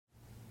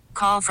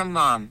call from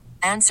mom.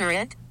 Answer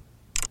it.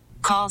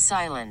 Call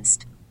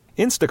silenced.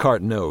 Instacart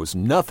knows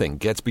nothing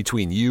gets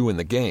between you and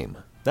the game.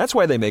 That's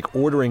why they make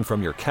ordering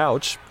from your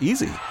couch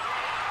easy.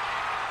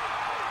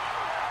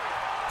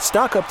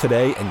 Stock up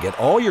today and get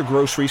all your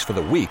groceries for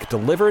the week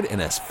delivered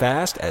in as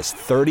fast as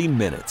 30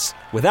 minutes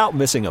without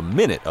missing a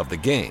minute of the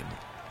game.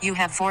 You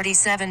have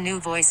 47 new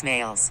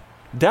voicemails.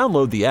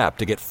 Download the app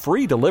to get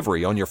free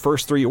delivery on your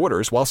first 3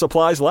 orders while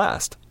supplies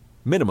last.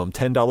 Minimum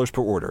 $10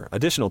 per order.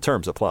 Additional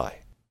terms apply.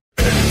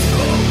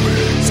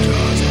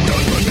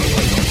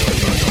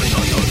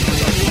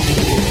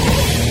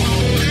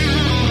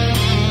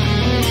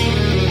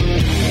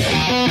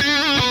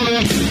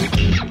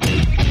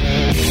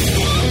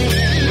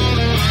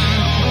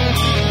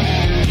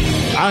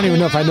 I don't even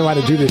know if I know how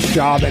to do this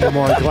job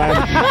anymore, Glenn.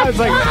 I was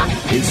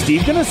like, is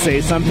Steve going to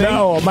say something?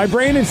 No, my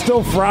brain is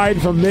still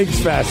fried from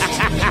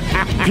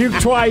MigsFest.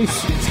 Puke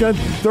twice. Just going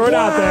to throw it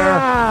out there.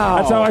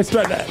 That's how I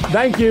start.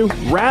 Thank you.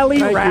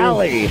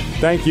 Rally.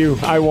 Thank you.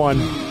 I won.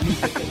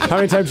 How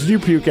many times did you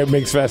puke at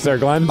MigsFest there,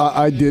 Glenn?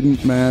 I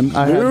didn't, man.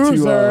 I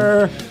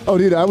Loser. had to.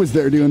 Dude, I was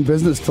there doing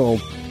business till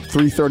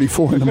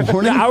 3:34 in the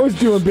morning. I was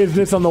doing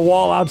business on the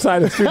wall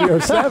outside of Studio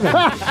 7. It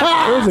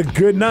was a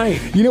good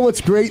night. You know what's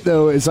great,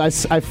 though, is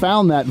I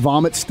found that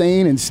vomit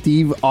stain and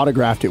Steve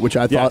autographed it, which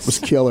I thought was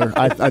killer.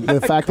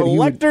 The fact that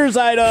Collector's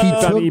item. He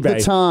took the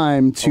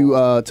time to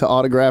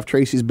autograph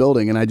Tracy's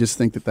building, and I just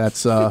think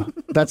that's how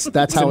it's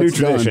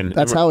tradition. Done.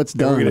 That's how it's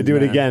done. We're going to do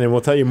it again, and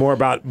we'll tell you more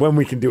about when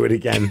we can do it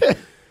again.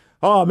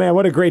 Oh, man,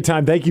 what a great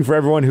time. Thank you for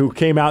everyone who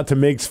came out to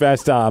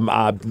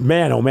MigsFest.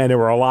 Man, oh, man, there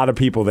were a lot of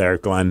people there,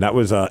 Glenn. That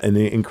was an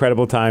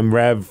incredible time.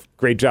 Rev,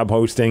 great job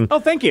hosting. Oh,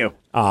 thank you.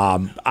 I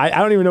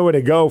don't even know where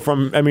to go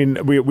from. I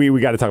mean, we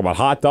got to talk about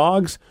hot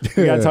dogs.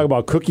 We got to talk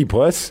about Cookie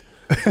Puss.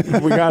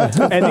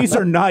 And these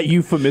are not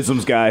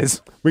euphemisms,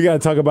 guys. We got to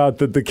talk about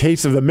the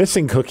case of the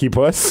missing Cookie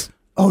Puss.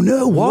 Oh,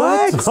 no,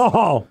 what?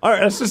 Oh, all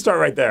right, let's just start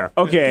right there.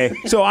 Okay.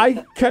 So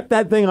I kept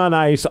that thing on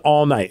ice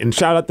all night. And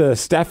shout out to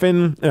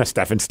Steven,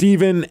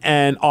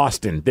 and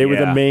Austin. They were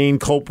the main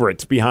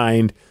culprits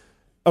behind.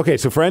 Okay,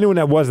 so for anyone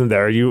that wasn't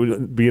there, you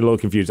would be a little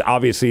confused.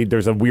 Obviously,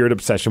 there's a weird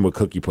obsession with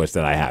Cookie Puss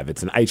that I have.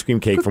 It's an ice cream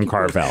cake from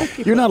Carvel.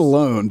 You're not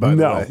alone, by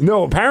the way.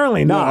 No,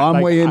 apparently not. No,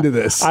 I'm way into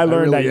this. I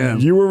learned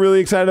that you were really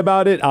excited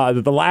about it.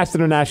 The Last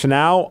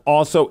International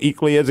also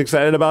equally as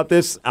excited about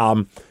this.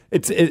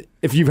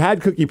 If you've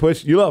had Cookie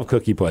Puss, you love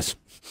Cookie Puss.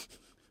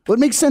 Well, it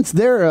makes sense.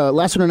 They're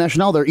Last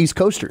International. They're East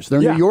Coasters.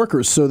 They're New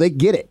Yorkers, so they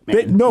get it.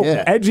 Man.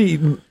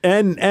 Edgy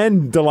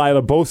and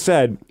Delilah both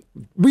said,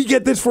 we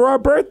get this for our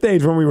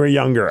birthdays when we were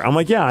younger. I'm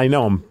like, yeah, I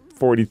know. I'm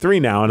 43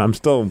 now, and I'm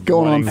still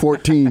going on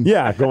 14.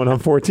 Yeah, going on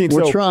 14.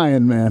 We're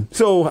trying, man.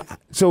 So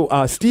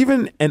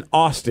Stephen and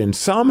Austin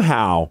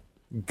somehow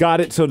got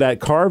it so that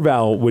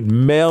Carvel would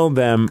mail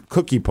them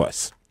Cookie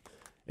Puss.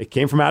 It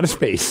came from outer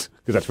space,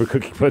 because that's where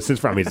Cookie Puss is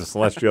from. He's a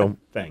celestial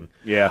thing.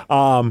 Yeah.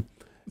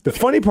 The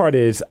funny part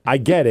is, I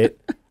get it.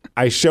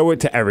 I show it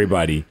to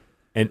everybody,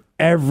 and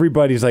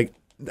everybody's like,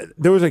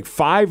 there was like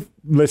 5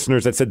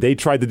 listeners that said they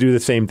tried to do the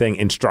same thing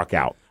and struck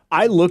out.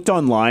 I looked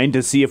online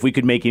to see if we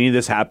could make any of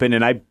this happen,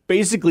 and I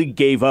basically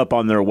gave up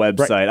on their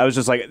website. Right. I was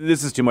just like,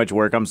 this is too much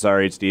work. I'm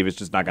sorry, Steve. It's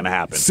just not going to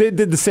happen. Sid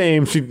did the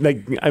same. She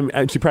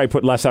probably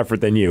put less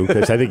effort than you,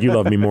 because I think you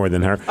love me more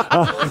than her.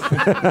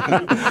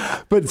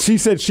 But she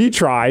said she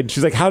tried.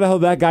 She's like, how the hell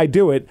did that guy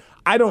do it?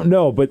 I don't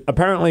know, but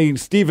apparently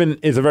Steven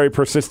is a very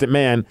persistent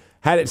man.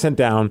 Had it sent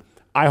down.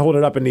 I hold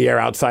it up in the air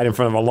outside in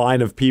front of a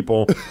line of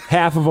people.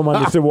 Half of them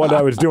understood what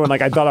I was doing.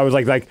 Like I thought I was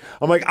like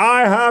I'm like,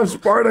 I have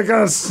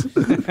Spartacus.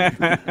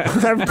 I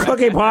have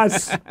Cookie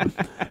Puss.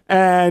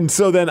 And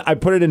so then I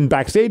put it in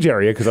backstage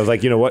area because I was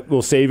like, you know what?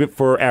 We'll save it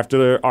for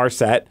after our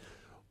set.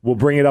 We'll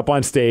bring it up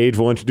on stage.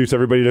 We'll introduce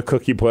everybody to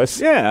Cookie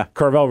Puss. Yeah.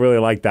 Carvel really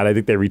liked that. I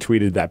think they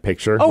retweeted that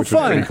picture, which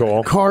was pretty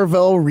cool.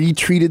 Carvel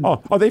retweeted.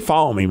 Oh, they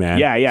follow me, man.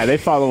 Yeah, they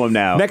follow him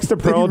now. Next to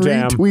Pearl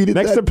Jam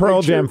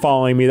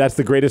following me, that's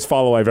the greatest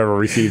follow I've ever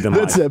received in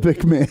life. That's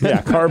epic, man.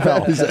 Yeah, Carvel.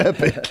 That is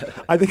epic.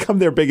 I think I'm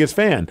their biggest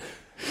fan.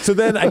 So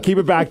then I keep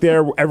it back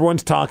there.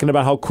 Everyone's talking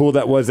about how cool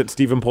that was that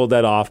Steven pulled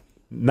that off.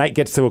 Night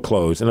gets to a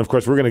close. And, of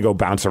course, we're going to go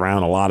bounce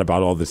around a lot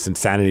about all this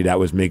insanity that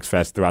was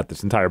MigsFest throughout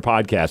this entire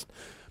podcast.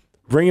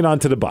 Bring it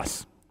onto the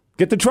bus.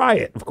 Get to try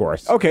it, of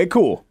course. Okay,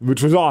 cool.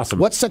 Which was awesome.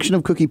 What section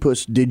of Cookie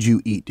Puss did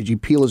you eat? Did you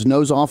peel his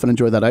nose off and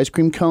enjoy that ice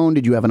cream cone?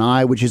 Did you have an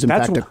eye, which is in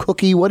fact a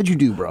cookie? What did you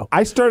do, bro?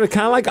 I started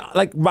kind of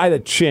like by the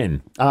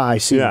chin. Ah, I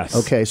see. Yes.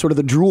 Okay, sort of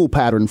the drool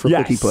pattern for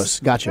Cookie Puss.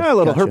 Gotcha. Yeah, a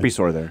little herpes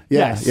sore there.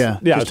 Yeah,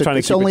 yes. yeah.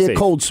 It's only a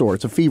cold sore.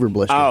 It's a fever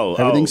blister.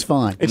 Everything's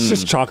fine. It's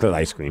just chocolate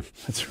ice cream.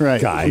 That's right.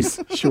 Guys.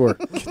 Sure.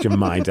 Get your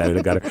minds out of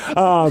the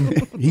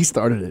gutter. He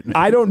started it. Man.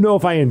 I don't know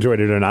if I enjoyed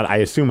it or not. I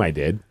assume I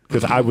did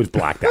because I was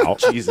blacked out.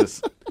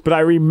 Jesus. But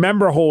I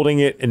remember holding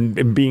it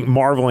and being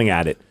marveling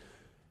at it.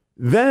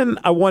 Then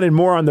I wanted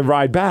more on the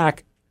ride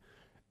back,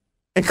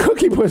 and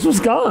Cookie Puss was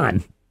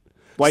gone.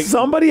 Like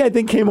somebody, I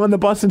think, came on the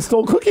bus and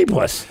stole Cookie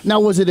Puss. Now,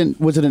 was it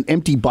an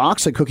empty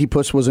box that Cookie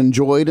Puss was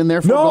enjoyed in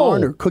there for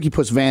gone, or Cookie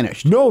Puss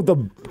vanished? No, the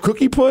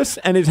Cookie Puss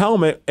and his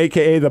helmet,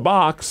 a.k.a. the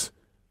box,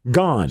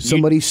 Gone.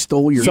 Somebody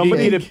stole your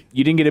cake.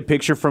 You didn't get a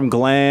picture from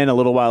Glenn a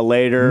little while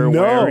later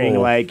wearing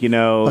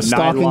a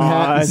stocking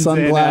hat and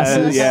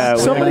sunglasses.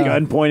 With a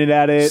gun pointed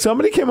at it.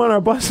 Somebody came on our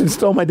bus and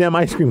stole my damn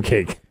ice cream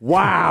cake.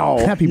 Wow.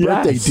 Happy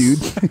birthday, dude.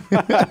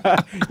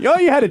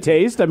 You had a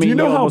taste. I mean, do you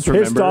know how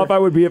pissed off I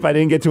would be if I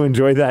didn't get to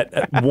enjoy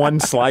that one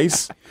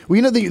slice?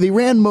 Well, they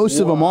ran most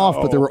of them off,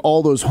 but there were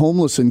all those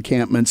homeless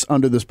encampments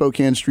under the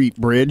Spokane Street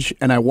Bridge,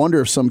 and I wonder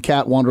if some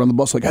cat wandered on the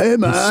bus like, hey,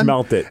 man. He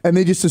smelt it. And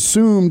they just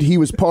assumed he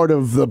was part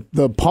of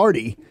the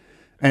party,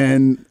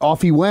 and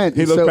off he went.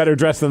 He looked better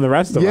dressed than the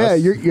rest of us. Yeah,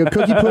 your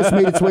Cookie Puss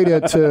made its way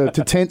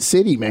to Tent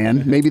City,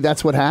 man. Maybe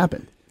that's what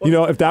happened.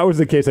 If that was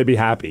the case, I'd be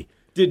happy.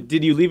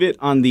 Did you leave it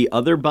on the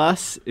other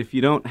bus? If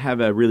you don't have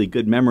a really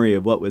good memory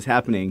of what was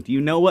happening, do you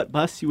know what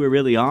bus you were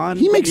really on?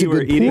 He makes a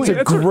good point. It's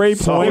a great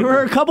point. There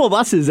were a couple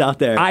buses out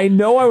there. I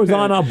know I was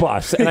on a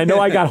bus, and I know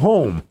I got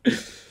home.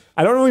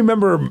 I don't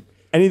remember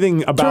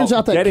anything about Turns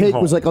out that cake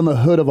was like on the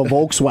hood of a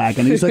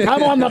Volkswagen. He's like,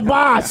 I'm on the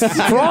bus.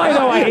 For all I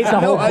know, I ate the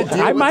whole.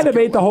 I might have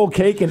ate the whole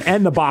cake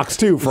and the box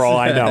too. For all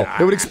I know,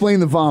 it would explain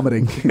the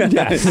vomiting.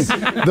 Yes,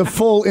 the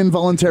full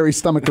involuntary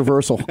stomach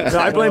reversal. No,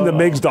 I blame the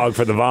Migs dog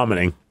for the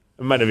vomiting.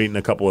 I might have eaten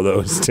a couple of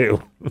those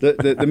too. The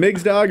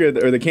Migs dog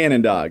or the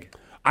Cannon dog?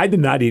 I did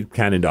not eat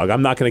Cannon dog.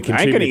 I'm not going to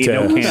contribute to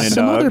no Cannon dog.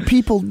 Some other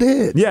people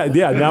did.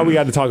 Yeah. Now we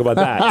got to talk about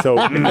that. So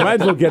might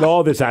as well get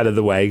all this out of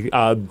the way.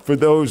 For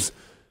those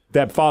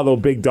that follow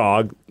Big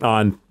Dog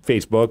on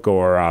Facebook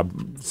or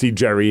see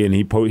Jerry, and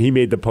he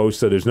made the post,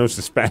 so there's no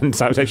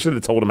suspense. I should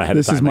have told him ahead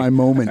of time. This is my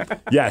moment.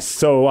 Yes.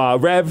 So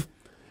Rev,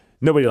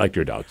 nobody liked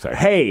your dog. Sorry.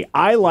 Hey,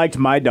 I liked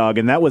my dog,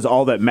 and that was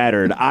all that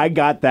mattered. I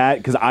got that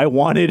because I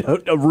wanted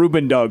a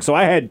Reuben dog, so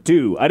I had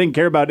two. I didn't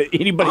care about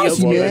anybody else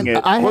getting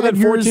it. Well, then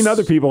 14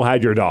 other people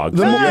had your dog.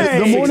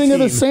 The morning of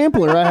the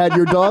sampler, I had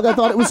your dog. I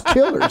thought it was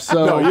killer.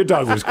 So no, your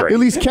dog was great. At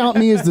least count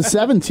me as the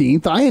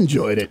 17th. I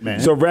enjoyed it, man.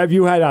 So, Rev,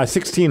 you had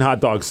 16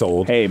 hot dogs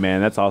sold. Hey, man,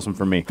 that's awesome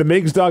for me. The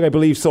Migs dog, I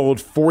believe, sold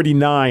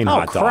 49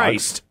 hot dogs.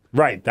 Christ.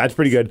 Right, that's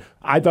pretty good.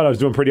 I thought I was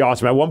doing pretty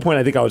awesome. At one point,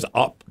 I think I was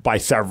up by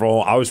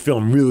several. I was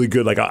feeling really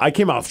good. Like I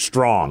came out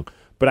strong,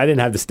 but I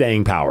didn't have the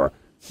staying power.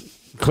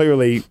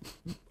 Clearly,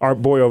 our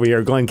boy over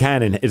here, Glenn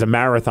Cannon, is a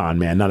marathon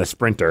man, not a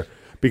sprinter,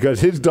 because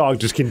his dog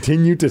just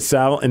continued to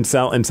sell and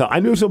sell and sell. I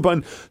knew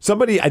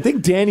somebody, I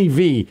think Danny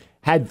V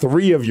had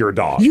 3 of your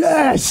dogs.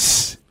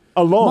 Yes!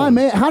 Alone. My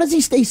man, how does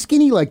he stay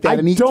skinny like that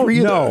and eat 3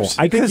 of those?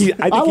 I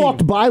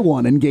walked by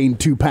one and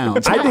gained 2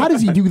 pounds. How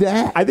does he do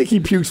that? I think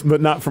he pukes,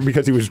 but not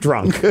because he was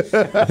drunk. we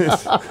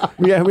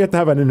have to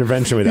have an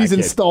intervention with that kid. He's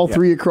installed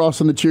 3 across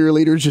from the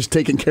cheerleaders, just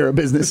taking care of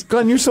business.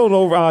 Glenn, you sold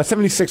over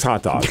 76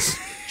 hot dogs.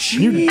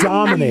 You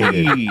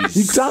dominated.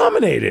 You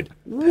dominated.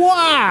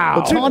 Wow.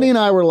 Well, Tawny and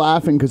I were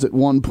laughing because at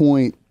one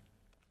point,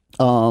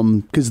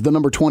 because the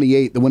number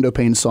 28, the Window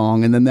Pane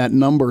song, and then that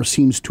number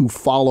seems to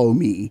follow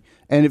me.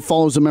 And it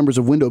follows the members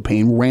of Window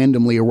Pane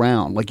randomly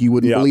around. Like you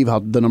wouldn't believe how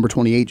the number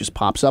 28 just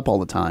pops up all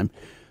the time.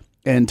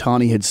 And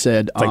Tawny had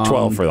said, it's like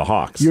 12 for the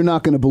Hawks. You're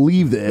not going to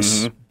believe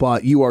this,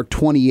 but you are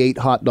 28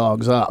 hot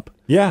dogs up.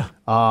 Yeah.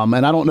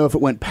 And I don't know if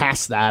it went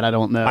past that. I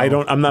don't know.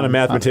 I'm not a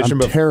mathematician,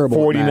 but terrible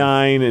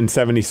 49 and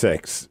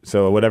 76.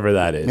 So whatever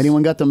that is.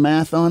 Anyone got the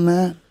math on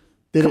that?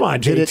 Come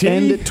on, JT. Did it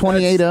end at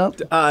 28 up?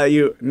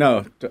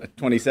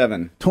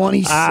 27.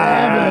 27.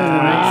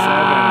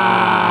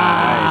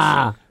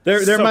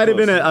 There might have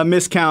been a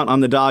miscount on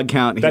the dog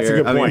count here. That's a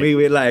good point.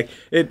 I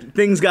mean,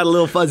 things got a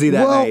little fuzzy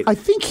that night. I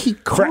think he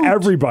comped. For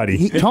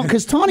everybody.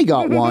 Because Tawny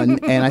got one,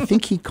 and I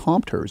think he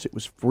comped hers. It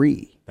was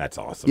free. That's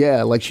awesome.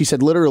 Yeah, like she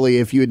said, literally,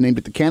 if you had named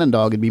it the Cannon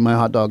Dog, it'd be my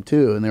hot dog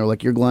too. And they were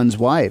like, "You're Glenn's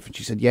wife," and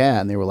she said, "Yeah."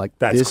 And they were like,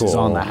 That's "This cool. is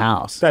on the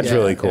house." That's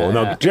really cool. Yeah.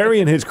 No,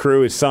 Jerry and his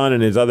crew, his son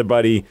and his other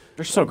buddy,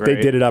 they're so great.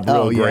 They did it up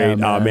real great.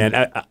 Man. Oh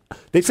man,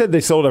 they said they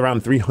sold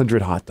around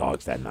 300 hot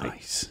dogs that night.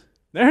 Nice.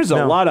 There's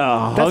a lot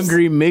of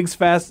hungry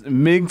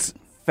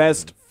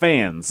MigsFest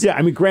fans. Yeah,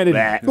 I mean, granted.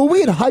 Well,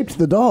 we had hyped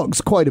the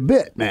dogs quite a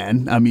bit,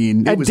 man. I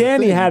mean, And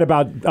Danny had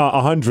about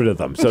 100 of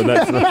them, so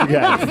that's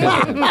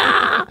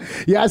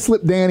Yeah, I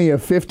slipped Danny a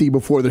 50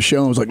 before the show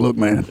and was like, "Look,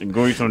 man,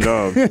 Go eat some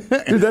dog.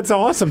 Dude, that's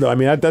awesome, though. I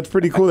mean, that's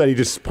pretty cool that he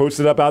just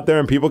posted up out there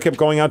and people kept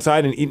going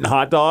outside and eating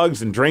hot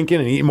dogs and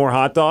drinking and eating more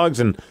hot dogs.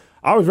 And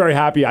I was very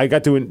happy.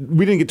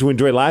 We didn't get to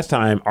enjoy last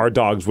time our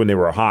dogs when they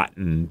were hot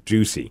and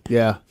juicy.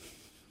 yeah."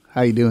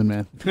 How you doing,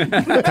 man? Kind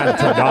of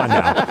turned on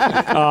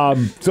now.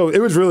 So it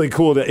was really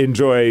cool to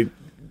enjoy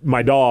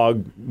my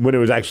dog when it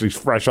was actually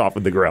fresh off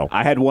of the grill.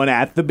 I had one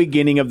at the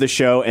beginning of the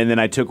show, and then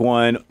I took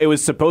one. It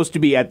was supposed to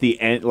be at the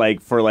end,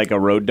 like for like a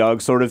road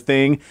dog sort of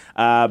thing.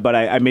 But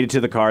I made it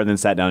to the car and then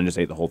sat down and just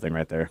ate the whole thing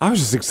right there. I was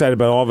just excited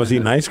about all of us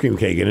eating ice cream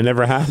cake, and it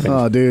never happened.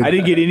 Oh, dude, I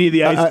didn't get any of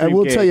the ice cream. I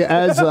will cake. tell you,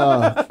 as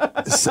I'm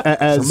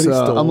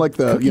like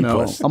the,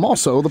 Cookie I'm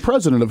also the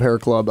president of Hair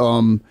Club.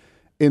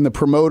 in the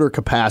promoter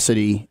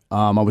capacity,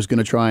 I was going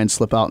to try and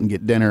slip out and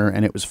get dinner,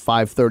 and it was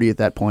 5:30 at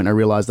that point. I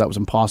realized that was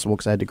impossible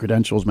because I had to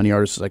credential as many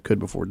artists as I could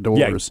before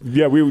doors.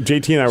 Yeah.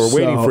 JT and I were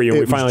waiting for you.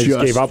 We finally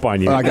just gave up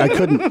on you.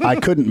 I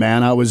couldn't,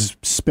 man. I was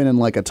spinning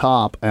like a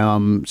top.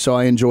 So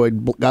I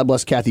enjoyed. God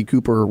bless Kathy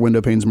Cooper,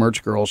 Window Pane's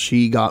merch girl.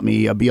 She got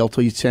me a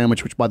BLT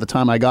sandwich, which by the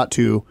time I got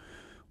to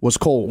was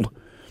cold.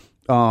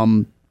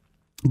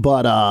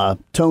 But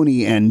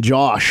Tony and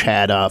Josh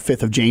had a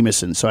fifth of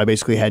Jameson, so I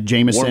basically had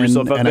Jameson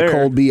and a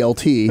cold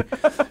BLT.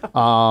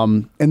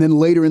 And then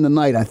later in the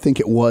night, I think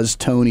it was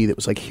Tony that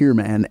was like, "Here,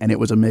 man," and it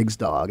was a Migs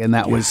dog, and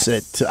that was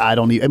it.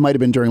 It might have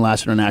been during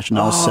Last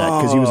International set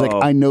because he was like,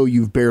 "I know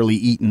you've barely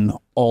eaten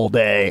all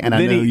day, and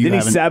I know you haven't."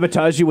 Then he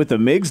sabotaged you with the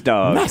Migs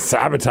dog. Not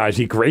sabotage.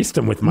 He graced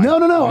him with my No.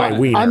 my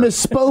wiener. I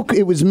misspoke.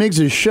 It was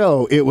Migs'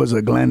 show. It was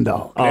a Glen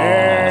dog.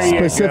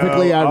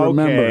 Specifically, I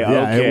remember.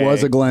 It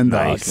was a Glen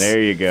dog. Nice.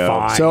 There you go.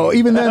 Fine. So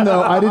even then,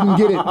 though, I didn't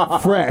get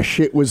it fresh.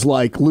 It was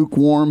like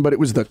lukewarm, but it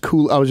was the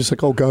cool. I was just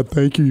like, "Oh God,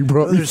 thank you. You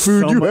brought me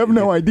food. You have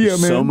no idea, man."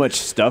 So much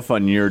stuff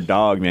on your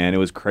dog, man. It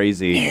was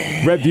crazy.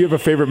 Rev, do you have a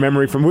favorite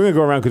memory from? We're gonna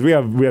go around because we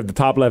have the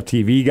Top Left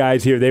TV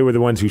guys here. They were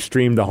the ones who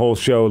streamed the whole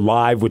show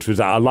live, which was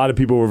a lot of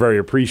people were very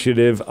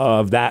appreciative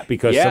of that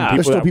because some people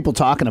there's still people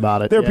talking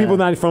about it. There are people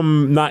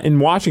not in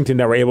Washington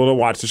that were able to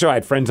watch the show. I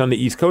had friends on the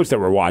East Coast that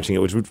were watching it,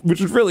 which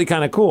was really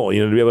kind of cool.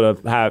 To be able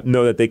to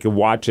know that they could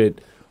watch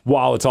it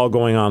while it's all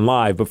going on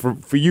live. But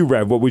for you,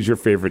 Rev, what was your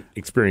favorite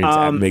experience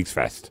at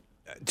MigsFest?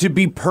 To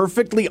be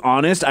perfectly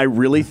honest, I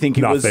really think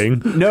it Nothing.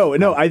 was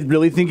no. I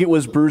really think it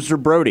was Bruce or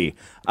Brody.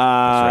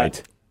 That's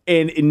right.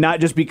 And not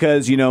just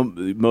because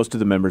most of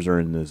the members are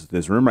in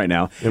this room right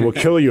now, And we'll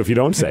kill you if you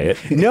don't say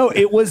it. No,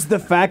 it was the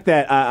fact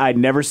that I'd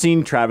never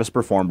seen Travis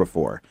perform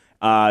before.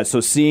 So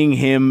seeing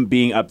him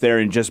being up there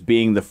and just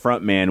being the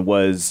front man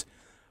was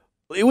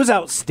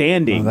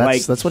outstanding.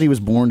 That's what he was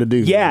born to do.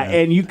 Yeah,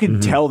 and you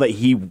could tell that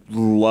he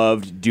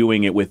loved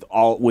doing it with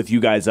you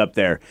guys up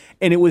there.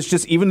 And it was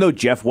just, even though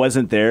Jeff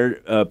wasn't there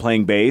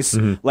playing bass,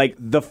 like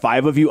the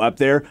five of you up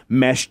there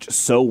meshed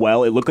so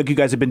well. It looked like you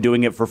guys had been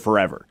doing it for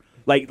forever.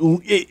 Like,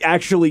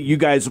 actually, you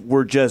guys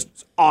were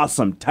just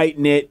awesome,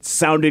 tight-knit,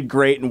 sounded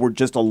great, and were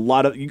just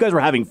you guys were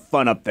having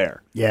fun up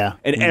there. Yeah.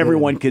 And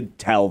everyone could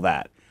tell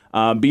that.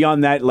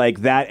 Beyond that,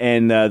 like that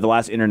and the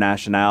last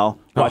International,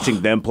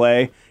 watching them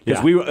play,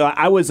 because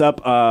I was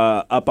up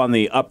on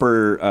the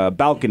upper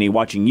balcony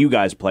watching you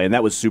guys play, and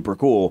that was super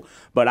cool.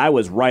 But I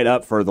was right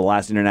up for the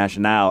last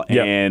International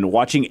and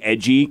watching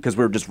Edgy, because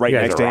we were just right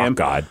next to him.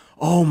 God.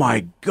 Oh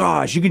my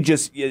gosh! You could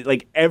just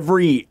like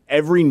every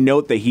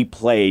note that he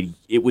played,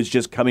 it was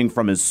just coming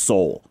from his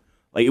soul.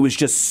 Like, it was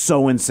just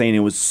so insane. It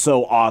was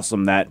so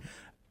awesome that.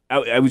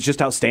 I was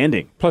just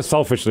outstanding. Plus,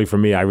 selfishly for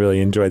me, I really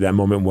enjoyed that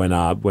moment when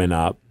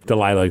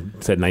Delilah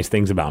said nice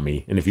things about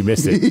me. And if you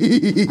missed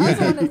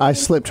it, I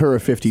slipped her a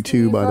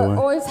 52, by the way.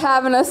 Always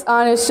having us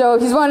on his show.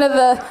 He's one of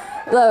the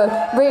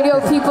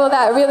radio people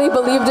that really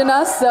believed in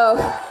us. So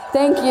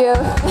thank you.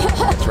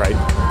 that's right.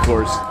 Of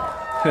course.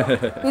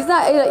 He's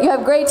not. You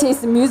have great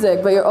taste in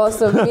music, but you're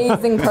also an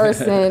amazing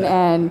person,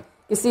 and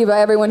you see by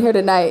everyone here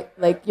tonight,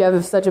 like, you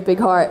have such a big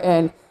heart,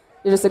 and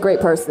you're just a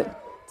great person.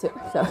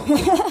 So.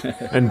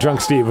 And Drunk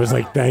Steve was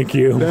like, "Thank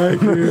you,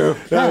 thank you."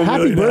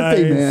 Happy really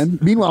birthday, nice. man.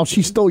 Meanwhile,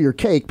 she stole your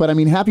cake, but I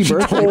mean, happy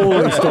birthday.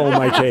 Totally stole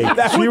my cake.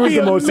 She was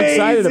the most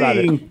excited about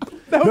it.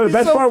 No, the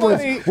best part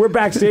was we're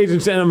backstage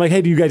and I'm like,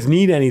 "Hey, do you guys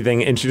need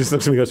anything?" And she just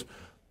looks at me and goes,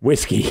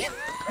 "Whiskey."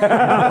 I'm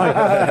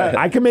like,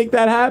 I can make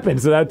that happen.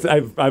 So that's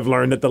I've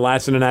learned at the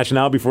last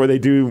International, before they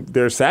do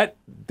their set,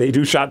 they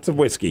do shots of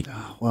whiskey,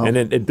 and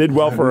it did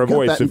well for her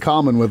voice. That in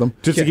common with them.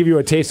 Just to give you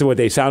a taste of what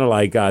they sounded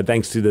like,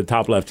 thanks to the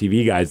Top Left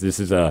TV guys, this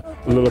is a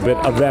little bit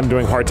of them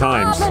doing Hard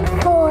Times. I've been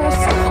forced,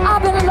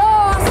 I've been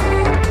lost,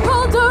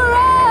 pulled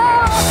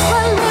around,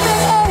 but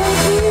living ain't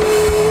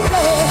easy.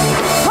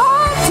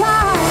 Hard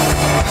time,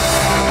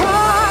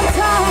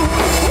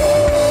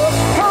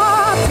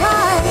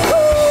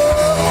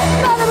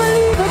 better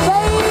believe it,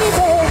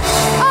 baby.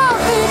 I'll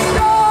be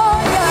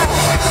stronger.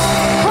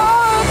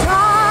 Hard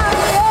time,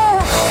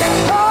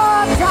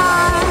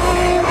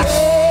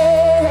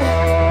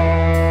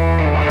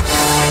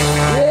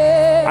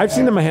 yeah. I've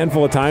seen them a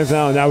handful of times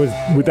now, and that was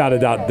without a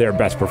doubt their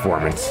best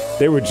performance.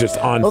 They were just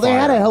on Well, fire. they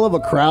had a hell of a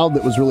crowd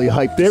that was really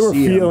hyped. They were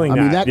see them. feeling I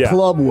mean, that, that yeah.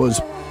 club was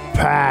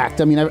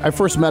packed. I mean, I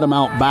first met them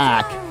out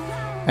back,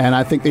 and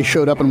I think they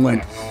showed up and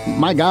went,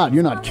 "My God,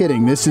 you're not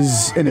kidding. This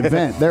is an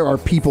event. There are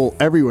people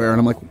everywhere." And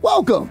I'm like,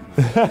 "Welcome."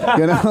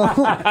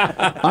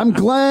 I'm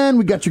Glenn.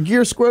 We got your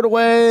gear squared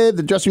away.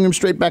 The dressing room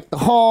straight back to the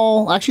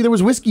hall. Actually, there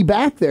was whiskey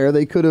back there.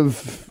 They could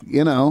have,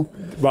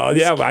 Well,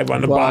 yeah, I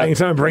wound up buying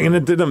some and bringing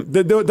it to them.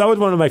 That was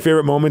one of my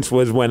favorite moments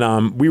was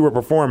when we were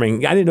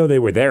performing. I didn't know they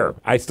were there.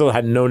 I still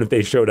hadn't known if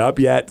they showed up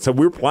yet. So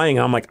we were playing,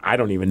 and I'm like, I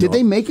don't even know. Did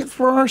they make it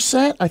for our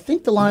set? I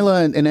think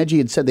Delilah and Edgy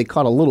had said they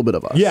caught a little bit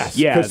of us. Yes.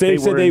 Yeah, because they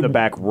said were in the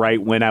back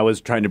right when I was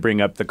trying to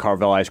bring up the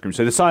Carvel ice cream.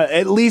 So they saw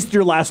at least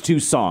your last two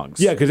songs.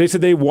 Yeah, because they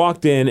said they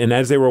walked in, and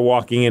as they were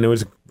walking in, it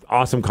was an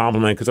awesome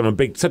compliment because I'm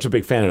such a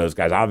big fan of those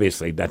guys.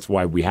 Obviously, that's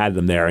why we had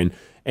them there. And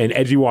And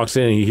Edgy walks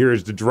in and he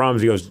hears the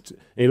drums. He goes, and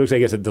he looks, I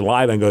guess, at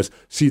Delilah and goes,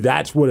 see,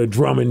 that's what a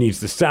drummer needs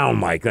to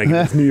sound like in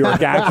this New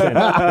York accent.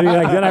 And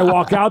then I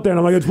walk out there and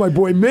I'm like, it's my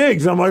boy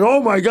Migs. And I'm like,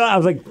 oh my God. I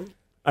was like,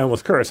 I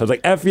almost cursed. I was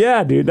like, F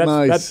yeah, dude.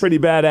 That's pretty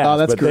badass. Oh,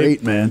 that's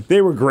great, man.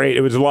 They were great.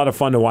 It was a lot of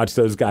fun to watch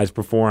those guys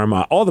perform.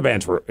 All the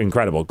bands were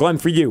incredible. Glenn,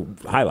 for you,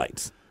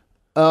 highlights.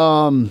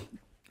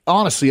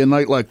 Honestly, a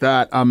night like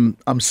that,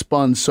 I'm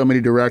spun so many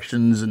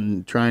directions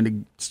and trying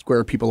to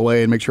square people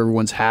away and make sure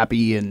everyone's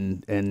happy.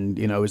 And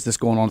is this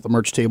going on at the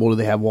merch table? Do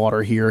they have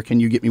water here?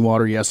 Can you get me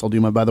water? Yes, I'll do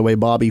my. By the way,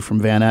 Bobby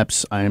from Van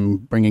Epps, I'm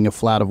bringing a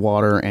flat of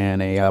water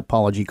and a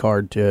apology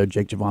card to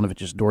Jake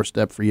Jovanovich's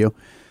doorstep for you.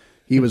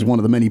 He was one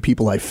of the many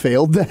people I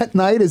failed that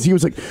night, as he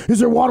was like, is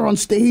there water on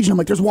stage? And I'm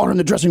like, there's water in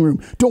the dressing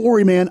room. Don't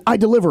worry, man. I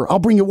deliver. I'll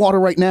bring you water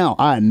right now.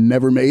 I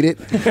never made it.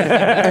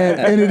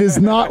 and it has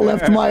not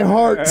left my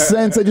heart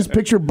since. I just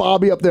picture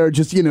Bobby up there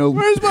just,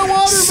 where's my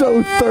water,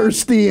 so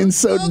thirsty and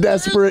so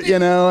desperate,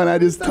 and I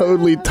just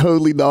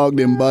totally dogged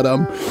him.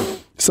 But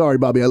sorry,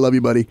 Bobby. I love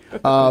you, buddy.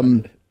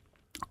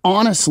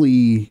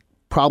 Honestly,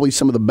 probably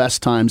some of the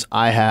best times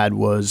I had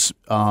was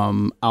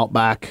out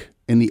back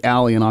in the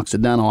alley in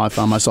Occidental. I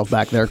found myself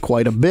back there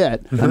quite a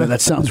bit. I know that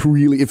sounds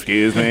really.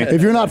 Excuse me.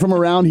 If you're not from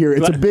around here,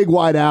 it's a big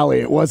wide alley.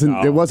 It wasn't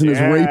as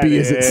rapey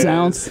as it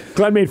sounds.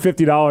 Glenn made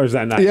 $50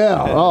 that night.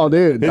 Yeah. Oh,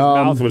 dude. His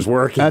mouth was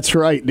working. That's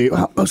right, dude.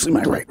 Well, mostly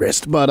my right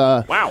wrist,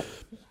 but wow.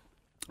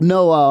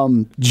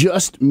 No,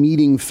 just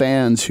meeting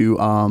fans who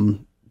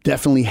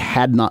definitely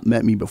had not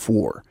met me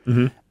before,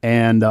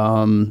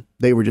 and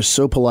they were just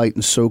so polite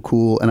and so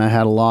cool. And I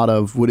had a lot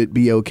of, would it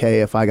be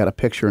okay if I got a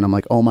picture? And I'm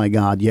like, oh my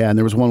God, yeah. And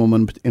there was one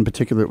woman in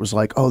particular that was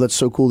like, oh, that's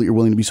so cool that you're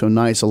willing to be so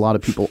nice. A lot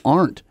of people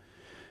aren't.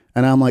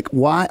 And I'm like,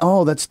 why?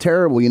 Oh, that's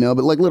terrible,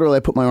 But like literally, I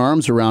put my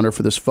arms around her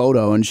for this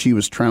photo, and she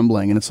was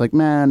trembling. And it's like,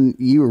 man,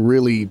 you were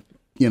really,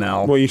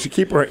 Well, you should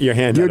keep your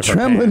hand. You're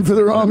trembling for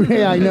the wrong.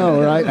 Yeah, I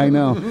know, right? I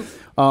know.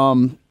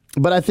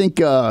 But I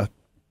think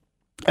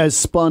as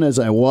spun as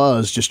I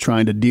was, just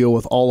trying to deal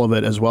with all of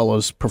it, as well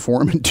as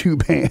perform in two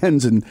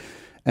bands and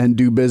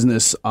do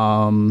business,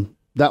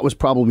 that was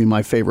probably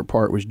my favorite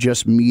part, was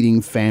just meeting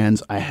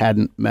fans I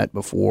hadn't met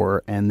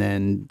before, and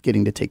then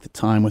getting to take the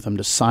time with them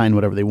to sign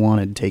whatever they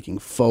wanted, taking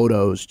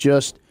photos,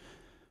 just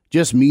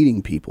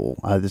meeting people.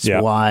 That's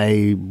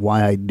why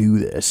I do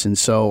this. And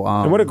so,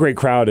 and what a great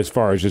crowd as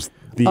far as just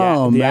the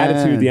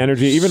attitude, the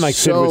energy. Even like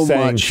Sid was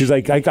saying, she's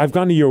like, I've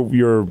gone to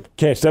your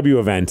KSW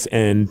events,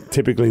 and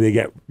typically they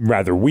get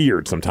rather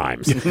weird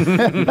sometimes. She's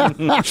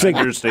like,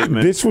 your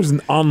statement. This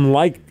was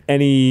unlike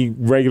any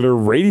regular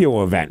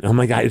radio event. I'm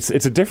like, it's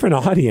a different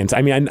audience.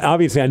 I mean,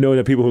 obviously I know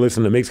that people who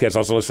listen to MigsCast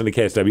also listen to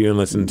KSW and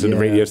listen to the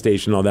radio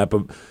station and all that,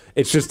 but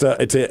it's just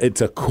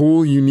it's a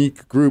cool,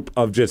 unique group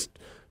of just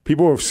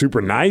people who are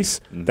super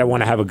nice, that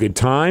want to have a good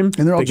time.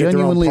 And they're all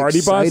genuinely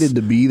excited bus.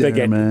 to be there, they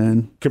get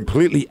man.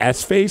 Completely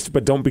S-faced,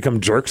 but don't become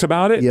jerks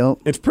about it. Yep.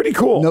 It's pretty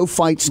cool. No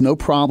fights, no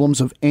problems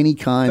of any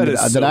kind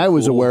that I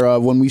was aware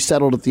of. When we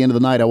settled at the end of the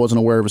night, I wasn't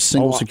aware of a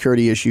single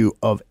security issue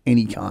of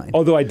any kind.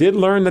 Although I did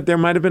learn that there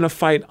might have been a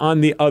fight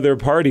on the other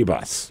party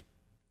bus.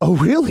 Oh,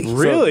 really?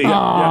 Really?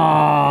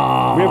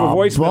 Yeah. We have a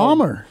voicemail.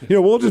 Bummer.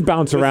 We'll just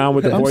bounce around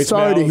with the voicemail. I'm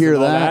sorry to hear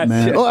that,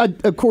 man. Well,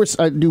 of course,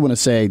 I do want to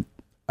say,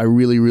 I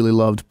really, really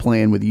loved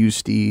playing with you,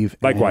 Steve.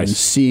 Likewise. And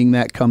seeing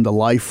that come to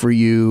life for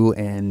you,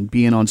 and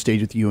being on stage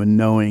with you, and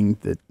knowing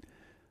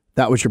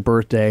that was your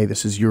birthday,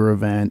 this is your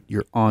event,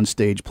 you're on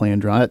stage playing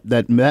drum.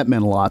 That meant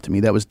a lot to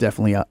me. That was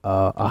definitely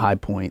a high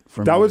point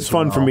for me. That was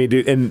fun for me,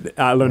 dude. And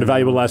I learned a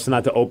valuable lesson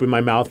not to open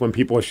my mouth when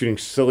people are shooting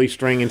silly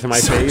string into my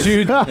face.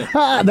 Dude,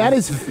 that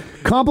is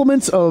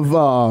compliments of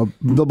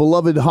the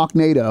beloved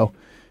Hawknado.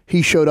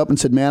 He showed up and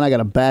said, man, I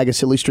got a bag of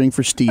silly string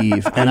for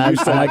Steve. And I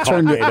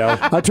turned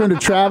to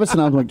Travis,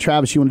 and I was like,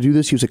 Travis, you want to do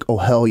this? He was like, oh,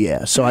 hell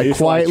yeah. So I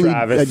quietly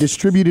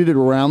distributed it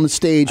around the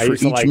stage for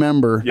each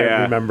member. Yeah.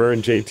 I remember,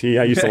 and JT,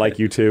 I used to like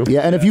you too.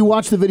 Yeah, and if you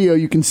watch the video,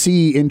 you can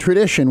see in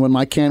tradition, when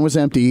my can was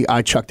empty,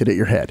 I chucked it at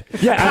your head.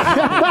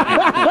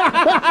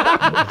 Yeah.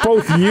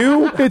 Both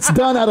you. It's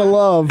done out of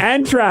love.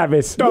 And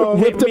Travis.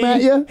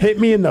 Hit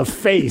me in the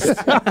face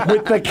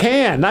with the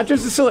can, not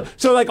just the silly.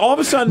 So like all of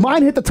a sudden.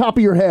 Mine hit the top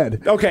of your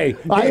head. Okay.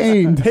 I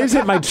aimed. His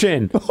hit my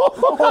chin.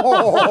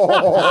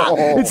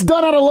 It's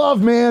done out of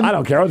love, man. I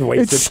don't care. I was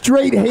wasted. It's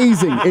straight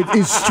hazing. It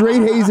is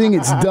straight hazing.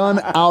 It's done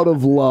out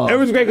of love. It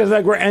was great because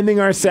like we're ending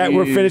our set.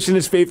 We're finishing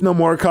this Faith No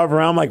More cover.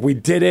 I'm like, we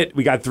did it.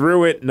 We got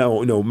through it.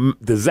 No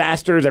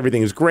disasters.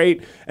 Everything is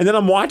great. And then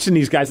I'm watching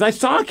these guys, and I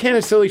saw a can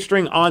of silly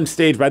string on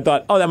stage, but I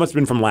thought, oh, that must have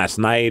been from last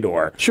night,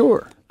 or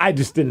sure. I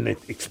just didn't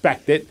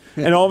expect it.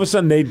 And all of a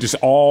sudden, they just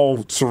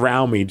all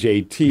surround me,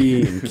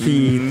 JT and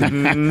Keith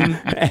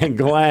and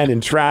Glenn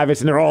and Travis,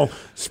 and they're all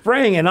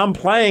spraying, and I'm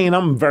playing, and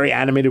I'm very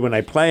animated when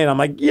I play, and I'm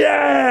like,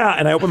 yeah!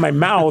 And I open my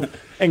mouth,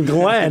 and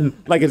Glenn,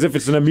 like as if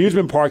it's an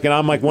amusement park, and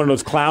I'm like one of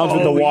those clowns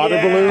with the water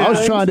balloon. I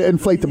was trying to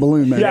inflate the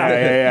balloon, man.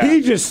 Yeah.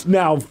 He just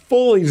now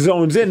fully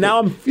zones in. Now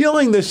I'm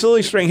feeling the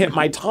silly string hit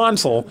my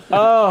tonsil,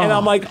 and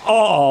I'm like,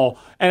 oh.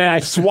 And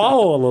I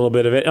swallow a little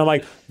bit of it, and I'm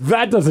like,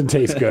 that doesn't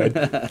taste good.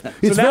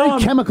 It's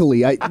very chemically.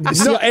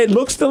 No, it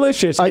looks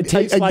delicious. It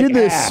tastes like I did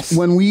this ass.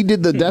 when we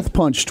did the Death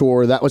Punch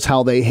tour. That was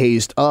how they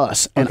hazed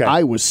us, and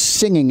I was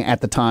singing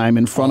at the time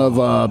in front of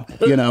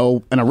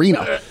an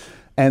arena.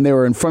 And they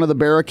were in front of the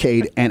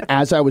barricade, and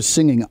as I was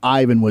singing,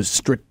 Ivan was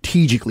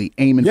strategically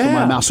aiming for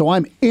my mouth. So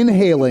I'm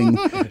inhaling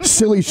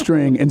silly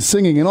string and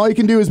singing, and all you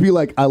can do is be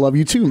like, I love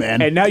you too,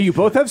 man. And now you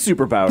both have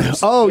superpowers.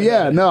 Oh,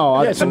 yeah,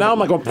 no. So now I'm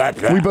like,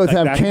 we both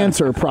have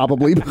cancer,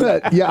 probably.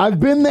 But yeah, I've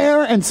been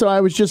there, and so I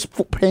was just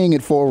paying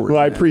it forward.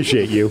 Well, I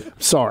appreciate you.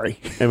 Sorry.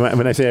 And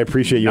when I say I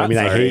appreciate you, I mean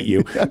I hate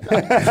you.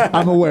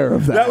 I'm aware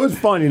of that. That was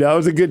funny, though. It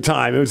was a good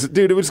time. It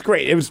was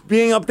great. It was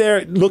being up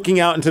there, looking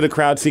out into the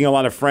crowd, seeing a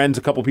lot of friends.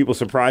 A couple people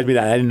surprised me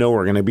that I didn't know we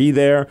were going to be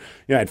there.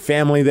 I had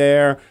family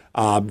there.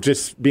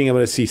 Just being able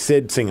to see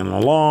Sid singing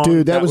along.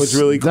 Dude, that was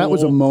really cool. That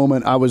was a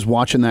moment. I was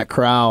watching that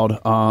crowd,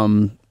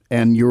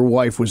 and your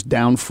wife was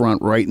down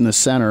front, right in the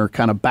center,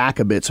 kind of back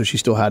a bit, so she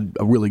still had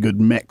a really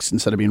good mix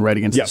instead of being right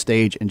against the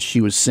stage, and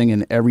she was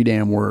singing every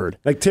damn word.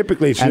 Like,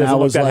 typically, she doesn't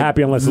look that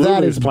happy unless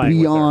Lulu is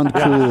playing beyond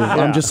with her. cool.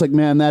 I'm just like,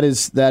 man, that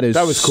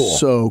was cool.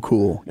 So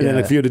cool. And then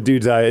a few of the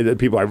dudes, the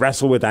people I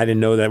wrestled with, I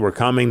didn't know that were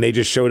coming. They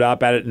just showed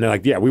up at it, and they're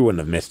like, yeah, we wouldn't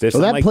have missed this.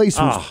 Well, that place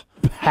was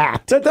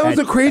packed. That was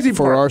the crazy part.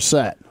 For our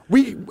set.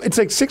 It's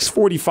like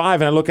 6:45,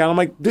 and I look out, I'm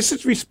like, this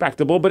is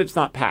respectable, but it's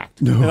not packed.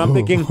 And I'm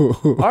thinking,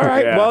 all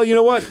right, well, you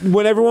know what?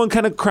 When everyone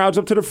kind of crowds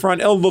up to the front,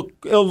 it'll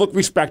look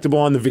respectable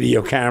on the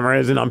video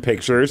cameras and on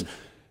pictures.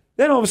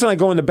 Then all of a sudden, I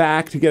go in the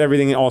back to get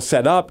everything all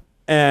set up,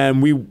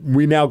 and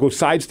we now go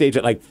side stage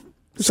at like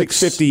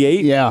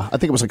 6:58. Yeah, I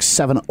think it was like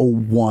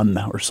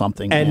 7:01 or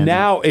something. And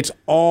now it's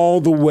all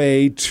the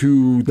way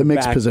to the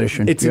mixed back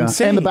position. It's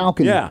insane. And the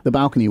balcony. Yeah. The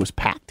balcony was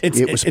packed.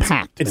 It was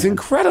packed. It's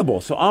incredible.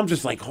 So I'm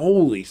just like,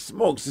 holy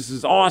smokes, this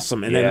is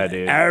awesome. And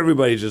then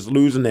everybody's just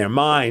losing their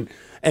mind.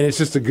 And it's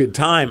just a good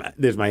time.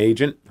 There's my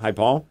agent. Hi,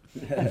 Paul.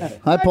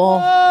 Hi,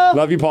 Paul.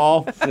 Love you,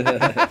 Paul.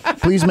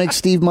 Please make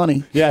Steve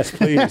money. Yes,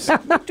 please.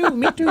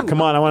 Me too.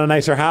 Come on, I want a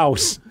nicer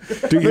house.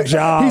 Do your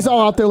job. He's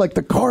all out there like,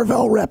 the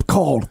Carvel rep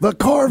called. The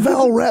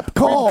Carvel rep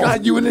called.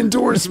 Got you an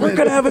endorsement. We're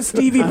going to have a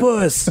Stevie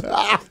Puss.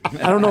 I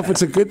don't know if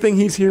it's a good thing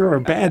he's here or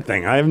a bad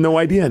thing. I have no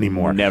idea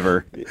anymore.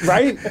 Never.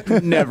 Right?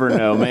 Never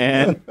know,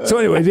 man. So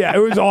anyways, yeah, it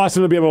was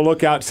awesome to be able to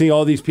look out, see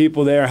all these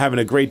people there having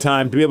a great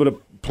time, to be able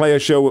to play a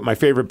show with my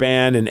favorite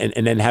band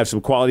and then have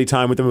some quality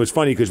time with them. It was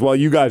funny because while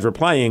you guys were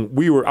playing,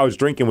 I was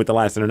drinking with the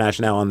Last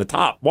International on the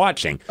top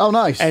watching. Oh,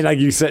 nice. And like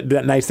you said,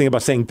 that nice thing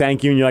about saying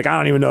thank you, and you're like, I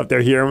don't even know if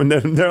they're here. And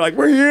they're like,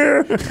 we're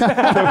here. Which was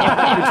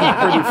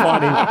pretty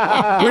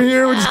funny. We're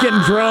here. We're just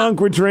getting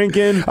drunk. We're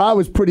drinking. I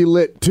was pretty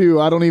lit,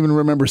 too. I don't even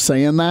remember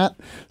saying that.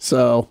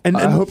 So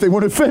I hope they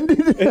weren't offended.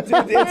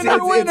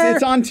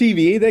 It's on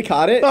TV. They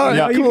caught it. Oh,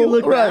 yeah, you cool. can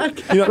look right.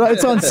 back. Right.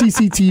 It's on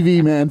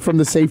CCTV, man, from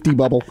the safety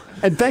bubble.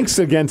 And thanks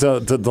again to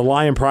the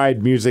Lion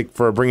Pride music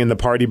for bringing the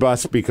party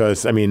bus,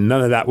 because, I mean,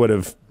 none of that would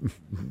have,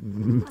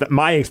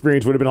 my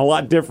experience would have been a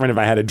lot different if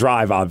I had to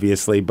drive,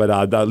 obviously.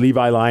 But the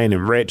Levi Lion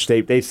and Rich,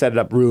 they set it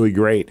up really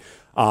great.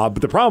 But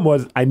the problem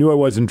was I knew I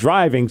wasn't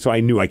driving, so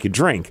I knew I could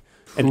drink.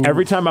 And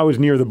every time I was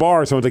near the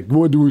bar, someone's like,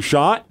 want to do a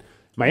shot?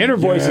 My inner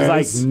voice is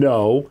like,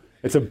 no,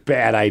 it's a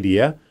bad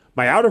idea.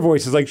 My outer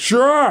voice is like,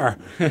 sure.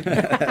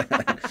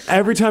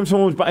 Every time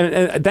someone was buying,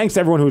 and thanks to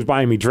everyone who was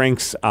buying me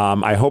drinks.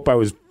 I hope I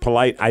was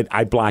polite.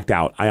 I blacked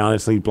out. I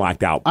honestly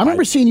blacked out. I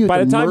remember seeing you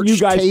at the merch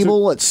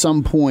table at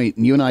some point,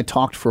 and you and I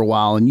talked for a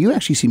while, and you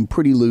actually seemed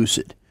pretty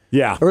lucid.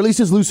 Yeah. Or at least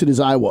as lucid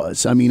as I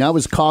was. I mean, I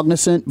was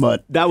cognizant,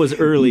 but... That was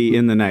early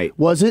in the night.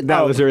 Was it?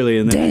 That was early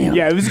in the night.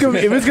 Yeah, it was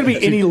gonna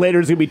be any later.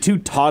 It's gonna be two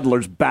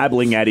toddlers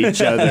babbling at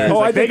each other.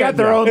 They got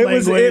their own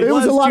language. It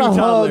was a lot of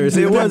toddlers.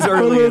 It was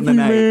early in the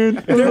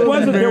night.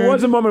 There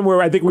was a moment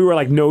where I think we were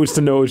like nose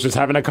to nose, just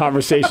having a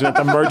conversation at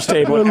the merch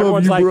table. And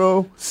everyone's like,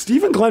 bro.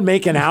 Steve and Glenn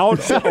making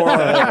out? Or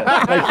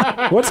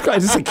like,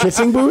 is this a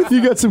kissing booth?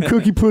 You got some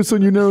cookie puss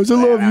on your nose.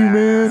 I love you,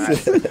 man.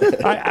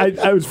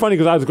 I was funny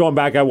because I was going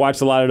back. I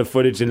watched a lot of the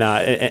footage,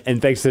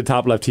 and thanks to the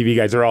Top Left TV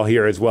guys, they're all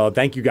here as well.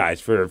 Thank you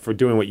guys for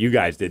doing what you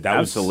guys did.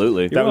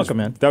 Absolutely. You're welcome,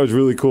 man. That was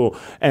really cool.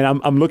 And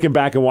I'm looking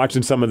back and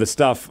watching some of the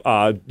stuff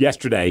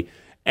yesterday,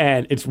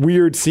 and it's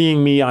weird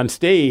seeing me on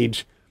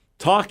stage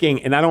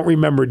talking, and I don't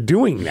remember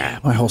doing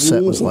that. My whole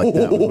set was like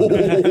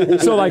that.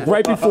 So like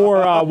right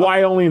before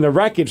Why Only in the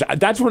Wreckage,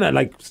 that's when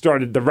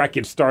the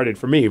wreckage started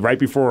for me, right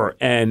before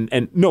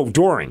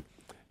during.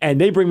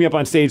 And they bring me up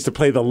on stage to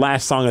play the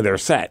last song of their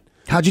set.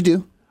 How'd you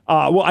do?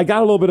 Well, I got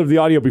a little bit of the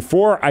audio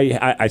before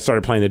I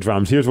started playing the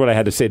drums. Here's what I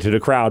had to say to the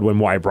crowd when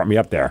Wyatt brought me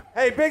up there.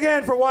 Hey, big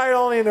hand for Wyatt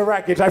Only in the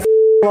Wreckage. I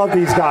love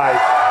these guys.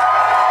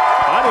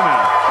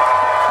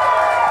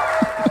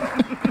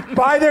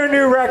 Buy their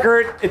new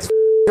record. It's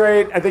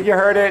great. I think you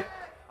heard it.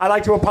 I'd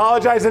like to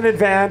apologize in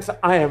advance.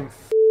 I am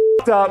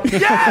up.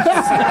 Yes!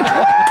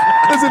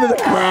 Listen to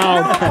the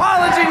crowd. No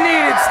apology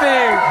needed,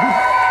 Sting.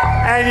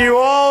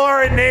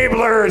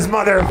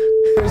 mother.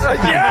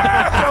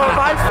 Yeah. So if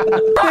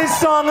I this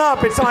song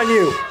up, it's on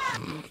you.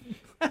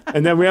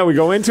 And then we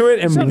go into it,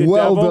 and we did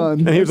Well Devil. done.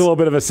 And here's a little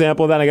bit of a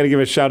sample of that. I got to give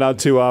a shout out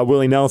to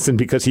Willie Nelson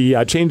because he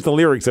changed the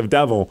lyrics of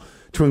Devil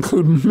to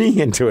include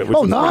me into it, which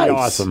was nice. pretty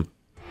awesome.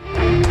 4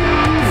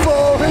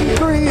 and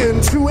 3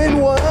 and 2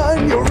 and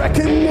 1. Your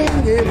reckoning,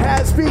 it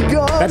has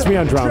begun. That's me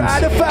on drums.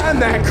 Try to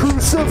find that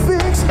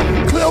crucifix.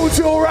 Close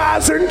your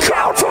eyes and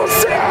count to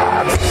 6.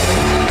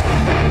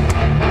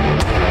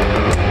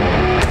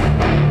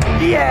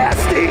 Yeah,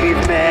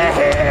 Steve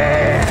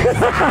man.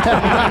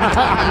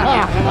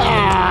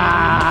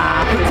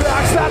 The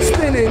clock starts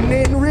spinning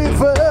in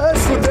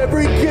reverse. With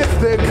every gift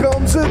there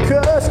comes a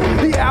curse.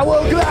 The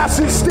hourglass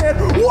is dead.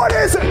 What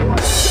is it?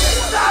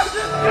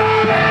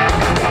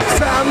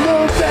 Time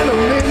no venom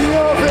in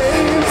your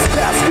veins.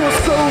 Cast your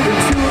soul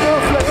into the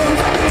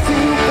flames.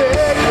 Too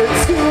big and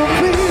too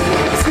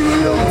please. See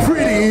you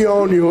pretty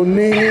on your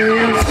knees.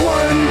 1, 2,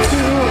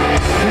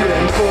 3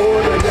 and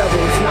 4. The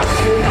devil's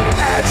knocking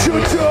at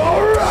your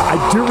door.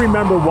 I do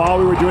remember while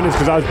we were doing this,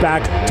 because I was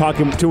back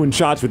doing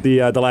shots with the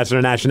Last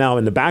International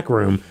in the back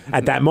room.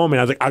 At that moment,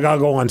 I was like, I gotta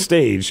go on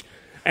stage.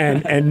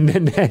 And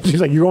she's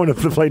like, "You're going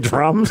to play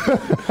drums?"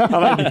 I'm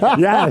like,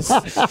 "Yes."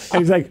 And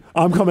he's like,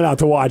 "I'm coming out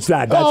to watch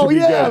that. That should be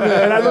good."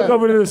 Man. And I look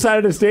over to the side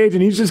of the stage,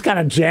 and he's just kind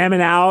of jamming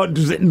out,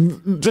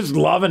 just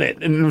loving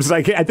it. And it was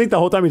like, I think the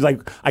whole time he's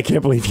like, "I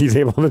can't believe he's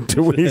able to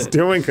do what he's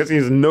doing because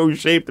he's in no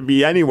shape to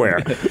be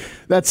anywhere."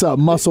 That's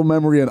muscle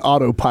memory and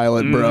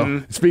autopilot,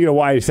 bro. Speaking of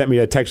why, he sent me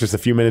a text just a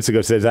few minutes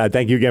ago. Says,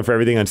 "Thank you again for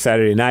everything on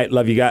Saturday night.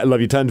 Love you guys.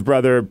 Love you tons,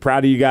 brother.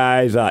 Proud of you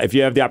guys. If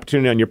you have the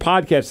opportunity on your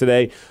podcast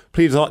today,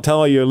 please tell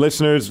all your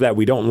listeners that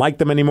we don't like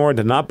them anymore,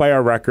 to not buy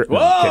our record." No,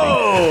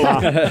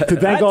 I'm kidding. To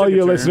thank all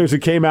your listeners who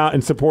came out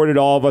and supported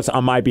all of us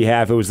on my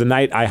behalf. It was the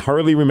night I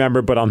hardly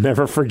remember, but I'll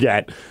never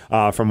forget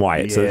from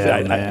Wyatt. So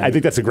I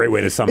think that's a great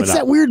way to sum it It's up.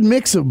 that weird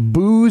mix of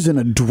booze and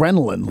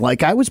adrenaline.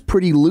 Like, I was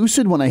pretty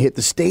lucid when I hit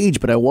the stage,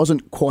 but I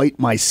wasn't quite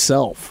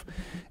myself.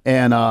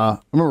 And I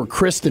remember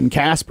Kristen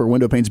Casper,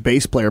 Windowpane's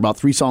bass player, about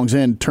 3 songs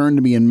in, turned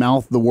to me and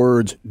mouthed the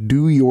words,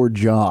 "Do your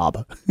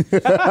job."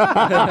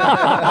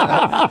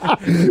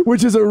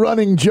 Which is a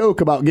running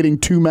joke about getting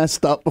too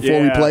messed up before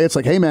we play. It's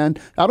like, hey, man,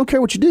 I don't care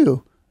what you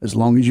do, as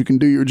long as you can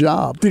do your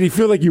job. Did he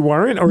feel like you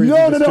weren't? Or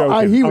No.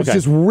 He was Okay.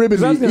 just ribbing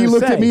 'Cause I was me. He gonna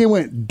looked say. at me and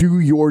went, "Do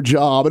your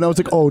job." And I was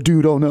like, "Oh,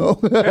 dude, oh no."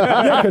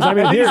 Yeah, because I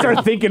mean, You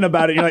start thinking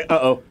about it, and you're like,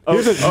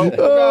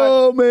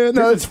 Oh, man.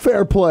 No, it's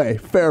fair play.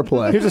 Fair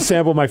play. here's a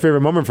sample of my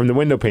favorite moment from the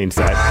Windowpane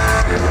set.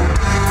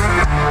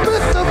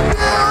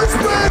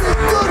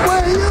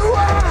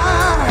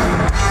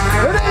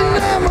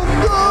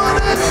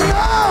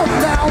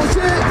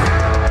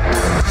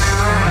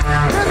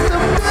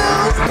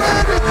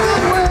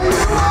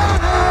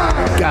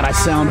 God, I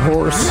sound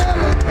hoarse.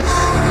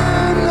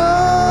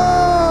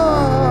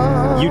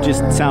 You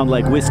just sound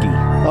like whiskey.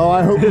 Oh,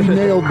 I hope we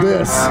nailed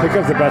this. Here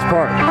comes the best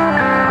part.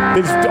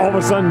 They just all of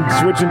a sudden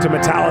switch into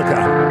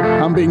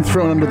Metallica. I'm being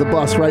thrown under the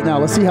bus right now.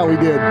 Let's see how we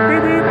did.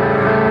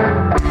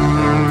 I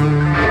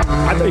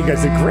thought you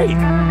guys did great.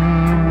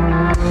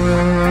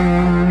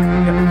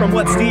 From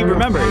what Steve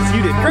remembers,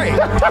 you did great.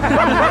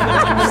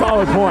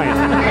 Solid point.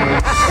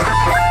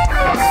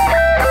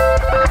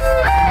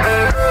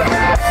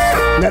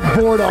 That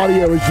board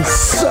audio is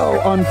just so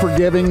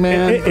unforgiving,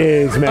 man. It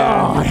is, man.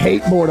 Oh, I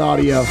hate board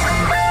audio.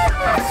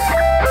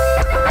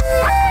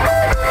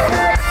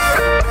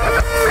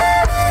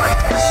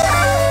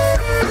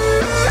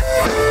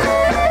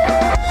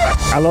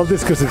 I love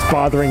this because it's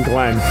bothering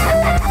Glenn.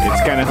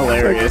 it's kind of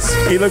hilarious.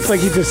 He looks like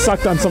he just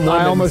sucked on some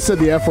lemons. I almost said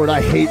the F word.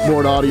 I hate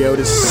board audio. It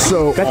is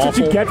so That's awful. what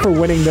you get for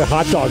winning the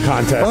hot dog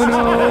contest. Oh,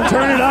 no.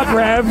 Turn it up,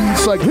 Rev.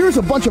 It's like, here's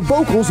a bunch of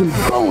vocals and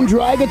bone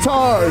dry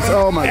guitars.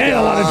 Oh, my God. And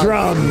a lot of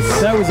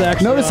drums. That was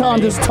actually. Notice how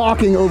I'm just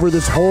talking over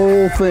this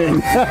whole thing.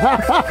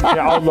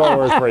 Yeah, I'll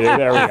lower it for you.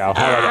 There we go.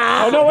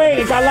 Oh, no, wait.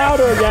 It got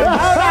louder again.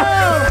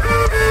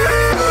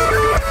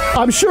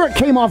 I'm sure it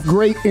came off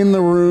great in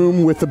the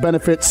room with the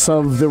benefits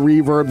of the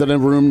reverb that a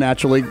room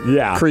naturally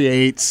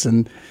creates.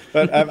 And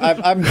But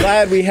I'm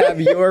glad we have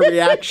your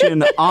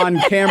reaction on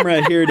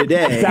camera here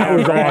today. That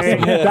was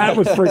awesome. That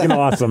was freaking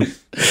awesome.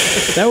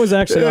 That was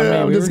actually on me.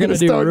 I'm We just were going to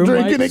do start room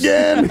drinking mics.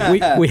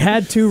 again. We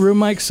had 2 room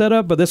mics set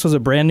up, but this was a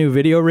brand new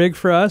video rig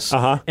for us.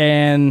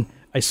 And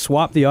I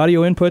swapped the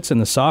audio inputs in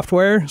the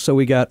software, so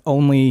we got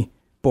only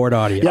board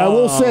audio. Yeah, I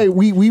will say,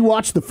 we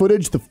watched the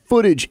footage. The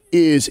footage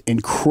is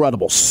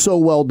incredible. So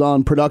well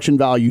done. Production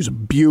value's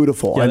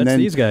beautiful. Yeah, and that's then,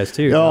 these guys,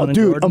 too. Oh, John and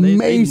dude, Jordan, they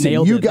amazing.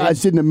 nailed You it.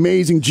 guys did an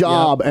amazing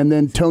job. And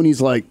then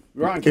Tony's like,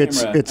 We're on camera.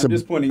 it's I'm a,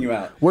 just pointing you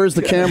out. where's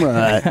the camera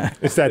at?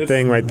 It's that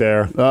thing right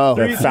there. Oh,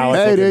 that phallic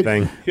hey, looking dude.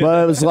 thing.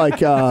 But it was like,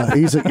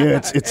 he's like,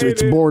 yeah,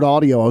 it's board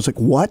audio. I was like,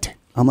 what?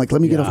 I'm like,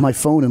 let me get off my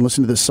phone and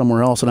listen to this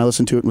somewhere else. And I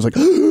listened to it and was like,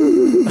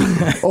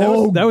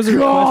 oh, that was a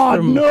God,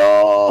 request from,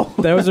 no.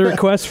 That was a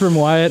request from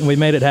Wyatt, and we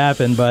made it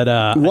happen. But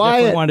I Wyatt,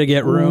 definitely wanted to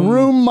get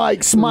room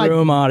mics, my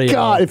room audio.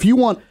 God, if you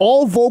want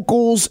all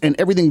vocals and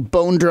everything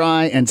bone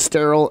dry and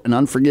sterile and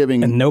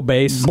unforgiving and no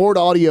bass, board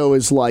audio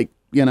is like,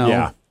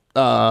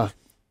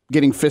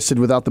 getting fisted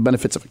without the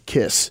benefits of a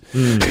kiss.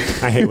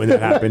 I hate when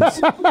that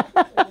happens.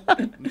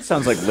 It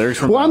sounds like lyrics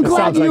from. Well, I'm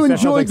glad you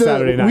enjoyed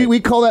Saturday night. We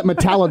call that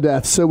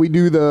Metallodeath. So we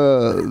do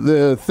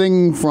the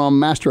thing from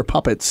Master of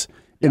Puppets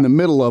in the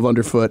middle of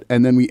Underfoot,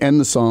 and then we end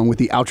the song with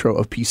the outro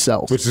of Peace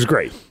Sells. Which is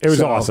great. It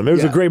was awesome. It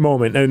was a great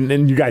moment,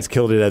 and you guys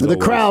killed it as the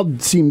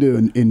crowd seemed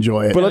to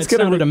enjoy it. But let's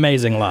get it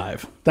amazing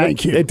live.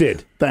 Thank you. It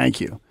did. Thank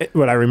you.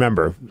 What I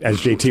remember,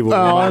 as JT will.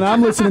 And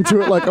I'm listening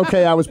to it like,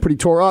 okay, I was pretty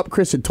tore up.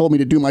 Chris had told me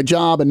to do my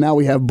job, and now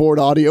we have board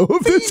audio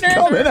of this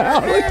coming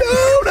out. Like, no.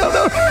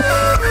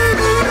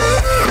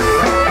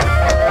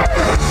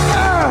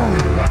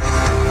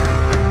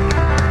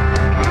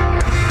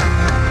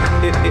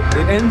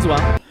 It ends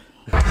well.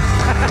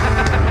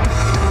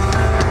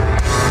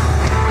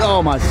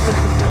 Oh my!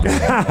 This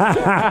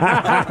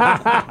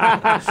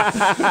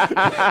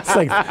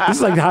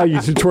is like how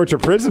you should torture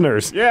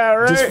prisoners. Yeah,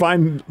 right. Just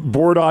find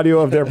board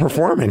audio of their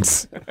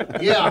performance.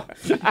 Yeah.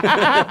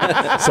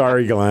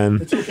 Sorry,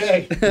 Glenn. It's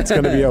okay. It's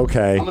going to be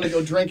okay. I'm going to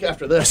go drink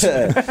after this.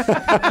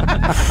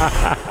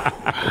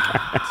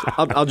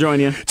 I'll join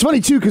you. It's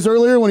funny, too, because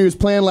earlier when he was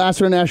playing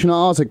Last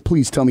International, I was like,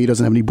 please tell me he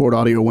doesn't have any board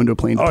audio window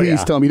pane.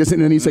 Please tell me he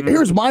doesn't. And he's like,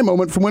 here's my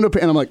moment from window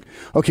pane. And I'm like,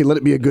 okay, let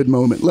it be a good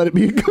moment. Let it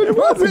be a good It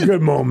moment. was a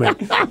good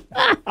moment.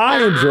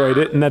 I enjoyed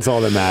it, and that's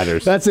all that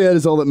matters. That's it.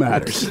 Is all that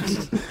matters.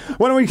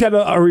 Why don't we get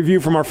a review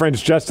from our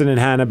friends Justin and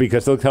Hannah,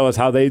 because they'll tell us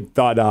how they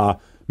thought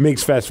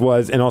MigsFest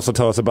was, and also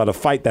tell us about a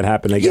fight that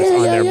happened, I guess,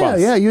 on their bus.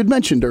 Yeah, you had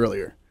mentioned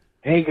earlier.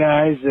 Hey,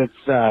 guys,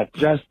 it's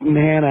Justin and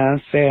Hannah.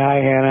 Say hi,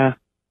 Hannah.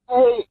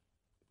 Hey.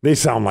 They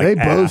sound like They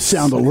both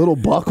sound a little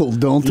buckled,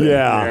 don't they?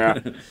 Yeah.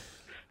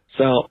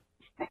 So,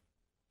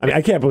 I mean,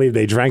 I can't believe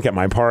they drank at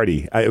my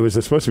party. It was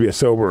supposed to be a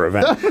sober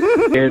event.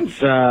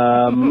 it's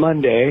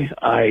Monday.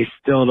 I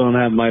still don't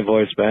have my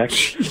voice back.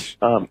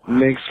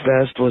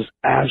 MigsFest was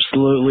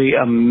absolutely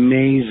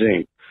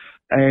amazing.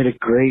 I had a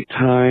great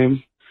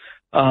time.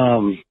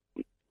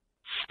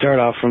 Start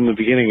off from the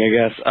beginning, I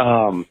guess.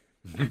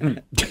 As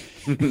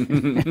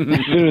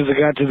soon as I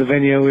got to the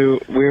venue,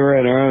 we were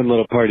in our own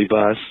little party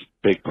bus,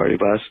 big party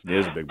bus. It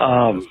is a big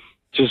party bus.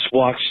 Just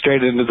walked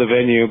straight into the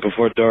venue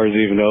before doors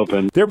even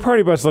opened. Their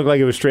party bus looked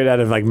like it was straight out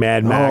of like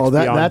Mad Max. Oh,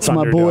 that's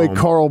my boy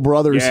Carl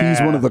Brothers. Yeah. He's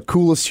one of the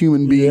coolest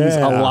human beings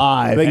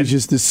alive. He's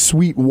just this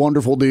sweet,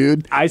 wonderful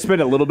dude. I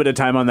spent a little bit of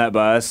time on that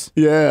bus.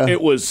 Yeah.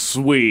 It was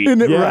sweet.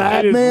 Isn't it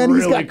rad, it is man?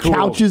 really He's got cool.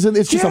 couches, and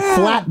it's just a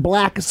flat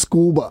black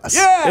school bus.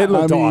 Yeah. It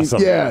looked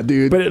awesome. Yeah,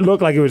 dude. But it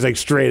looked like it was like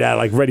straight out,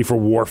 like ready for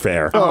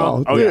warfare.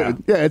 Oh,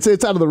 dude. Yeah, it's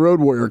out of the Road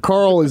Warrior.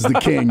 Carl is the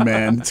king,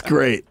 man. It's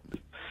great.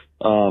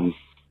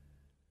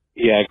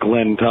 Yeah,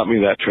 Glenn taught me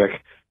that trick.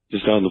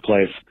 Just own the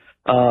place.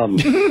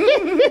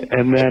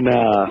 And then,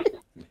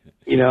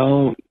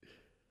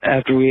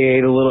 after we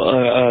ate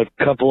a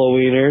couple of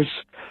wieners,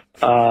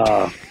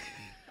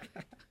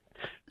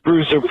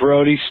 Bruiser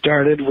Brody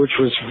started, which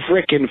was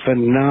freaking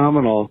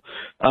phenomenal.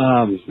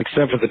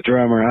 Except for the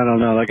drummer. I don't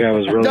know. That guy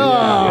was really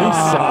he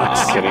sucks.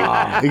 Just kidding.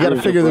 You got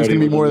to figure there's going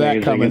to be more of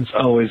that coming. It's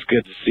always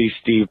good to see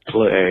Steve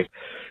play.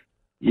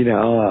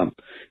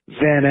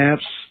 Van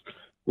Epps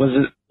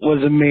was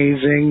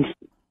amazing.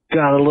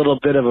 Got a little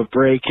bit of a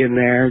break in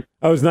there. It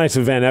was nice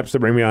of Van Epps to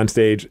bring me on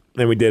stage,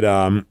 and we did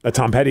a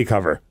Tom Petty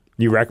cover.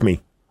 You Wreck Me.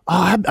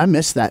 Oh, I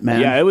missed that, man.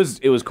 Yeah, it was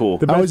cool.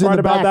 The best I was in part the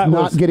about back that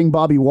not was getting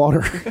Bobby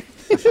water.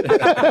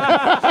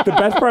 the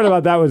best part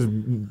about that was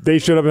they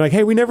showed up and like,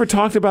 hey, we never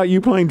talked about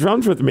you playing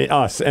drums with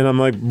us. And I'm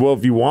like, well,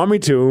 if you want me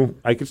to,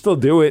 I can still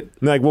do it. And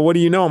they're like, well, what do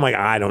you know? I'm like,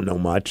 I don't know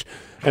much.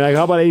 And like,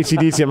 how about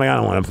AC/DC? I'm like, I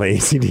don't want to play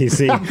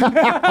AC/DC. And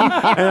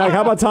like,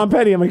 how about Tom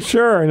Petty? I'm like,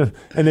 sure. And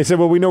they said,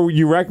 well, we know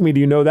You Wreck Me. Do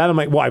you know that? I'm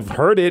like, well, I've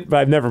heard it, but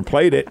I've never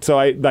played it. So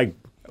I like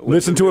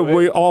listened to it.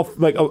 We all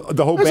like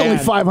the whole There's band.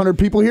 only 500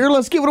 people here.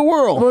 Let's give it a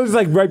whirl. Well, it was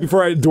like right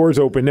before our doors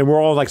opened, and we're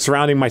all like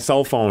surrounding my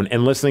cell phone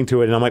and listening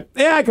to it. And I'm like,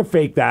 yeah, I could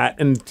fake that.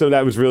 And so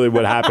that was really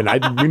what happened.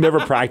 We never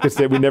practiced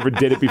it. We never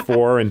did it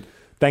before. And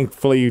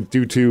thankfully,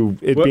 due to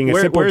it being a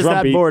simple where's drum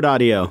that beat. board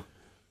audio?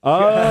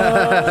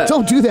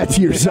 Don't do that to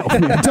yourself,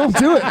 man. Don't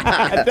do it.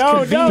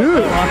 Don't.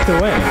 Walked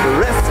away.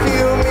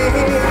 Rescue me.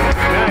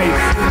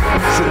 Nice.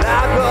 Should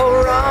I go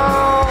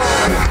wrong?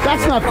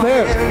 That's not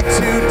fair.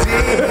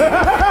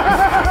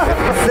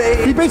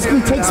 He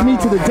basically takes me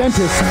to the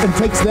dentist and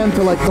takes them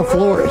to like the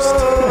florist.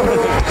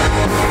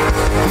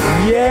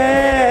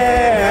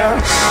 Yeah.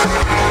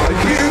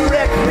 You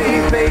wreck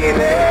me,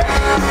 baby.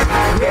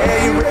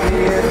 Yeah, you wreck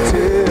me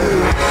too.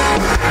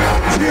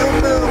 You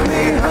move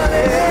me,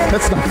 honey.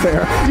 That's not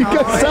fair. You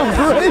guys sound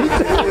great.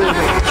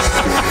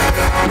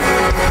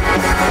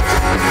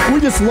 We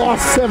just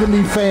lost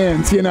 70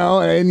 fans,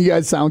 and you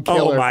guys sound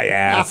killer. Oh, my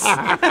ass.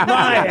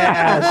 My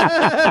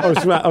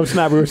ass. Oh,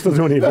 snap. We were still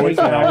doing a Hey voice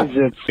guys,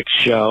 now. it's a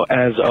show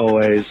as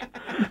always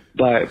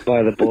by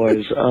the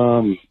boys.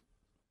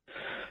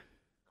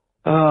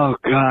 Oh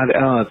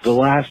God, the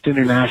last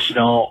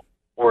international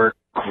were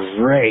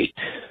great.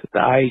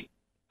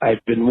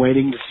 I've been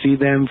waiting to see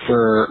them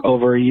for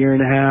over a year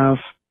and a half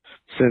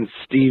since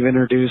Steve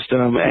introduced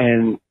them,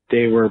 and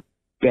they were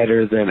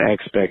better than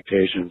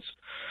expectations.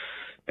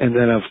 And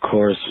then of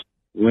course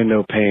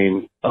window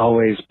pane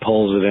always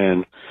pulls it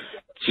in.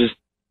 Just,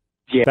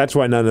 yeah. That's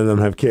why none of them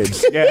have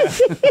kids. Yeah.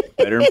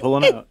 Better than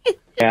pulling out.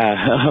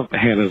 Yeah,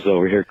 Hannah's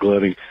over here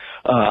gloating.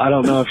 I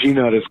don't know if you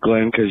noticed,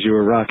 Glenn, because you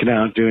were rocking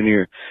out doing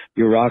your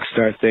rock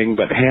star thing,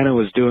 but Hannah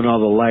was doing all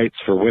the lights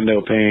for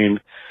window pane.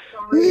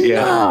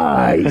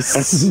 Yeah.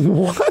 Nice.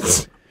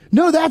 What?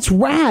 No, that's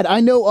rad.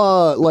 I know,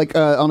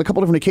 on a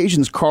couple different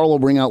occasions, Carl will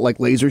bring out like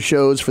laser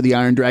shows for the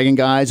Iron Dragon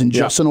guys, and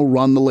Justin will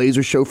run the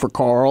laser show for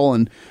Carl,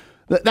 and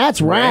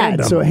that's rad.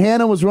 Random. So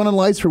Hannah was running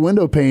lights for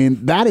window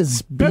pane. That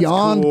is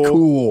beyond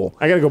cool.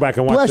 I got to go back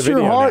and watch Bless the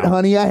video your heart, now.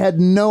 honey. I had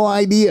no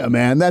idea,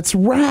 man. That's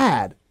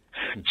rad.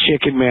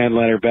 Chicken Man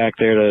let her back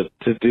there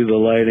to do the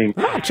lighting.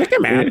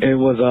 Chicken Man. It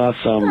was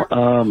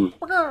awesome.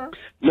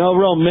 No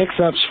real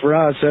mix-ups for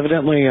us.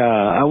 Evidently,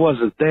 I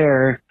wasn't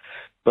there,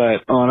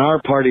 but on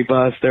our party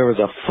bus, there was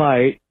a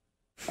fight.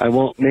 I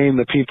won't name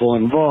the people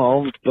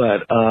involved,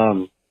 but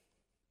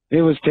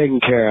it was taken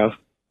care of.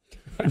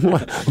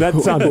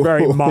 That sounds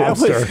very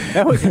monster.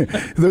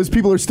 Those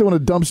people are still in a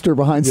dumpster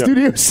behind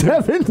Studio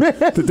 7,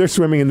 man. They're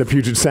swimming in the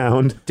Puget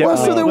Sound. Well,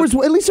 so there was,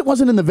 at least it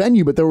wasn't in the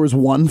venue, but there was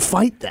one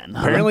fight then.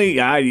 Huh? Apparently,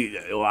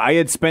 I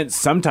had spent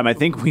some time. I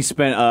think we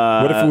spent.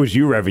 What if it was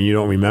you, Reverend? You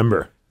don't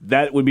remember?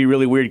 That would be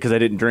really weird because I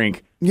didn't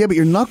drink. Yeah, but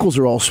your knuckles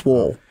are all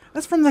swole.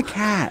 That's from the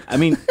cat. I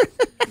mean,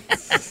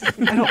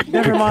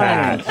 never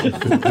mind.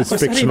 This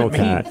fictional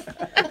cat.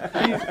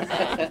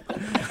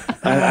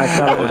 I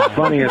thought it was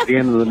funny at the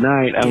end of the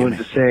night. I went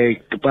to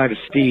say goodbye to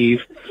Steve.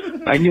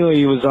 I knew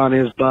he was on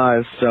his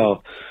bus,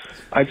 so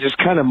I just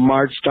kind of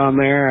marched on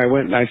there. I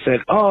went and I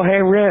said, "Oh,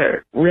 hey,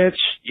 Rich,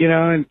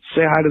 and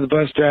say hi to the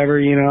bus driver,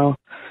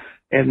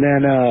 And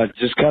then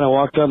just kind of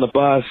walked on the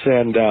bus,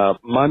 and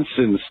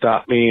Munson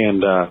stopped me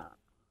and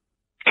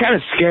kind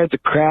of scared the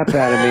crap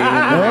out of me. And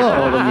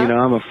I told him,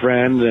 I'm a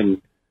friend,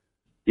 and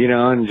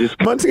and just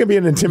Munson can be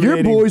an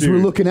intimidating Your boys dude. were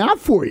looking out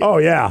for you. Oh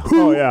yeah.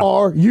 Who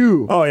are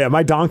you? Oh yeah,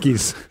 my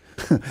donkeys.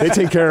 They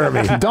take care of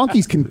me.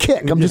 Donkeys can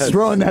kick. I'm just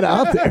throwing that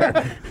out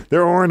there.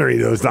 They're ornery,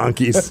 those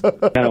donkeys.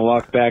 kind of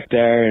walked back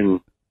there and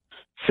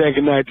said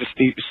goodnight to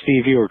Steve.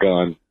 Steve, you were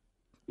gone.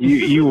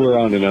 You were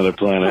on another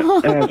planet,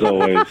 as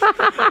always.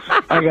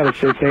 I got to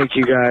say thank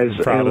you guys.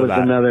 Proud it of was that.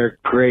 another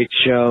great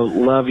show.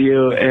 Love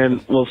you,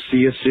 and we'll see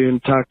you soon.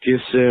 Talk to you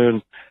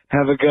soon.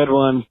 Have a good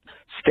one.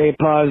 Stay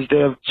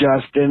positive,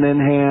 Justin and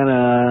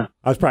Hannah.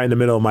 I was probably in the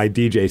middle of my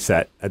DJ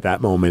set at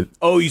that moment.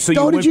 Oh, so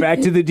you went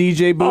back to the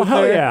DJ booth? Oh,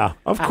 hell there? yeah.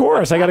 Of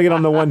course. I got to get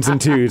on the ones and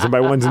twos. And by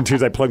ones and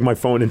twos, I plug my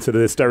phone into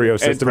the stereo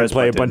system and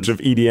play a bunch of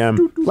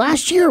EDM.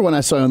 Last year when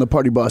I saw you on the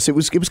party bus, it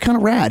was kind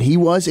of rad. He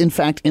was, in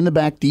fact, in the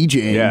back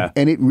DJing. Yeah.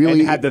 And it really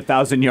And had the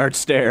 1,000-yard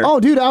stare.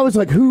 Oh, dude, I was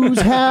like, whose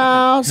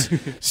house?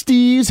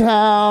 Steve's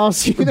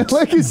house.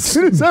 As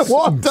soon as I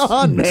walked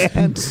on,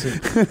 man.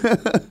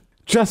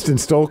 Justin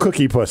stole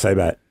Cookie Puss, I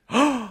bet.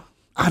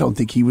 I don't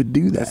think he would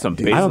do that. That's some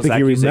dude. baseless I don't think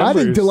he accusation. I think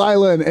remembers.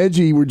 Delilah and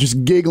Edgy were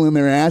just giggling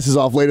their asses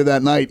off later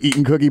that night,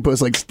 eating Cookie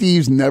Puss. Like,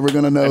 Steve's never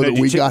going to know And that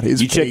then we you got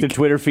his You cake. check the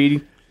Twitter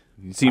feed?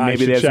 You see I maybe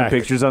should they have some check.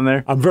 pictures on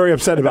there? I'm very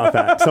upset about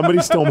that. Somebody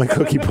stole my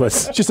Cookie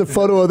Puss. Just a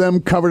photo of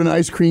them covered in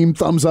ice cream,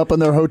 thumbs up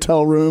in their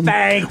hotel room.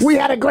 Thanks. We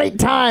had a great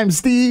time,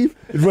 Steve.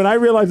 When I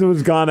realized it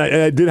was gone,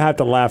 I did have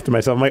to laugh to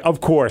myself. I'm like,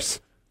 of course.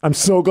 I'm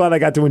so glad I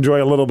got to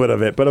enjoy a little bit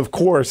of it. But of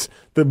course,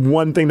 the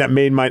one thing that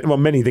made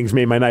many things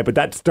made my night, but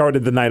that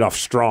started the night off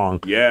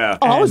strong. Yeah.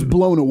 Oh, I was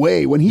blown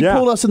away when he Yeah.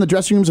 pulled us in the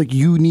dressing room. He was like,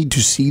 "You need to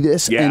see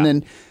this." Yeah. And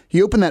then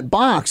he opened that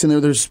box, and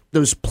there's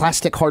those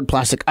hard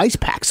plastic ice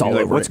packs all You're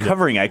like, over what's it.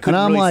 covering? I And couldn't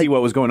I'm really like, see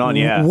what was going on.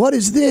 Yeah. What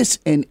is this?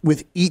 And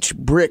with each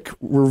brick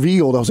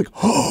revealed, I was like,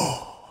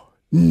 "Oh,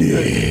 no!"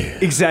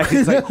 Exactly.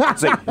 It's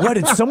like, what?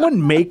 Did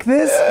someone make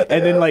this?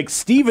 And then, like,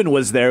 Steven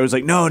was there. It was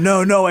like, no,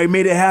 I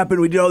made it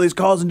happen. We did all these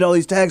calls and did all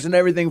these texts and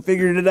everything,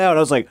 figured it out. I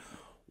was like,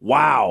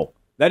 wow,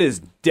 that is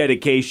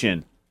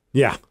dedication.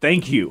 Yeah.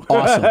 Thank you.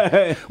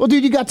 Awesome. Well,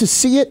 dude, you got to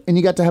see it, and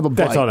you got to have a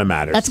bite. That's all that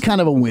matters. That's kind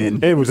of a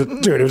win. It was a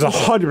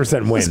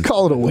 100% Let's win.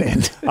 call it a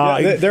win.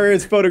 There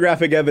is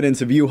photographic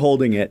evidence of you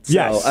holding it. So,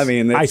 Yes. I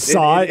mean, I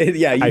saw it.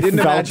 Yeah, you I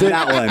didn't felt imagine it.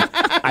 that one.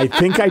 I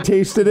think I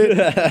tasted it.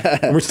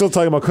 And we're still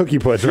talking about Cookie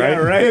Puss, right? Yeah,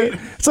 right.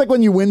 It's like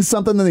when you win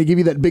something, then they give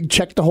you that big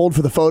check to hold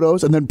for the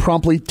photos, and then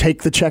promptly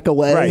take the check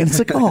away. Right. And it's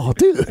like, oh,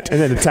 dude.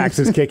 And then the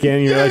taxes kick in,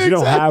 and you realize you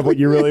don't have what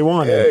you really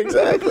wanted. Yeah,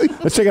 exactly.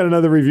 Let's check out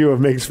another review of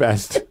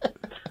MigsFest.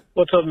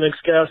 What's up,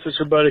 MigsCast? It's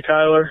your buddy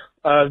Kyler.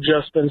 I've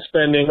just been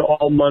spending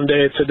all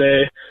Monday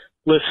today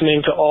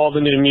listening to all the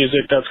new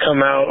music that's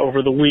come out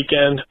over the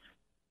weekend.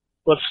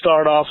 Let's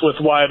start off with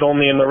Wyatt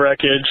Only in the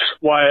Wreckage.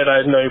 Wyatt,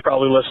 I know you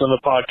probably listen to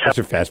the podcast. I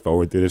should fast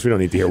forward through this. We don't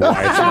need to hear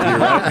Wyatt's review,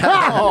 right?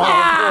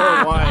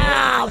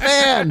 Oh,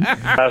 man.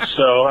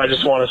 So I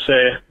just want to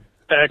say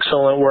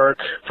excellent work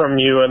from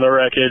you and the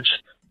Wreckage.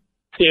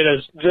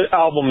 The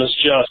album is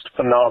just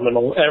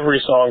phenomenal. Every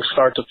song,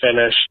 start to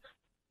finish.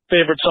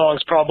 Favorite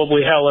song's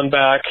probably Hell and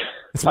Back.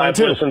 I've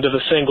listened to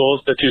the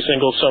two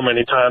singles so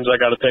many times, I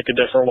got to pick a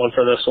different one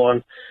for this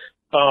one.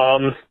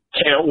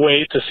 Can't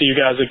wait to see you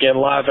guys again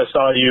live. I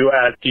saw you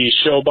at the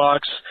Showbox.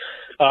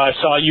 I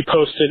saw you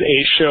posted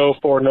a show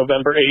for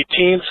November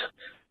 18th.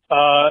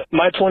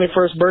 My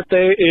 21st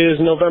birthday is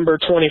November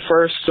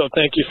 21st, so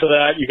thank you for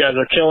that. You guys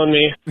are killing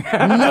me.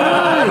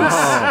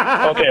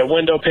 Nice. Okay,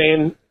 Window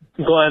Pane,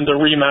 Glenn, the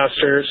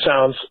remaster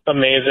sounds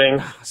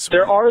amazing.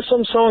 There are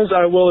some songs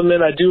I will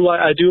admit I do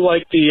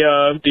like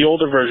the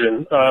older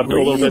version a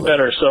little bit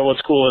better. So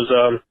what's cool is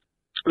I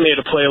made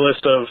a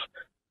playlist of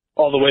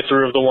all the way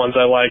through of the ones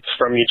I liked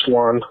from each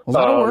one. Well,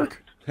 that'll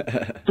work.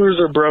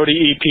 Bruiser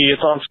Brody EP.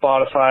 It's on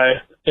Spotify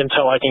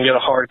until I can get a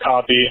hard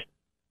copy.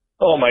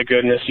 Oh my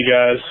goodness, you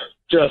guys.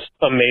 Just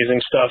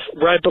amazing stuff.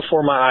 Right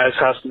Before My Eyes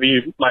has to be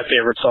my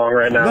favorite song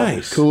right now.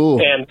 Nice. Cool.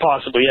 And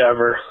possibly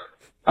ever.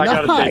 I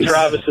gotta say,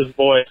 Travis's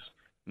voice.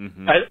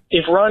 Mm-hmm.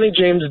 If Ronnie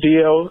James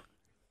Dio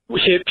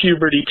hit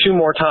puberty 2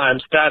 more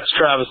times, that's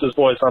Travis's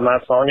voice on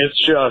that song. It's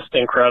just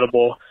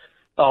incredible.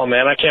 Oh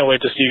man, I can't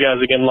wait to see you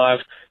guys again live.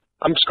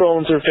 I'm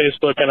scrolling through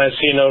Facebook and I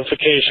see a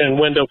notification.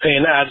 Window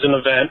Pane adds an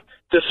event.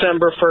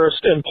 December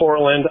 1st in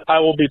Portland. I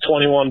will be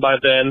 21 by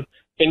then.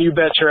 And you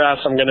bet your ass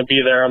I'm going to be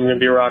there. I'm going to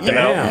be rocking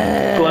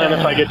out. Glenn,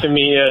 if I get to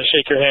meet you,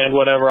 shake your hand,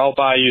 whatever, I'll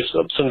buy you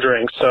some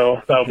drinks.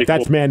 So that'll be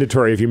That's cool.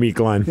 mandatory if you meet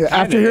Glenn. Yeah,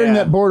 after hearing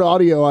that board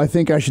audio, I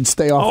think I should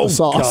stay off the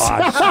sauce.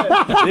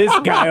 Gosh. This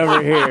guy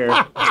over here.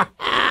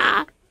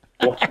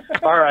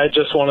 All right,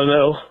 just want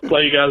to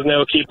let you guys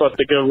know, keep up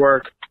the good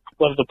work.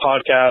 Love the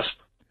podcast.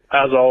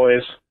 As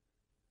always,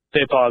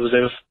 stay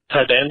positive.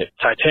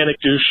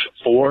 Titanic douche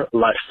for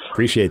life.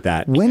 Appreciate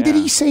that. When did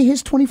he say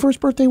his 21st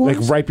birthday was?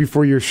 Like right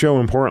before your show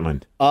in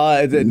Portland.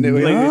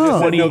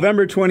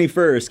 November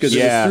 21st, because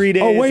it was 3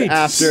 days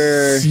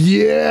after.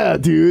 Yeah,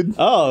 dude.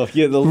 Oh,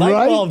 yeah, the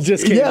light bulb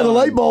just came on. the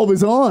light bulb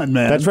is on,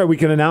 man. That's right. We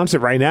can announce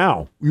it right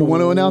now. You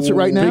want to announce it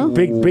right now?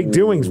 Big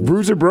doings.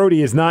 Bruiser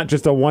Brody is not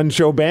just a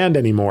one-show band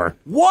anymore.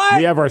 What?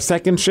 We have our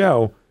second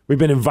show. We've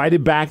been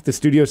invited back to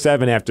Studio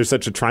 7 after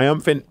such a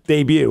triumphant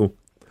debut.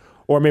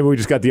 Or maybe we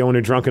just got the owner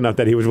drunk enough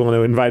that he was willing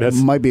to invite us.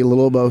 Might be a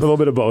little of both. A little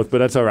bit of both, but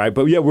that's all right.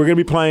 But yeah, we're going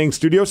to be playing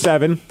Studio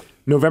 7,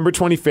 November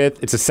 25th.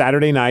 It's a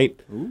Saturday night.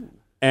 Ooh.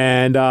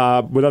 And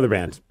with other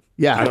bands.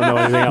 Yeah. I don't know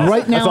anything else.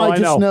 Right now, I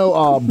just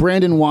know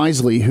Brandon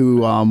Wisely, who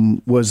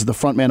was the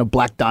frontman of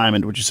Black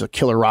Diamond, which is a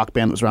killer rock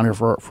band that was around here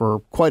for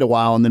quite a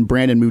while. And then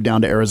Brandon moved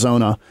down to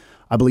Arizona.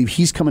 I believe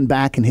he's coming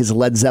back, and his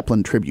Led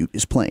Zeppelin tribute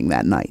is playing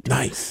that night.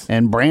 Nice.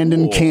 And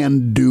Brandon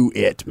can do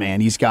it,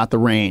 man. He's got the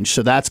range,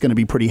 so that's going to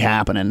be pretty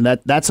happening.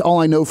 That's all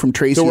I know from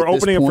Tracy. So we're at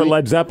this opening up for point.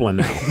 Led Zeppelin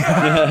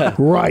now.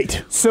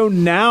 Right. So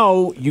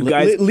now you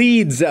guys...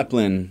 Lead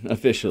Zeppelin,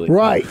 officially.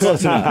 Right.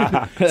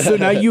 So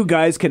now you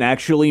guys can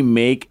actually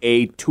make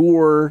a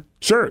tour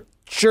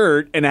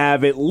shirt and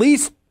have at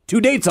least 2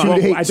 dates on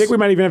it. I think we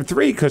might even have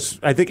 3 because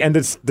I think end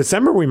of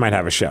December we might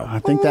have a show. I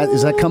think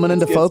is that coming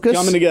into focus? It's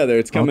coming together.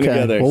 It's coming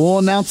together. Well, we'll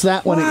announce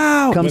that when it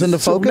comes into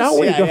focus. Now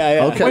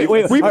Okay.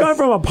 Wait. We've gone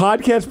from a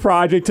podcast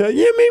project to,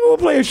 maybe we'll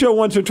play a show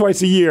once or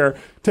twice a year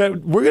to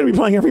we're going to be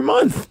playing every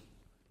month.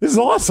 This is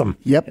awesome.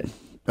 Yep.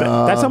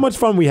 That's how much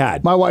fun we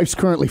had. My wife's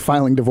currently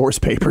filing divorce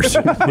papers.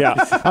 Yeah.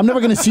 I'm never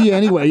going to see you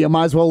anyway. You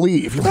might as well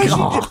leave.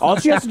 All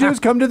she has to do is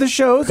come to the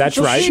shows. That's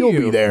right. She'll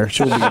be there.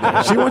 She'll be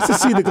there. She wants to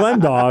see the Glen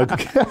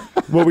dog.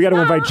 Well, we got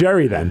to invite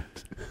Jerry then.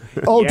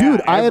 Oh, Yeah,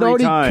 dude, I had every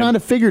already time. kind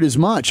of figured as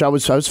much. I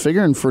was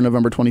figuring for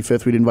November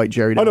 25th we'd invite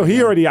Jerry. Oh, no,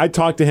 I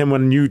talked to him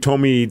when you told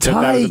me that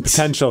was the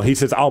potential. He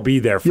says, I'll be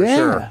there for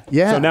sure.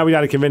 Yeah. So now we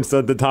got to convince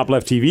the Top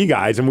Left TV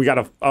guys, and we got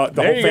the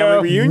whole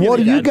family reunion. What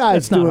are you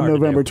guys not doing hard to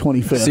November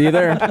 25th? See you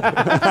there.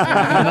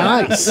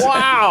 Nice.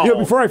 Wow.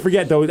 Before I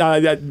forget, though,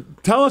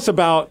 tell us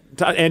about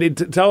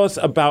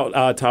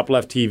Top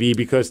Left TV,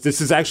 because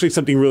this is actually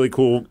something really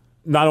cool.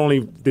 Not only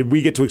did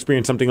we get to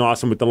experience something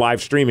awesome with the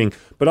live streaming,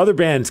 but other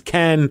bands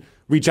can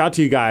reach out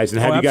to you guys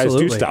and have you guys do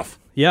absolutely. stuff.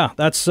 Yeah,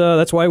 that's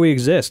why we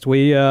exist.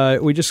 We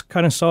just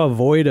kind of saw a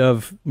void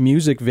of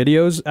music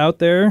videos out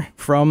there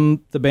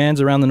from the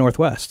bands around the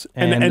Northwest.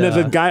 And as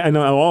a guy, I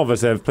know all of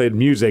us have played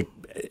music.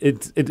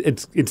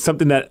 It's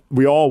something that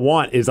we all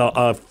want is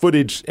a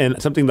footage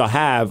and something to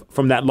have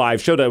from that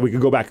live show that we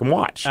could go back and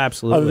watch.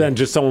 Absolutely. Other than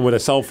just someone with a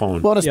cell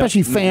phone. Well, and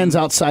especially fans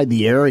outside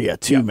the area,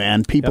 too,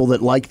 man. People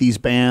that like these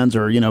bands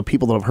or,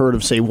 people that have heard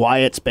of, say,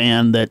 Wyatt's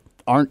band that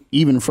aren't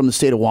even from the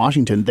state of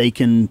Washington, they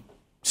can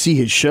see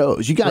his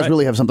shows. You guys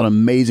really have something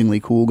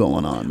amazingly cool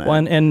going on, man.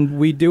 Well, and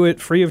we do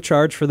it free of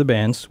charge for the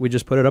bands. We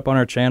just put it up on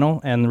our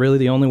channel, and really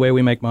the only way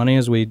we make money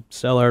is we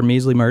sell our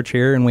measly merch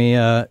here, and we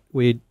have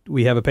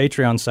a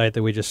Patreon site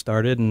that we just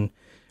started, and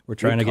we're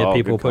trying to get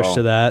people pushed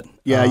to that.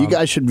 Yeah, you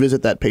guys should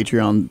visit that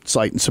Patreon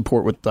site and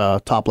support what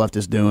Top Left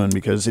is doing,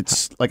 because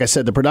it's, like I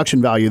said, the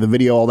production value, the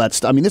video, all that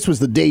stuff. I mean, this was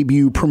the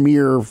debut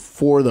premiere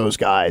for those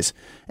guys,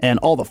 and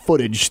all the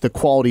footage, the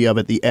quality of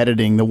it, the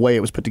editing, the way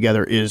it was put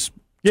together is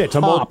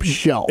top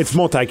shelf. It's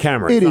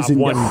multi-camera. It It's is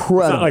not incredible.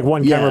 It's not like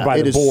one camera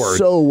by the board. It is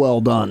so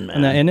well done,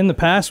 man. And in the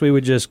past, we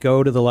would just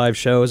go to the live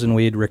shows and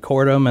we'd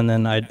record them, and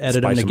then I'd edit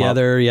them Spice 'em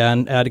together,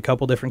 and add a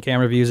couple different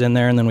camera views in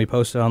there, and then we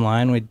post it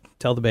online. We'd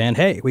tell the band,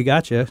 hey, we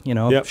got you.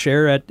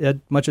 Share at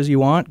much as you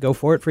want. Go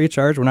for it, free of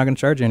charge. We're not going to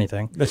charge you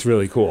anything. That's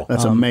really cool.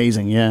 That's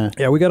amazing, yeah.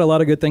 Yeah, we got a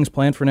lot of good things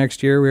planned for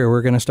next year.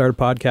 We're going to start a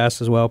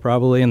podcast as well,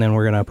 probably, and then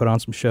we're going to put on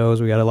some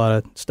shows. We got a lot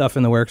of stuff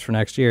in the works for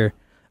next year.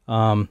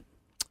 But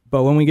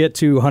when we get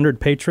to 100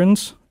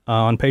 patrons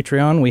on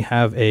Patreon, we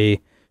have a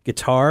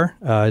guitar.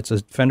 It's a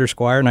Fender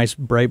Squier, nice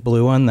bright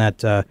blue one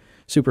that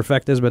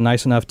Superfect has been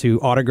nice enough to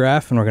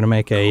autograph, and we're going to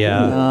make a...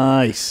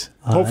 nice.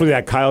 Hopefully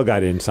that Kyle guy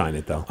didn't sign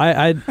it, though.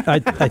 I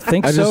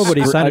think so, but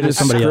he signed it to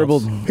somebody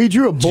else. He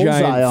drew a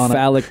bullseye giant on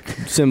phallic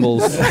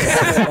symbols.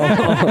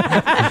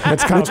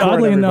 That's Kyle Which,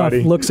 oddly enough,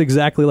 looks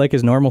exactly like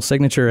his normal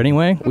signature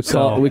anyway. We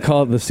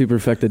call it the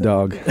Superfected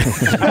dog.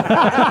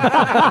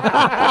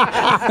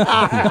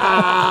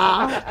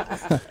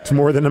 It's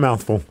more than a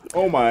mouthful.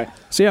 Oh my!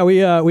 So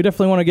yeah, we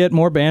definitely want to get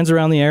more bands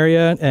around the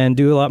area and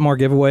do a lot more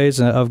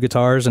giveaways of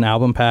guitars and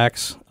album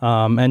packs.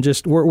 And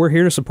just we're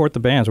here to support the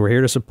bands. We're here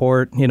to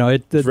support.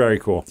 It's very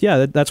cool.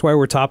 Yeah, that's why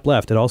we're top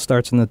left. It all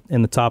starts in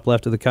the top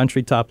left of the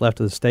country, top left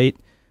of the state,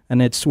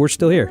 and we're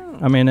still here.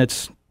 I mean,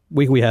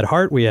 we had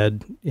Heart, we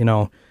had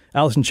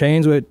Alice in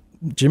Chains with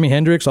Jimi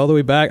Hendrix all the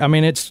way back. I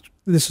mean,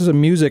 this is a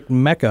music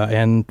mecca,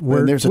 and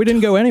we didn't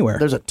go anywhere.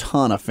 There's a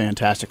ton of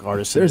fantastic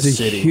artists in There's the a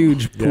city.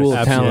 huge pool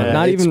of talent. Yeah,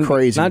 Not it's even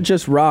crazy. Not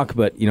just rock,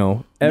 but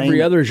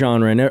every other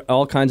genre and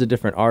all kinds of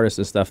different artists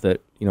and stuff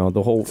that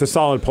the whole. It's a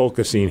solid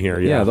polka scene here.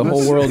 Yeah, the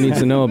whole world needs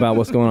to know about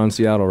what's going on in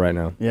Seattle right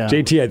now. Yeah.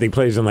 JT, I think,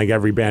 plays in like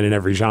every band in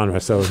every genre,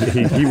 so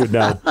he would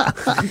know.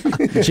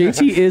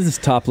 JT is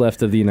top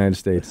left of the United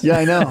States. Yeah,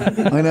 I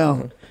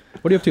know.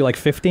 What are you up to? Like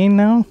 15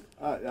 now?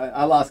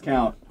 I lost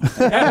count.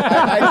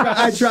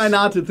 I try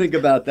not to think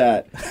about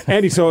that.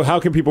 Andy, so how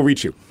can people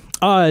reach you?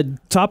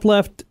 Top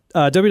left.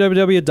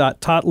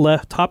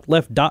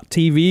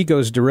 www.topleft.tv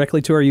goes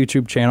directly to our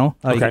YouTube channel.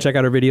 You can check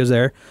out our videos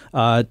there.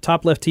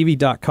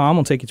 TopleftTV.com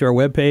will take you to our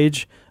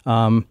webpage.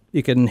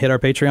 You can hit our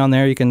Patreon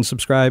there. You can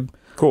subscribe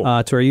to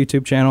our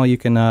YouTube channel. You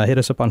can hit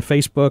us up on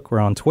Facebook. We're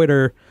on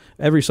Twitter.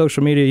 Every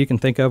social media you can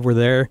think of, we're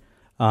there.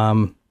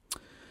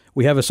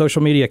 We have a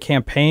social media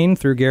campaign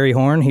through Gary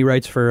Horn. He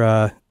writes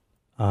for...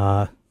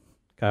 Kyle,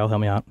 help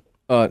me out.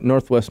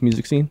 Northwest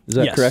Music Scene. Is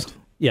that correct?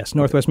 Yes,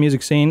 Northwest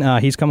Music Scene.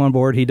 He's come on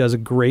board. He does a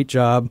great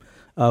job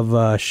of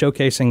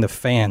showcasing the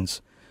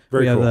fans.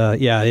 Very cool.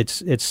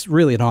 It's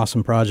really an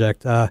awesome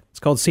project. It's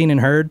called Seen and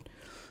Heard,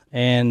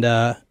 and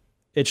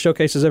it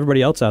showcases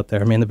everybody else out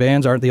there. I mean, the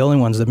bands aren't the only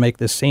ones that make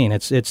this scene.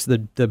 It's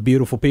the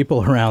beautiful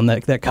people around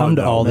that come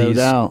to all these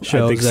shows.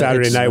 I think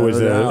Saturday night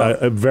was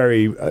a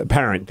very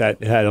apparent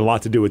that had a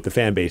lot to do with the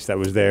fan base that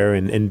was there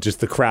and just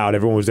the crowd.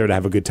 Everyone was there to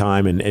have a good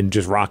time and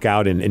just rock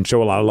out and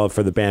show a lot of love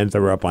for the bands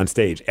that were up on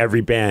stage.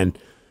 Every band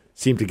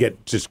seemed to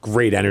get just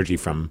great energy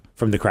from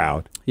the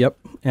crowd. Yep,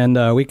 and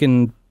we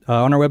can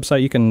on our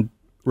website you can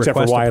except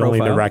for request Wyatt a only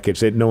profile. the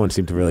wreckage. No one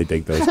seemed to really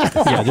dig those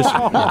guys.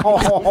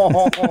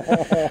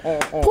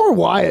 Poor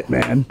Wyatt,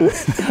 man.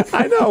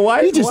 I know.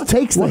 Why he just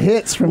takes the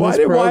hits from this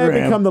program. Why did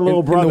Wyatt become the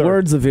little brother? In the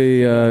words of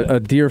a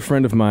dear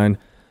friend of mine,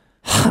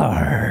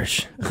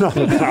 harsh. Check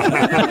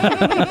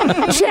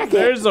it.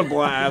 There's a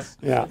blast.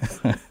 Yeah.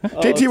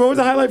 JT, what was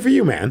the highlight for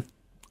you, man?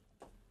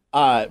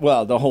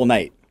 Well, the whole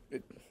night.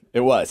 It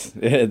was.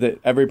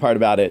 Every part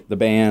about it. The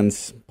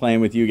bands,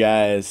 playing with you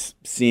guys,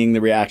 seeing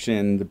the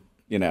reaction,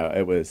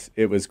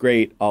 it was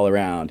great all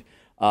around.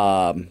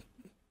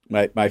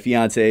 My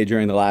fiance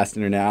during the last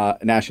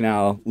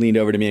International leaned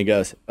over to me and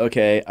goes,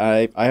 "Okay,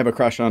 I have a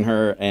crush on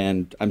her,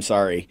 and I'm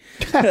sorry."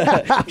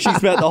 She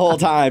spent the whole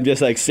time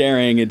just like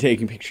staring and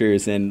taking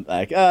pictures and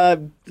like,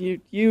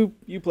 you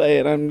play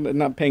it. I'm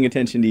not paying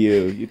attention to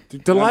you.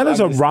 Delilah's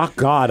a rock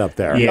god up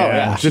there.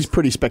 Yeah, she's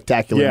pretty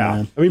spectacular. Yeah,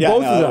 man. I mean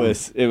both of them.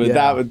 It was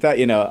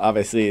that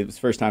obviously it was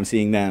the first time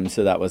seeing them,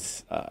 so that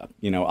was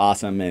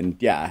awesome,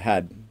 and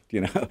had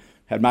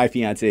my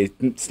fiance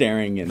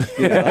staring and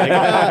like,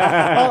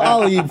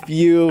 I'll leave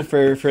you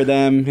for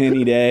them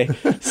any day.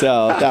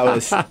 So that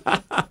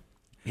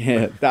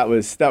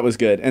was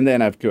good. And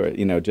then of course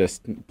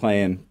just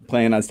playing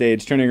on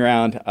stage, turning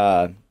around,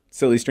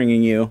 silly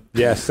stringing you.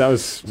 Yes, that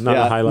was not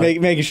a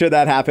highlight. Making sure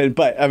that happened.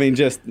 But I mean,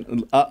 just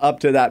up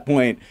to that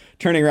point,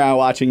 turning around,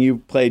 watching you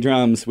play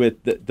drums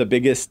with the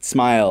biggest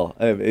smile.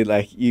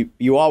 Like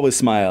you always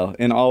smile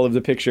in all of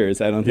the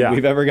pictures. I don't think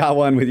we've ever got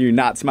one with you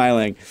not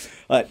smiling.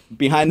 But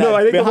behind that, no,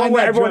 I think the one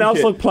where that everyone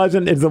else looked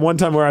pleasant is the one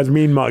time where I was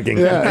mean mugging.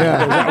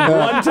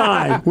 One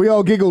time. We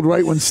all giggled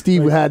right when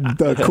Steve had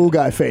the cool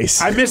guy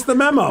face. I missed the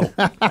memo.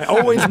 I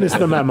always miss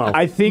the memo.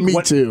 I think Me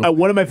too.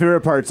 One of my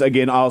favorite parts,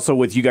 again, also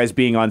with you guys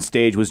being on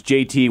stage, was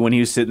JT when he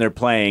was sitting there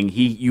playing.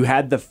 You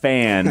had the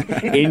fan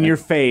in your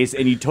face,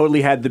 and you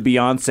totally had the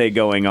Beyonce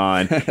going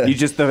on.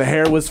 The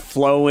hair was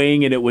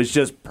flowing, and it was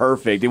just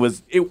perfect.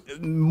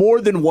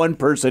 More than one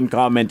person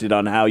commented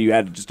on how you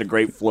had just a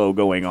great flow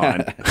going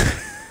on.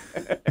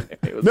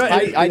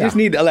 I just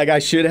need I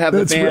should have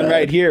the fan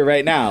right here,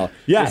 right now.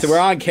 Yes. So we're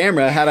on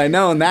camera. Had I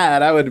known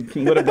that, I would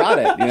have brought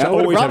it. Would have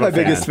brought my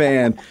biggest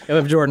fan.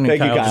 If Jordan and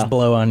Kyle just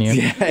blow on you.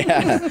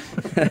 Yeah.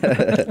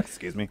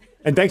 Excuse me.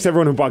 And thanks to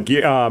everyone who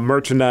bought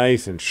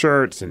merchandise and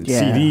shirts and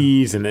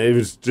CDs, and it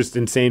was just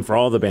insane for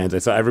all the bands. I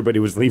saw everybody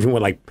was leaving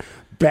with like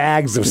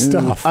bags of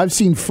stuff. I've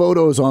seen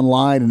photos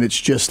online, and it's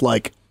just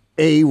like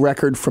a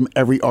record from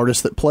every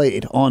artist that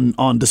played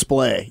on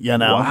display.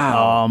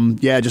 Wow.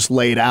 Just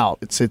laid out.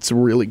 It's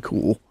really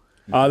cool.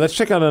 Let's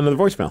check out another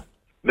voicemail.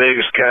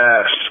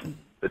 MigsCast.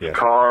 It's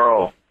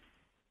Carl.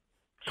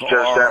 It's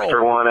just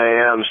after 1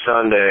 a.m.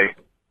 Sunday.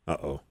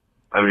 Uh-oh.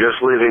 I'm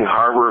just leaving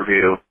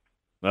Harborview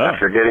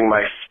after getting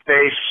my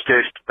face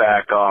stitched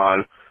back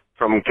on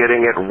from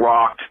getting it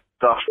rocked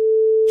the off.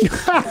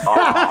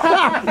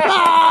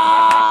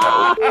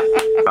 That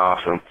was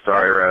awesome.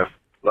 Sorry, Rev.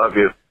 Love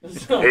you.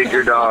 Hate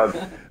your dog.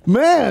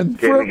 Man.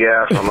 Gave me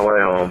gas on the way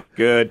home.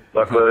 Good.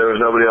 Luckily, there was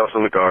nobody else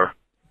in the car.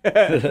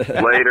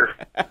 Later.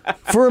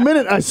 For a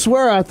minute, I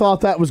swear I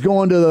thought that was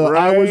going to the.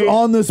 I was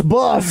on this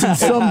bus and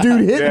some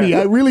dude hit me.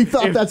 I really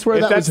thought that's where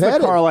that was headed.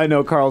 headed. Carl, I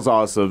know Carl's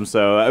awesome,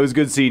 so it was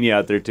good seeing you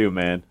out there too,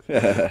 man.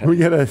 We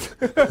get a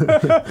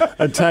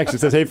text that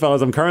says, "Hey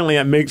fellas, I'm currently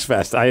at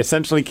MigsFest. I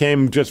essentially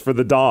came just for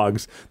the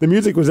dogs. The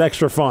music was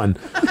extra fun.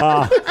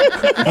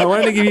 I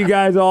wanted to give you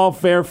guys all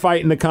fair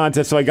fight in the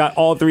contest, so I got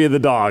all 3 of the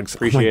dogs.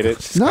 Appreciate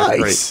it.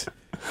 Nice. Great.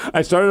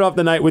 I started off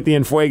the night with the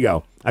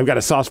Enfuego. I've got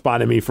a soft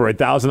spot in me for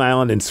 1,000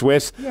 Island in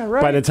Swiss. Yeah,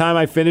 right. By the time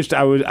I finished,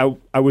 I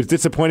was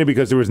disappointed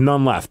because there was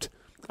none left.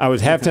 I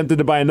was half tempted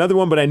to buy another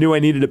one, but I knew I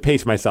needed to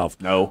pace myself.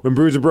 No. When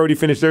Bruiser Brody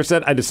finished their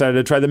set, I decided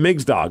to try the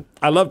Migs dog.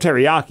 I love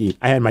teriyaki.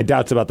 I had my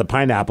doubts about the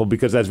pineapple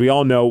because, as we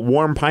all know,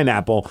 warm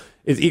pineapple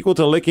is equal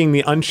to licking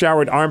the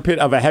unshowered armpit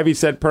of a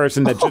heavy-set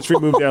person that just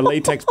removed their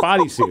latex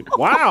bodysuit.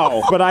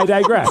 Wow. But I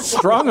digress.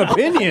 Strong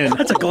opinion.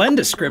 That's a Glenn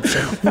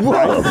description.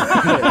 Whoa.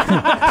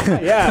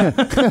 Yeah.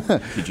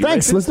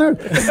 Thanks, listener.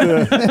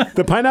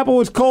 The pineapple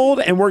was cold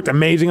and worked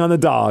amazing on the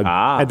dog.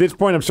 At this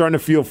point, I'm starting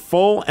to feel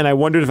full, and I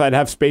wondered if I'd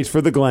have space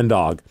for the Glen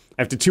dog.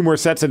 After 2 more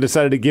sets, I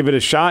decided to give it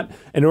a shot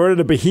and ordered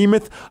a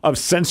behemoth of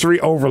sensory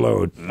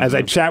overload. As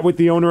I chat with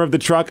the owner of the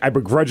truck, I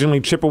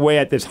begrudgingly chip away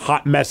at this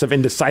hot mess of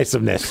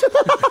indecisiveness.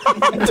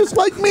 Just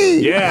like me.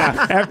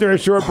 Yeah. After a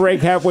short break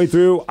halfway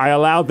through, I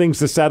allowed things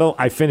to settle.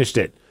 I finished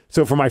it.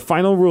 So for my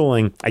final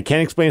ruling, I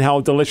can't explain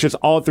how delicious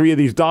all 3 of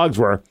these dogs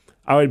were.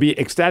 I would be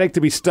ecstatic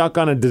to be stuck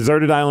on a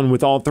deserted island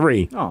with all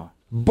 3. Oh.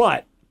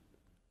 But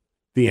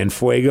the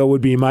Enfuego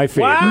would be my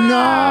favorite.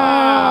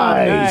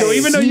 Nice. So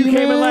even though you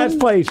came in last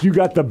place, you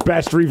got the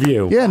best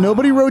review. Yeah,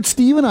 nobody wrote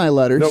Steve and I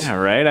letters. Yeah,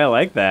 right. I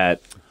like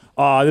that.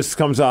 This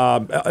comes,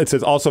 it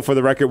says, also for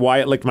the record,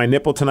 Wyatt licked my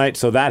nipple tonight,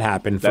 so that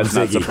happened from That's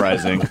Ziggy. not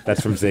surprising.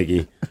 That's from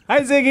Ziggy.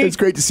 Hi, Ziggy. It's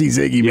great to see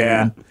Ziggy,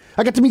 man.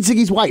 I got to meet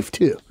Ziggy's wife,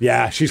 too.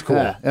 Yeah, she's cool.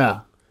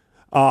 Yeah.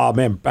 Oh,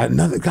 man.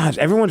 Gosh,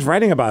 everyone's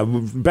writing about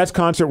it. Best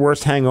concert,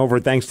 worst hangover,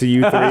 thanks to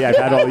you 3 I've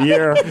had all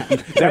year.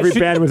 Every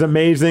band was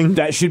amazing.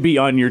 That should be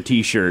on your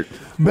T-shirt.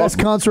 Best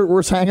concert,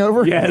 worst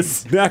hangover?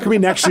 Yes. That could be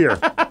next year.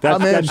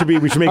 That should be.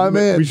 We should make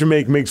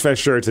MigsFest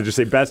shirts that just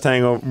say best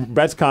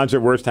concert,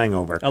 worst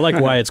hangover. I like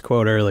Wyatt's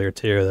quote earlier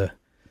too.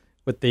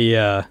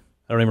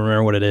 I don't even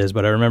remember what it is,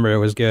 but I remember it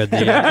was good. My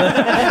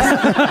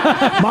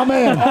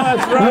man.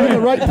 That's We're in the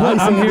right place.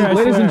 I'm here,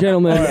 ladies and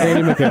gentlemen,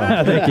 Andy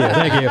McCall.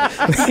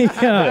 Thank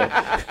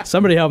you.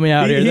 Somebody help me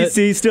out here.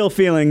 He's still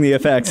feeling the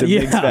effects of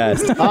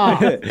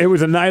MigsFest. It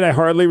was a night I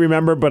hardly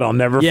remember, but I'll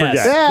never forget.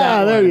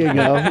 Yeah, there you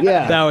go.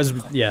 Yeah. That was,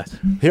 yes.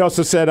 He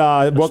also said,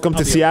 welcome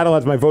to Seattle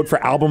as my vote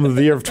for Album of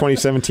the Year of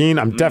 2017.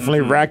 I'm definitely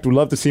wrecked. Would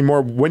love to see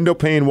more Window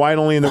Pane, Wide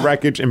Only in the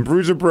Wreckage, and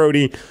Bruiser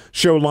Brody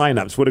show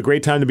lineups. What a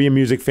great time to be a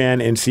music fan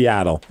in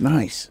Seattle.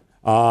 Nice.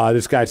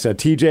 This guy said,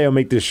 TJ, I'll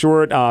make this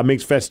short.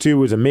 MigsFest 2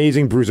 was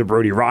amazing. Bruiser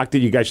Brody rocked it.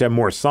 You guys should have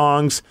more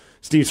songs.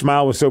 Steve's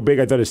smile was so big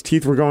I thought his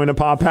teeth were going to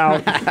pop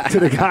out. To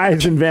the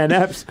guys in Van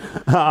Epps,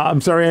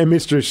 I'm sorry I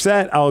missed your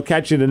set. I'll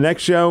catch you the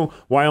next show.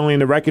 Why Only in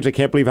the Wreckage? I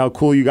can't believe how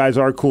cool you guys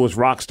are. Coolest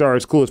rock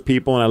stars, coolest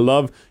people, and I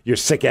love your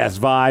sick-ass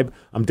vibe.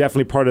 I'm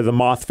definitely part of the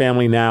Moth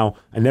family now.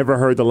 I never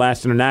heard The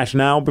Last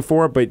International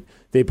before, but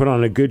they put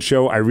on a good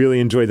show. I really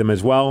enjoyed them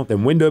as well.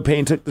 Then Window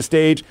Pane took the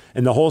stage,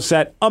 and the whole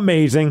set,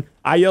 amazing.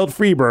 I yelled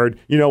Freebird.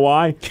 You know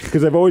why?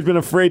 Because I've always been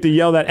afraid to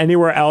yell that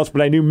anywhere else,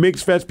 but I knew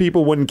MigsFest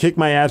people wouldn't kick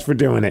my ass for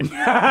doing it. You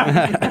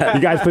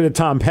guys played a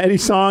Tom Petty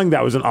song.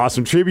 That was an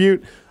awesome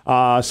tribute.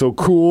 So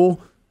cool.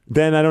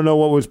 Then I don't know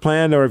what was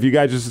planned or if you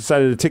guys just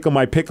decided to tickle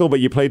my pickle,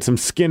 but you played some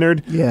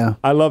Skinnerd. Yeah.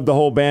 I loved the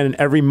whole band and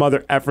every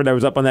mother effort I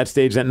was up on that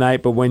stage that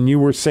night. But when you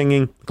were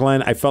singing,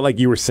 Glenn, I felt like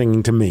you were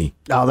singing to me.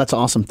 Oh, that's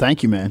awesome.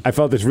 Thank you, man. I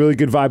felt this really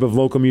good vibe of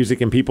local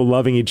music and people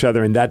loving each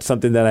other, and that's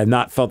something that I've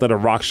not felt at a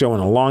rock show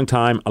in a long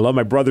time. I love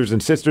my brothers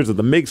and sisters of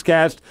the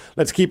MigsCast.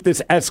 Let's keep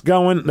this S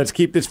going. Let's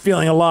keep this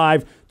feeling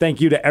alive. Thank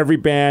you to every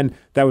band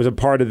that was a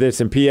part of this.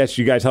 And P.S.,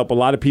 you guys help a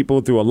lot of people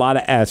through a lot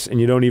of S,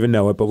 and you don't even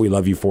know it, but we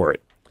love you for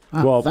it.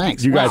 Oh, well,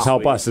 thanks. You guys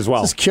help us as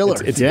well. This is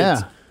killer.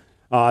 Yeah.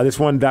 This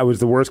one, that was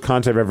the worst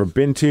concert I've ever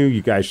been to.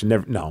 You guys should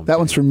never. No. That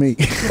one's from me.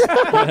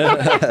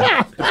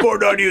 My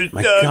gosh, dude,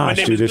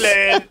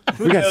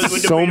 we got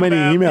so many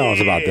emails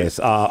about this.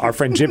 Our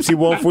friend Gypsy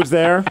Wolf was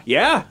there.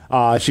 Yeah.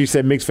 She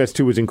said MigsFest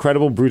 2 was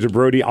incredible. Bruiser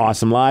Brody,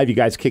 awesome live. You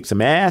guys kicked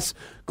some ass.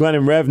 Glenn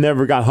and Rev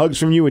never got hugs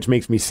from you, which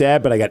makes me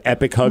sad, but I got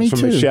epic hugs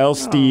from Michelle,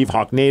 Steve,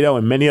 Hawknado,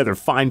 and many other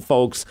fine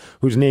folks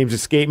whose names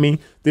escape me.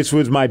 This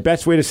was my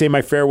best way to say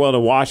my farewell to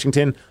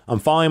Washington. I'm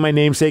following my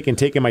namesake and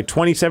taking my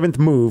 27th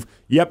move.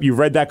 Yep, you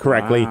read that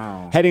correctly.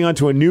 Wow. Heading on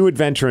to a new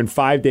adventure in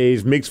 5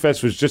 days.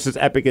 MigsFest was just as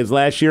epic as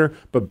last year,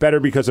 but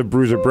better because of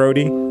Bruiser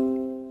Brody.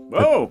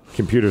 Whoa.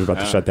 Computer's about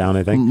to shut down,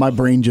 I think. My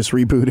brain just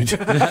rebooted.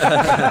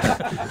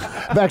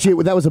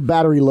 Actually, that was a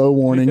battery low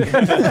warning.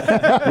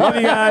 Love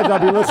you guys. I'll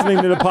be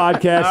listening to the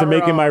podcast and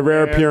making my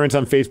rare appearance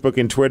on Facebook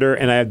and Twitter.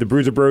 And I have the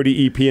Bruiser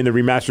Brody EP and the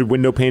remastered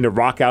window pane to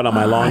rock out on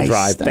my long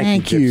drive.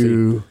 Thank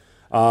you.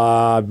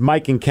 Gypsy.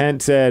 Mike and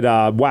Kent said,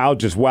 wow,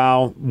 just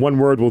wow. One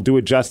word will do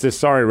it justice.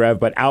 Sorry, Rev,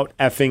 but out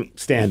effing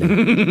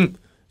standing.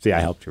 See, I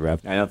helped you,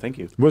 Rev. I know, thank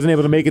you. Wasn't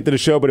able to make it to the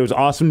show, but it was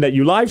awesome that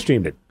you live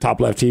streamed it. Top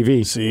Left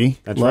TV. See?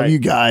 That's Love right. you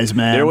guys,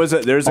 man.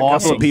 There's a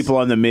couple of people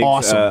on the Migs,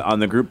 Awesome.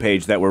 on the group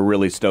page that were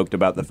really stoked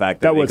about the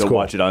fact that they could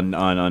watch it on the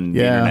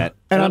internet.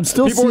 And I'm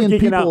still People were seeing geeking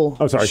people.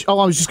 out. Oh, sorry. I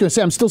was just going to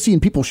say, I'm still seeing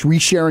people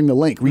resharing the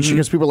link.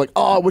 Because people are like,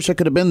 oh, I wish I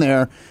could have been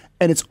there.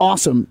 And it's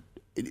awesome.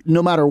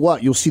 No matter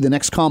what, you'll see the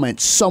next comment,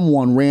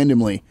 someone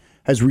randomly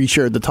has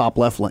reshared the Top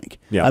Left link.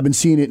 Yeah. I've been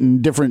seeing it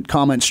in different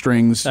comment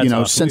strings, That's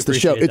awesome. since We the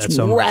show. appreciate It's that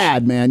so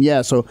rad, man.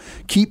 Yeah, so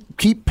keep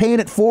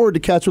paying it forward to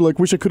cats who are like,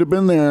 wish I could have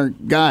been there.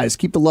 Guys,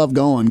 keep the love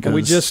going. And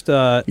we just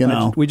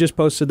we just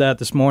posted that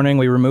this morning.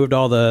 We removed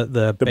all the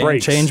band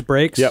breaks. change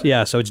breaks. Yep.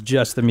 Yeah, so it's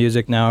just the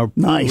music now.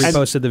 Nice. We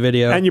posted the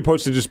video. And you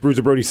posted just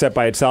Bruiser Brody set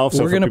by itself.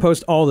 So we're going to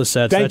post all the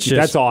sets. Thank you.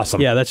 That's awesome.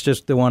 Yeah, that's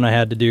just the one I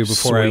had to do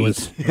before I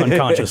was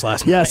unconscious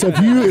last night. Yeah, so if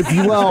you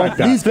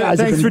these guys have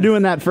Thanks been- for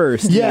doing that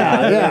first.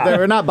 Yeah.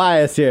 We're not biased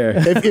here.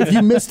 If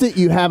you missed it,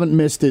 you haven't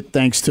missed it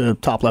thanks to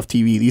Top Left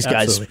TV. These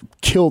guys Absolutely.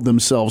 killed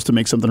themselves to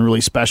make something really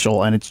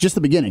special, and it's just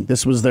the beginning.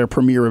 This was their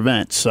premiere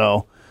event,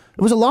 so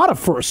it was a lot of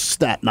firsts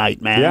that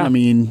night, man. Yeah. I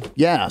mean,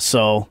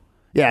 so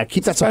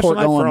keep that Special support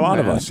night going for a lot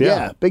of man. us,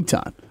 yeah. Big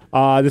time.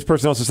 This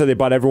person also said they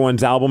bought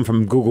everyone's album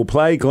from Google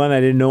Play. Glenn,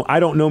 I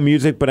don't know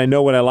music, but I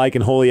know what I like,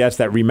 and holy yes,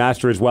 that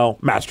remaster as well,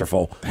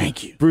 masterful.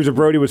 Thank you. Bruiser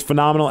Brody was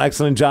phenomenal.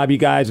 Excellent job, you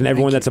guys, and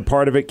everyone that's a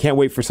part of it. Can't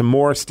wait for some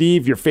more.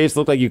 Steve, your face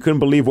looked like you couldn't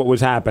believe what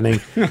was happening.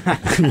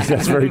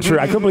 That's very true.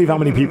 I couldn't believe how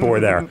many people were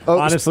there.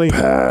 Honestly,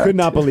 could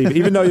not believe it.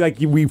 Even though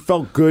we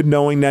felt good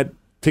knowing that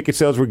ticket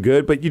sales were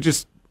good, but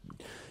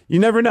you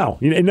never know.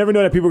 You never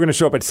know that people are going to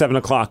show up at 7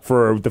 o'clock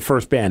for the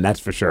first band, that's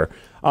for sure.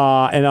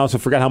 And I also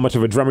forgot how much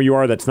of a drummer you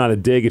are. That's not a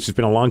dig. It's just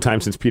been a long time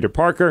since Peter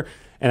Parker.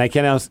 And I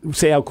can't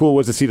say how cool it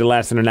was to see the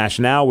last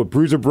International with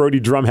Bruiser Brody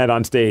drumhead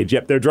on stage.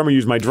 Yep, their drummer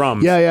used my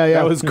drums. Yeah.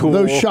 That was cool.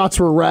 Those shots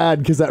were rad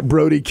because that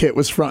Brody kit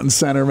was front and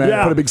center, man.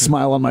 Yeah. It put a big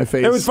smile on my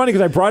face. It was funny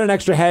because I brought an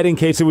extra head in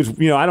case it was,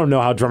 I don't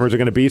know how drummers are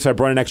going to be, so I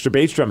brought an extra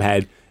bass drum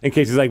head in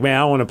case he's like, man,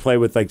 I want to play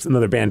with like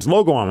another band's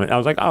logo on it. I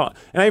was like, oh.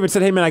 And I even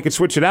said, hey, man, I could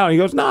switch it out. And he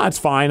goes, no, it's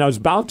fine. I was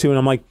about to. And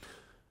I'm like,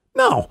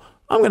 no,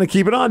 I'm going to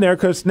keep it on there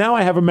because now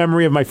I have a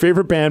memory of my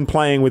favorite band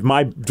playing with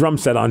my drum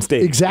set on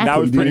stage. Exactly, That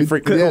was pretty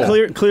freaking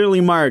cool.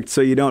 Clearly marked so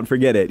you don't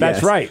forget it. That's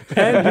yes. right.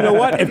 And you know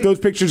what? If those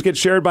pictures get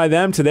shared by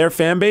them to their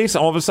fan base,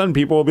 all of a sudden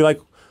people will be like,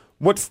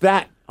 what's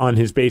that on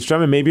his bass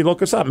drum? And maybe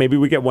look us up. Maybe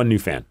we get one new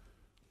fan.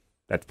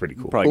 That's pretty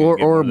cool. Probably gonna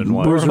get more than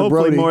one. Bruiser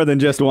Hopefully Brody. more than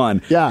just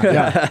one.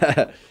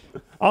 Yeah.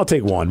 I'll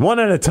take one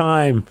at a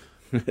time.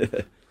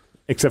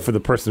 Except for the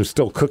person who's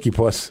still Cookie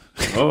Puss.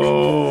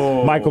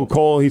 Oh. Michael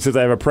Cole, he says,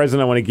 I have a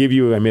present I want to give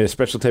you. I made a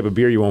special type of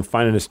beer you won't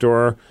find in a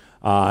store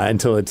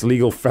until it's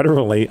legal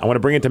federally. I want to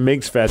bring it to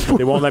MigsFest, but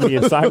they won't let me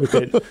inside with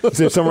it.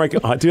 So somewhere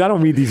dude, I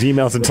don't read these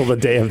emails until the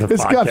day of the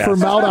It's podcast. got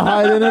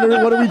formaldehyde in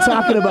it. What are we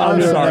talking about? I'm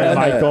here? sorry,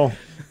 Michael.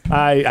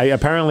 I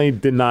apparently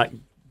did not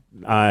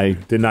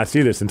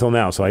see this until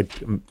now, so I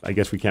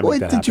guess we can't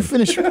Wait, make that did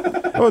happen. you finish?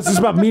 Oh, it's just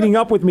about meeting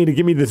up with me to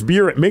give me this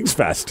beer at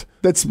MigsFest.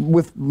 That's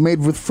made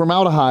with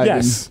formaldehyde.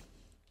 Yes.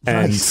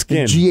 And Nice. skin.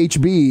 And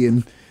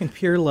GHB And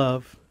pure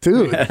love.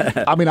 dude.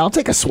 I mean, I'll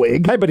take a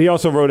swig. Hey, but he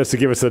also wrote us to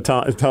give us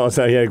tell us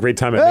how he had a great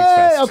time at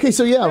Hey, MigsFest. okay,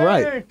 so yeah,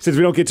 right. Since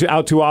we don't get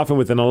out too often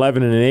with an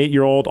 11 and an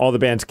 8-year-old, all the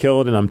bands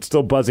killed, and I'm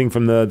still buzzing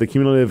from the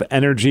cumulative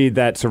energy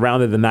that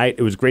surrounded the night.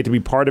 It was great to be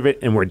part of it,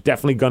 and we're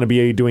definitely going to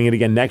be doing it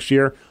again next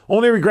year.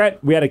 Only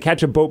regret, we had to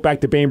catch a boat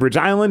back to Bainbridge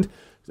Island,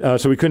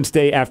 so we couldn't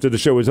stay after the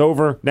show was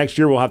over. Next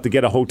year, we'll have to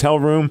get a hotel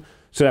room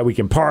so that we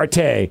can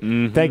partay.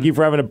 Mm-hmm. Thank you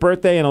for having a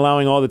birthday and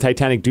allowing all the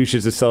Titanic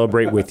douches to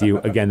celebrate with you.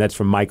 Again, that's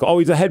from Michael. Oh,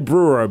 he's a head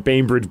brewer of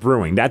Bainbridge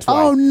Brewing. That's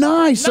why. Oh,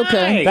 nice.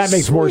 Okay. That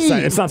makes more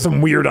sense. It's not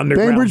some weird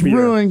underground Bainbridge beer.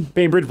 Brewing.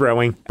 Bainbridge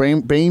Brewing.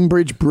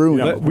 Bainbridge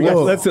Brewing. Yeah,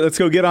 Whoa. Let's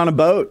go get on a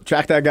boat,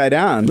 track that guy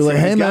down. Be like,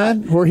 hey,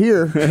 man, we're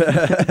here.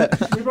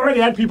 We've already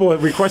had people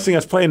requesting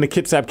us play in the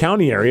Kitsap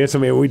County area, so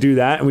maybe we do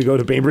that and we go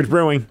to Bainbridge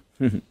Brewing.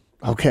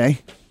 Okay.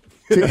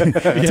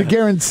 to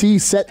guarantee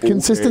set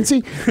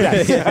consistency?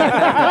 Yes.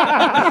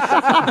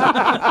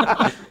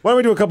 Why don't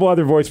we do a couple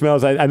other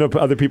voicemails? I know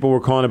other people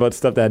were calling about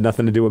stuff that had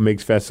nothing to do with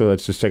MigsFest, so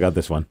let's just check out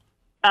this one.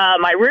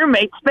 My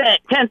roommate spent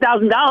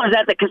 $10,000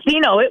 at the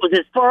casino. It was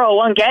his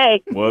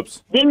 401k.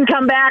 Whoops. Didn't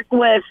come back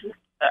with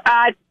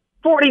 $40,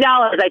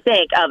 I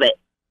think, of it.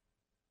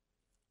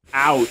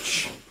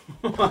 Ouch.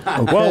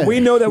 Okay. Well, we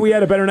know that we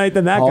had a better night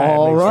than that guy.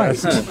 All right.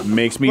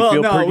 Makes me well,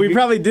 feel no, pretty we good.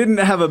 probably didn't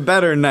have a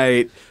better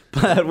night,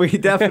 but we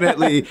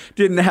definitely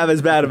didn't have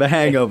as bad of a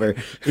hangover.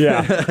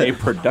 Yeah. A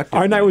productive.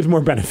 Our night was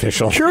more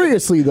beneficial.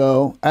 Curiously,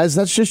 though, as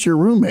that's just your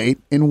roommate,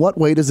 in what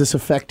way does this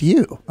affect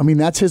you? I mean,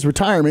 that's his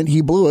retirement.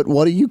 He blew it.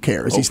 What do you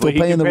care? Is he still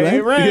Hopefully he paying the can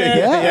pay rent? rent.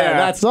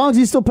 Yeah. As long as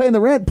he's still paying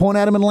the rent, point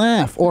at him and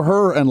laugh, or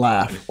her and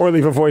laugh. Or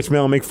leave a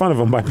voicemail and make fun of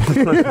him by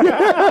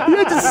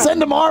Just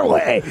send him our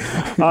way.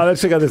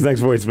 Let's check out this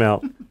next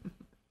voicemail.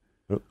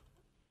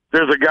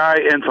 There's a guy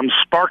in some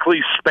sparkly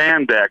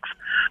spandex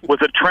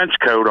with a trench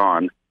coat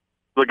on.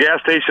 The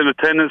gas station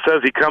attendant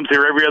says he comes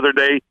here every other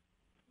day.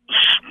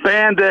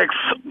 Spandex,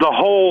 the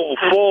whole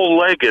full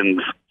leg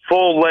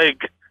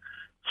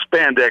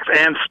spandex,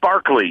 and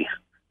sparkly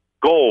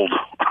gold.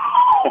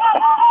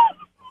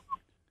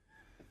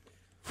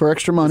 For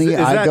extra money,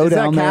 I go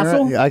down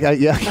there.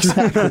 Yeah,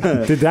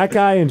 exactly. Did that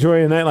guy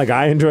enjoy a night like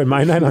I enjoyed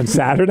my night on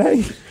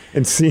Saturday?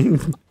 And seeing,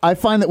 I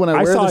find that when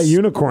I wear saw this... a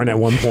unicorn at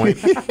one point.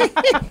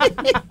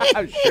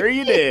 I'm sure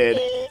you did.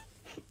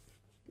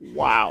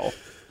 Wow.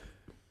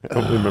 I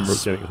don't remember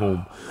getting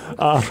home.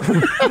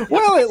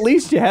 Well, at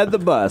least you had the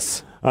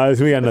bus. So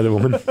we got another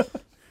one. So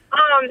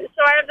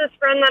I have this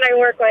friend that I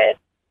work with,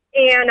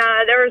 and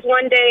there was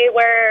one day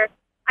where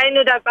I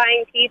ended up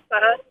buying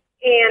pizza,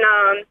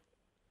 and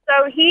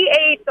so he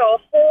ate the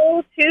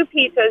whole 2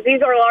 pizzas.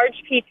 These are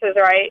large pizzas,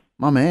 right?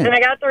 My man. And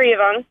I got 3 of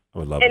them. I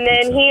would love and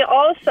then he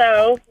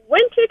also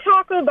went to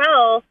Taco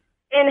Bell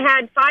and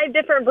had 5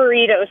 different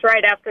burritos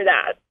right after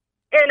that.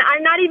 And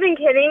I'm not even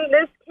kidding.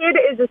 This kid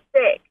is a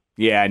stick.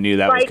 Yeah, I knew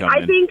that was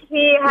coming. I think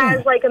he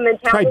has like a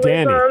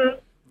metabolism.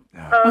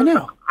 I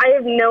know. I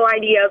have no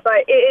idea,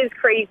 but it is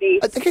crazy.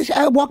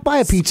 I walk by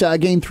a pizza, I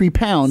gain 3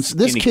 pounds.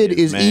 This kid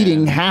is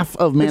eating half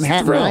of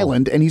Manhattan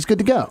Island, and he's good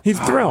to go. He's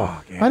Thrill.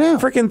 I know.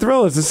 Freaking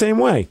Thrill is the same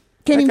way.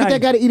 Can't even get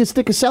that guy to eat a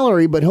stick of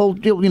celery, but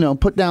he'll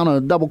put down a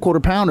double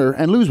quarter pounder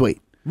and lose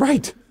weight.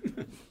 Right.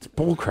 It's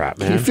bullcrap,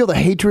 man. Can you feel the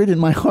hatred in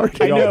my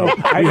heart? I know.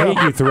 I hate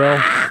you,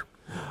 Thrill.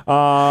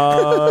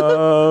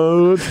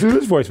 Let's do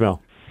this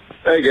voicemail.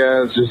 Hey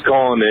guys, just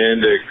calling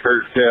in to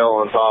curtail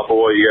on top of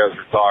what you guys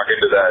were talking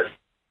to that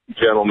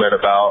gentleman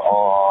about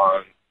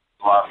on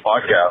the last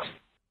podcast.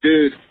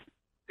 Dude,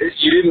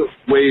 you didn't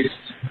waste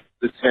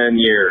the 10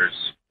 years.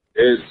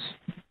 It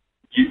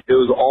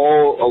was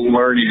all a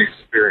learning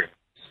experience.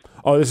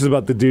 Oh, this is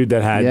about the dude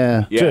that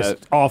had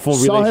just awful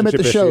relationship Saw him at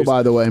the show, issues.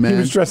 by the way, man. He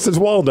was dressed as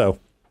Waldo.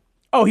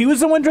 Oh, he was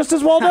the one dressed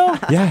as Waldo?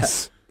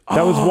 Yes.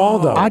 That was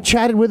Waldo. I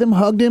chatted with him,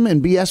 hugged him,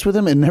 and BS with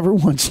him, and never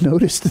once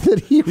noticed that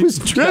he was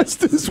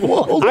dressed as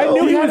Waldo. I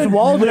knew he was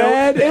Waldo.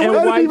 Red and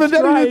white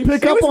stripes.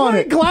 Pick up on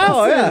it. Glasses.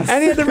 Oh, yeah.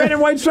 And he had the red and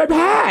white striped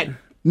hat.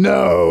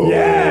 No.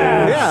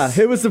 Yeah,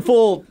 it was the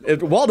full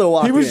Waldo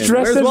walked in. He was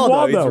dressed Where's as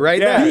Waldo. He's right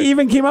there. He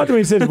even came up to me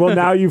and said, "Well,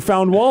 now you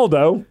found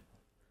Waldo."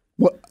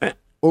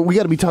 Well, we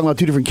got to be talking about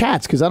 2 different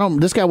cats because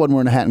this guy wasn't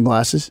wearing a hat and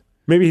glasses.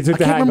 Maybe he took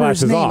the hat and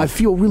glasses off. I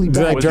feel really Is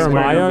it bad. like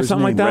Jeremiah or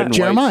something like that?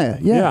 Jeremiah,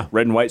 yeah.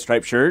 Red and white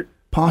striped shirt.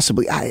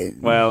 Possibly.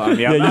 Well,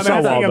 yeah, you saw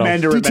I'm asking Waldo.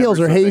 Amanda to Details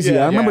are remember hazy.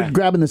 something. I remember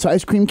grabbing this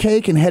ice cream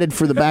cake and headed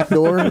for the back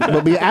door.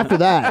 But after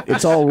that,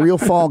 it's all real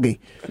foggy.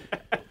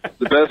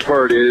 The best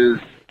part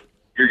is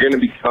you're going to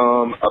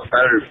become a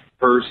better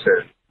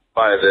person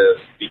by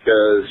this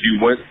because you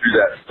went through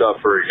that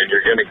suffering and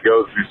you're going to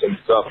go through some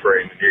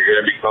suffering and you're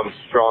going to become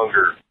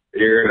stronger.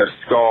 You're going to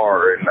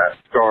scar and that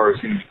scar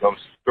is going to become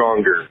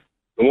stronger.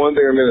 The one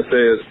thing I'm going to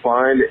say is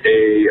find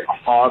a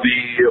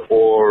hobby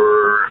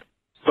or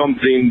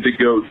something to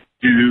go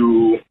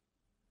do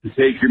to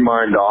take your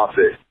mind off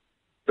it.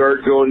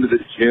 Start going to the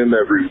gym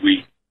every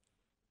week,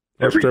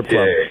 every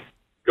day.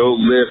 Go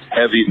lift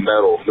heavy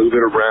metal, move it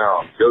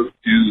around, go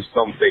do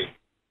something.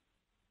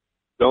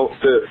 Don't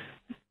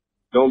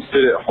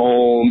sit at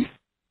home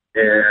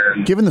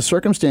and Given the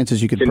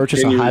circumstances, you could purchase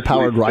a continuously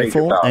high-powered think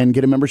rifle about- and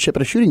get a membership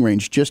at a shooting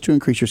range just to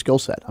increase your skill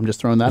set. I'm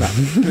just throwing that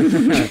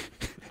out.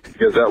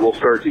 because that will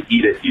start to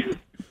eat at you.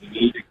 You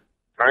need to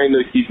kind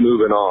of keep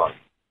moving on.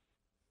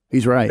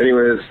 He's right.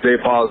 Anyways, stay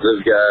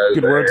positive, guys.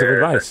 Good words of and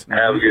advice.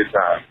 Have a good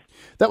time.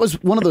 That was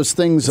one of those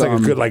things. It's like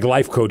a good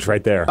life coach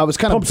right there. I was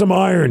kind Pump of some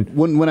iron.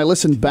 when I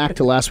listened back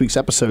to last week's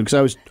episode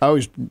because I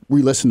always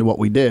re-listen to what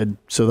we did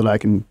so that I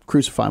can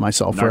crucify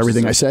myself for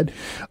everything I said.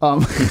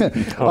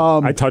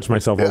 I touch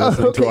myself when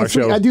listening to our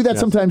sweet. show. I do that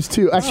sometimes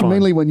too. Actually,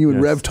 mainly when you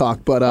and Rev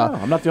talk. But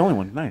I'm not the only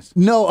one. Nice.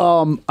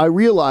 No, I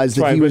realized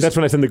that Right, he but was. that's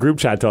when I send the group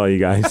chat to all you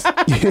guys.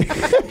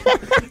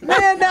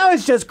 Man, now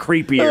it's just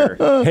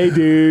creepier. Hey,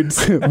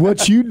 dudes.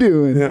 What you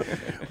doing?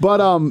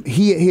 But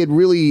he had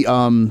really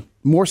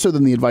more so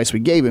than the advice we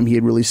gave him, he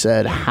had really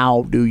said,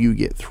 how do you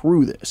get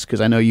through this?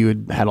 Because I know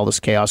you had all this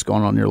chaos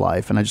going on in your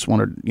life, and I just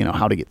wondered,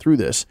 how to get through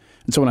this.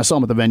 And so when I saw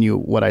him at the venue,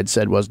 what I'd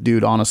said was,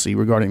 dude, honestly,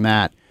 regarding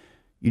that,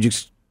 you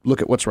just look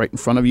at what's right in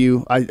front of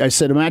you. I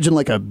said, imagine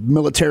like a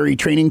military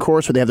training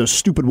course where they have those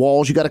stupid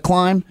walls you got to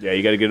climb. Yeah,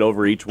 you got to get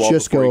over each wall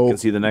Just before go you can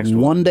see the next one.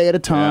 one day at a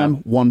time,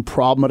 one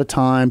problem at a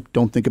time.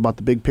 Don't think about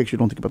the big picture.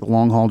 Don't think about the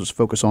long haul. Just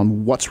focus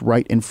on what's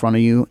right in front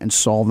of you and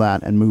solve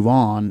that and move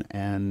on.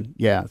 And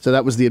so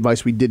that was the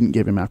advice we didn't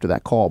give him after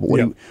that call.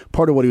 But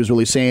part of what he was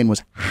really saying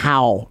was,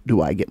 how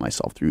do I get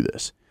myself through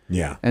this?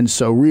 Yeah. And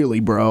so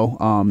really, bro,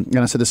 and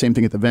I said the same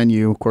thing at the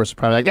venue. Of course,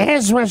 probably like,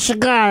 here's what you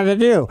gotta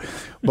do.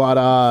 But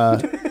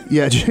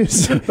yeah,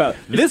 just about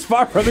this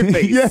far from his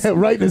face. Yeah,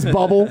 right in his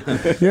bubble.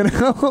 You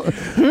know,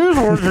 here's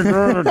what you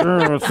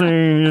gotta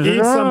do.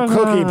 Eat some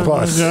cookie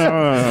puss.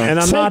 And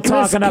I'm not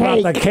talking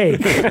about the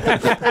cake.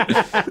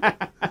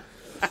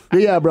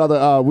 But yeah,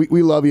 brother,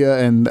 we love you,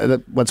 and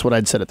that's what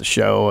I'd said at the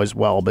show as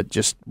well. But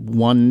just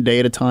one day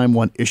at a time,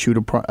 one issue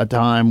at a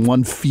time,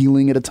 one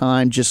feeling at a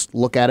time. Just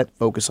look at it,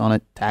 focus on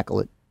it, tackle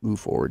it, move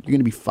forward. You're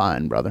gonna be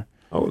fine, brother.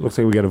 Oh, it looks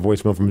like we got a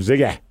voicemail from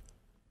Ziggy.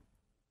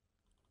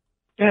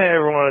 Hey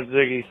everyone, it's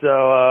Ziggy. So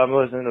I'm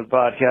listening to the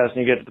podcast,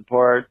 and you get to the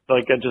part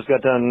like I just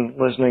got done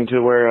listening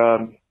to where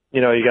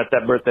you got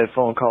that birthday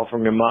phone call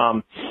from your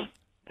mom,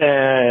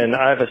 and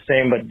I have a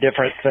same but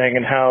different thing,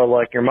 and how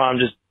like your mom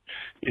just.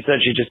 You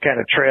said she just kind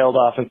of trailed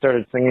off and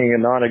started singing a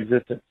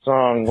non-existent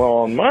song.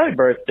 Well, on my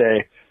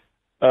birthday,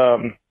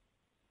 my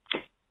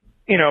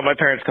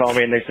parents call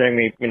me and they sing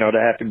me, the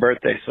happy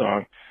birthday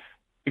song.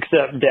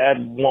 Except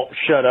Dad won't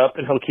shut up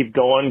and he'll keep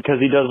going because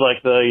he does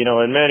like the,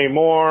 and many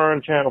more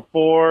on Channel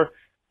 4.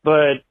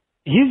 But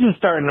he's just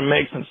starting to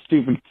make some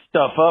stupid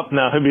stuff up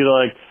now. He'll be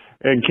like,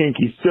 and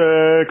kinky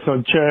sex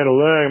on Channel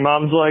A.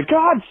 Mom's like,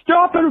 God,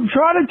 stop it. I'm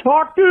trying to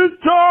talk to the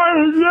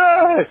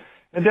song.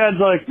 And Dad's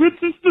like, this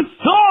is the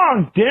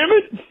song, damn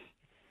it.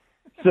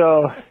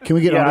 So, can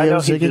we get I audio, know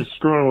he's Ziggy? just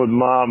screwing with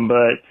Mom,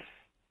 but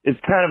it's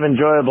kind of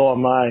enjoyable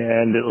on my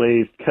end, at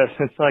least, because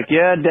it's like,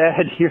 yeah,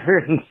 Dad, you're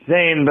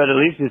insane, but at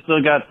least you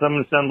still got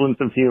some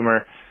semblance of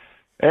humor.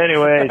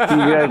 Anyway, see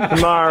you guys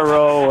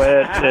tomorrow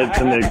at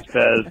the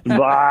MigsFest.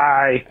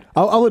 Bye.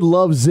 I would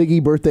love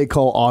Ziggy birthday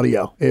call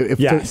audio.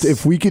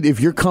 If we could, if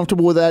you're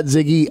comfortable with that,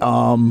 Ziggy,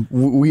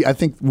 I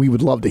think we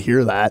would love to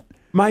hear that.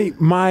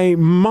 My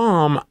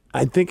mom,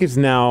 I think, is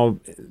now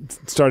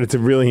started to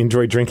really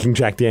enjoy drinking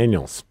Jack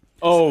Daniels.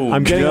 Oh,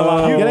 I'm getting a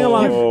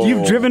lot of.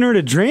 You've driven her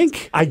to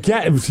drink? I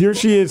get. Here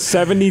she is,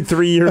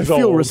 73 years old.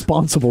 I feel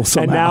responsible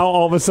somehow. And now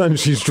all of a sudden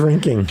she's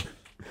drinking.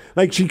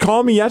 Like she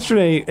called me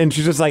yesterday and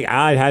she's just like,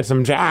 I had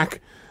some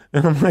Jack.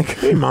 And I'm like,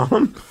 hey,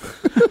 Mom,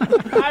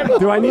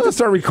 do I need to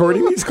start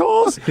recording these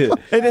calls? And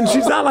then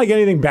she's not like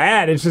anything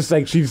bad. It's just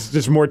like she's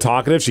just more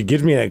talkative. She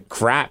gives me like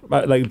crap,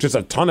 like just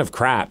a ton of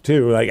crap,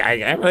 too. Like,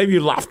 I believe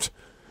you left,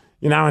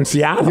 in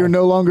Seattle. You're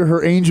no longer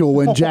her angel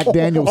when Jack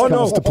Daniels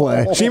comes to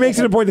play. She makes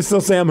it a point to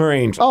still say I'm her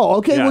angel. Oh,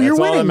 okay. Yeah, well, you're that's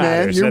all winning, that man.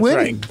 matters. You're That's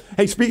winning. right.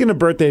 Hey, speaking of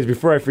birthdays,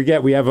 before I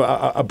forget, we have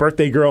a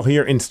birthday girl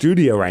here in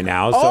studio right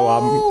now.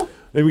 So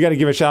maybe we got to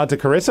give a shout out to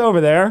Carissa over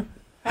there.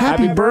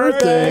 Happy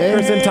birthday,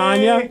 Chris and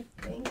Tanya.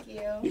 Thank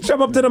you. You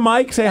jump up to the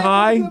mic, say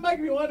hi.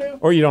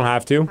 Or you don't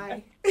have to.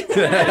 Hi.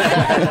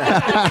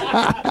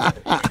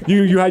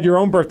 You had your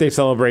own birthday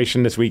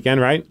celebration this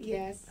weekend, right?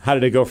 Yes. How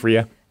did it go for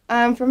you?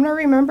 From what I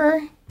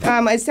remember,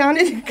 it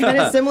sounded kind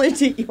of similar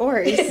to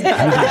yours.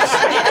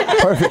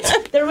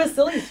 Perfect. There was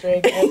silly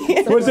string.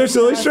 Was there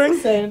silly string?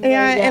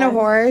 Yeah, and a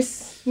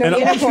horse. No,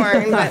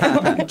 unicorn.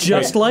 But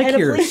just like and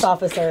yours. A police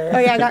officer. Oh,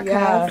 yeah, I got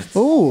cuffed.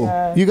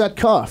 Oh, you got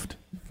cuffed.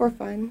 For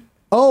fun.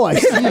 Oh, I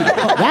see.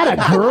 That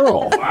a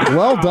girl.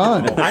 Well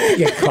done. I didn't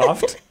get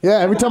cuffed. Yeah,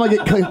 every time I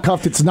get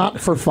cuffed, it's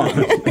not for fun.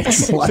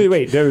 It's like, See,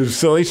 wait, there was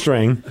silly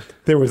string,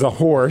 there was a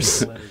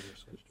horse,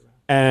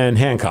 and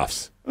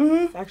handcuffs.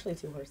 Mm-hmm. It's actually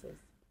two horses.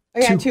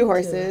 Oh, yeah, two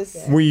horses.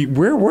 Yeah.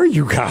 Where were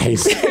you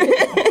guys?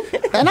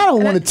 And I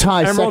don't want to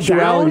tie Emerald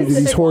sexuality to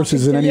these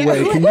horses in any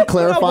way. Can you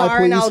clarify,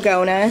 barn, please?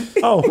 Algona.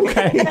 Oh,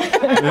 okay.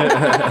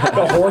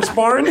 The horse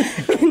barn?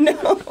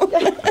 No.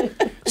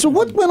 So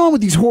what went on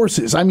with these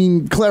horses? I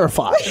mean,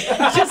 clarify.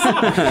 Just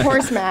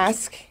horse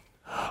mask.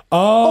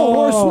 Oh,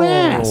 horse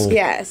mask.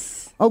 Yes.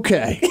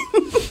 Okay.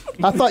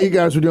 I thought you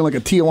guys were doing like a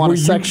Tijuana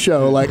sex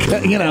show, like,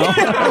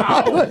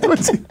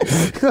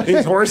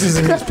 These horses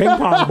and these ping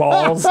pong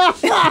balls.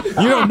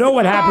 You don't know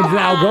what happens in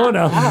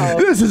Algona. Wow.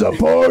 This is a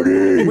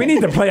party. We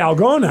need to play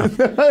Algona.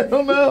 I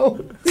don't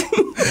know.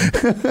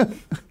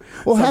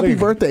 Well, happy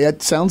birthday.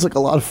 It sounds like a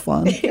lot of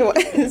fun. It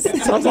was.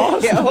 It sounds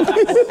awesome.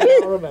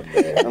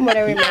 From what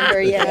I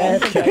remember, yeah.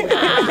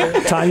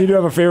 Tanya, do you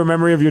have a favorite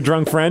memory of your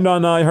drunk friend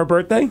on her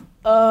birthday?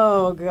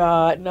 Oh,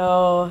 God,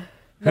 no.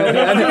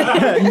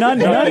 None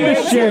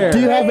to share.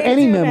 Do you have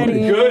any memory?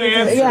 Good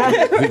answer.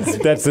 Yeah.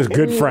 That's a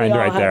good friend all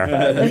right there.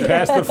 have You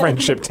passed the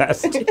friendship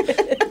test.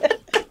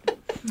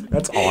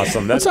 That's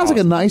awesome. That sounds like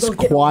a nice,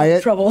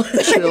 quiet, trouble.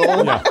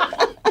 chill. Yeah.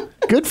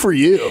 Good for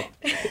you.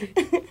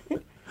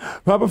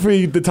 How about for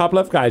the top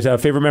left guys?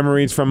 Favorite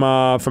memories from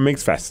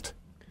MigsFest?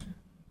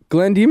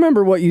 Glenn, do you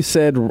remember what you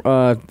said?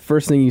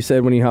 First thing you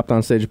said when you hopped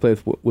on stage to play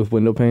with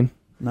window pane?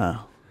 No.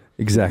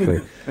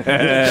 Exactly.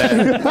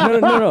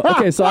 No.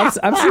 Okay, so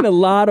I've seen a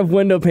lot of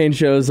window pane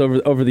shows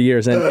over the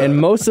years, and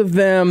most of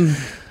them,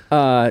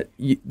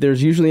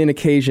 there's usually an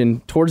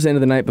occasion towards the end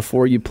of the night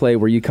before you play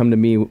where you come to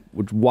me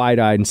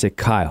wide-eyed and say,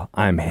 Kyle,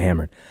 I'm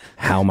hammered.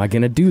 How am I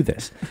going to do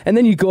this? And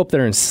then you go up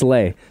there and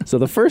slay. So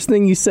the first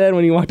thing you said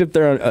when you walked up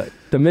there on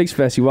the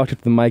MigsFest, you walked up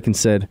to the mic and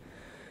said,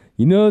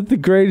 you know what the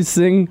greatest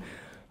thing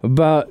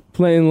about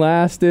playing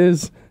last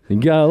is You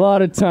got a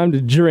lot of time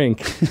to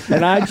drink.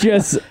 And I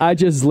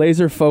just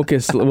laser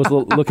focused, was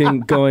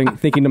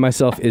thinking to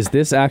myself, is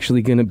this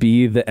actually going to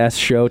be the S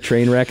show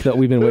train wreck that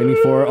we've been waiting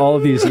for all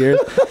of these years?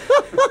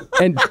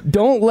 And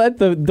don't let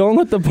the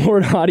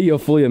board audio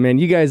fool you, man.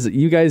 You guys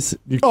slayed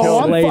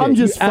I'm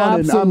just it. funning.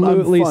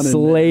 Absolutely I'm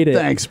slayed it.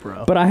 Thanks,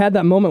 bro. But I had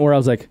that moment where I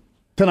was like,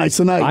 Tonight's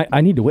the night.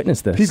 I need to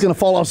witness this. He's going to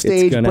fall off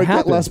stage, break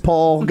that Les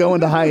Paul, go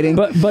into hiding.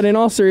 But in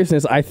all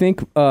seriousness, I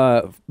think,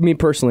 me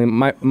personally,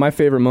 my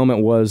favorite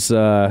moment was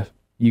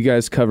you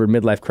guys covered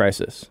Midlife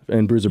Crisis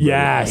and Bruiser Brody.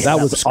 Yes.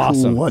 That was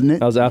awesome. Cool, wasn't it?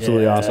 That was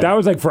absolutely awesome. That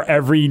was like for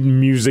every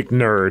music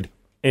nerd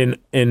in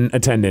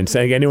attendance.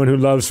 Like anyone who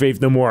loves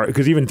Faith No More,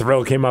 because even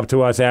Thrill came up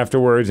to us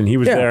afterwards, and he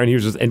was there, and he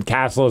was in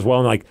Castle as well,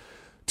 and like,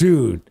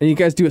 dude. And you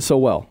guys do it so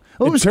well.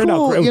 Well, it was turned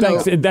cool, out great. you know.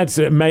 Thanks. That's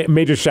a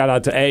major shout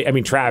out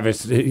to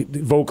Travis.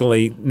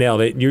 Vocally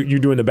nailed it. You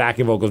doing the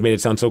backing vocals made it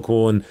sound so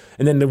cool, and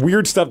then the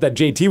weird stuff that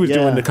JT was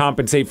doing to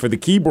compensate for the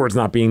keyboards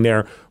not being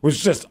there was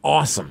just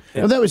awesome.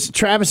 Well, that was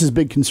Travis's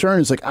big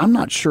concern. It's like, I'm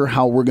not sure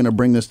how we're going to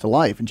bring this to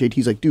life. And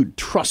JT's like, dude,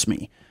 trust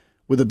me.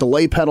 With a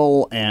delay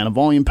pedal and a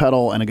volume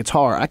pedal and a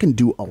guitar, I can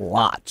do a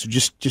lot. So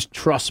just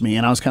trust me.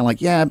 And I was kind of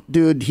like, yeah,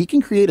 dude, he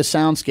can create a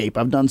soundscape.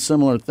 I've done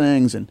similar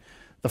things. And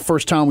the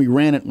first time we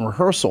ran it in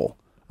rehearsal,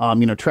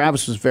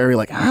 Travis was very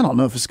like, I don't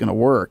know if it's going to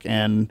work.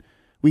 And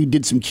we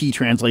did some key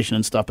translation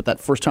and stuff. But that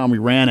first time we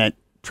ran it,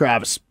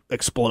 Travis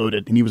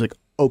exploded. And he was like,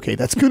 okay,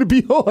 that's going to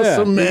be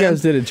awesome, man. You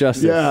guys did it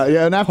justice. Yeah.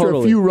 And after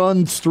a few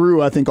runs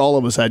through, I think all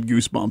of us had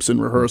goosebumps in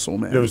rehearsal,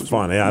 man. It was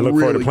fun. Yeah, I look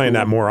forward to playing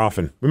that more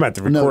often. We might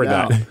have to record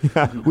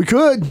that. We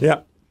could.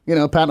 Yeah.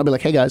 Pat will be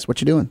like, hey, guys,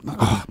 what you doing?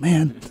 Oh,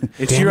 man.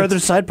 It's your other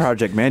side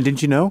project, man.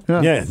 Didn't you know?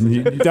 Yeah,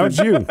 that was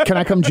you. Can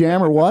I come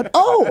jam or what?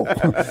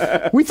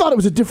 Oh, we thought it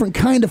was a different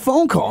kind of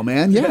phone call,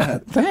 man. Yeah,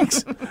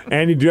 thanks.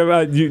 Andy, do you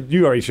have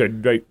you already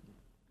shared, right?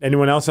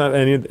 Anyone else?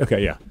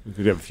 Okay, yeah.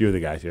 We have a few of the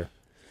guys here.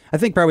 I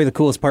think probably the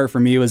coolest part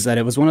for me was that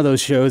it was one of those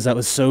shows that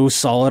was so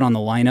solid on the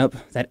lineup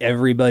that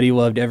everybody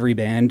loved every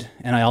band.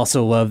 And I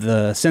also love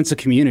the sense of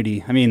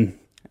community. I mean,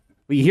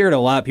 we hear it a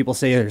lot. People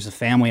say there's a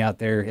family out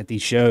there at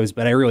these shows,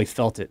 but I really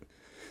felt it.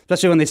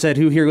 Especially when they said,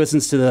 who here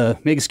listens to the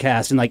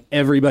MigsCast? And like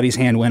everybody's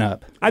hand went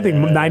up. I think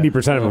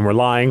 90% of them were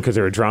lying because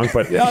they were drunk,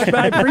 but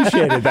I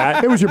appreciated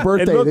that. It was your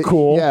birthday. It looked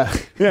cool. Yeah.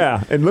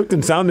 Yeah, it looked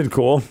and sounded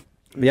cool.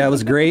 Yeah, it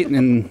was great,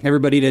 and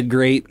everybody did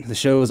great. The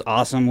show was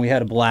awesome. We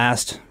had a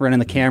blast running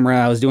the camera.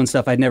 I was doing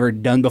stuff I'd never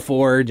done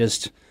before.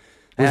 Was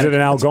it an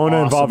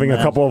Algona involving a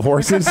couple of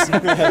horses?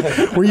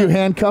 Were you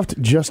handcuffed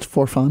just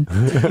for fun?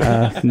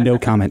 No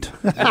comment.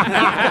 But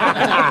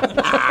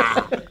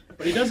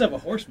he does have a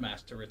horse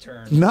mask to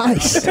return.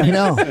 Nice. I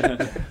know.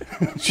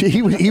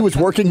 He was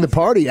working the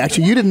party.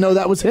 Actually, you didn't know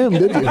that was him,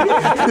 did you?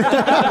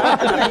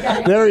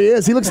 There he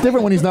is. He looks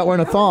different when he's not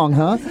wearing a thong,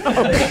 huh?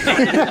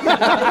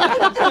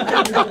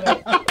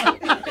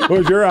 What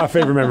was your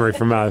favorite memory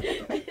from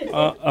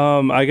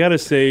I gotta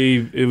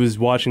say, it was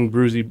watching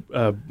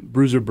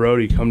Bruiser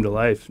Brody come to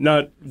life.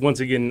 Not once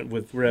again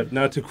with Rep.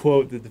 Not to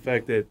quote the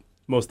fact that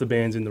most of the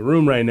band's in the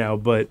room right now,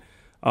 but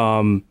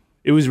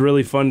it was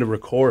really fun to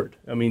record.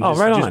 I mean,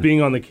 just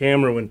being on the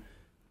camera when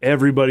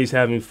everybody's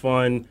having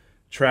fun.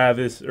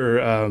 Travis,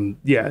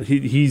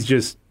 he's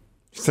just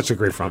such a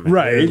great frontman.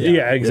 Right?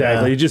 Yeah,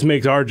 exactly. Yeah. It just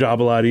makes our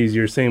job a lot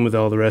easier. Same with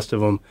all the rest of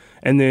them.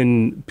 And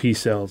then Peace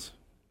Cells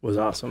was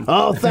awesome.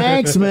 Oh,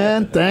 thanks,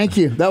 man. Thank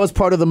you. That was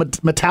part of the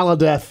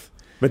Metallodeath.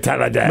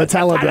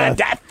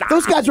 Metallodeath.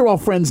 Those guys are all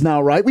friends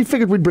now, right? We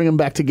figured we'd bring them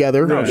back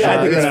together. I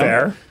think it's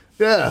fair.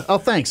 Yeah. Oh,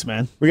 thanks,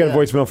 man. We got a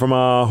voicemail from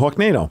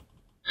Hawknado.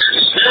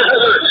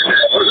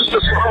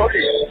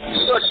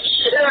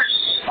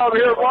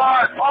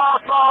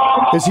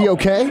 Is he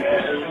okay?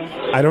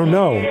 I don't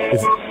know.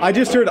 I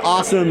just heard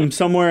awesome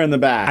somewhere in the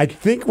back. I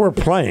think we're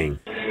playing.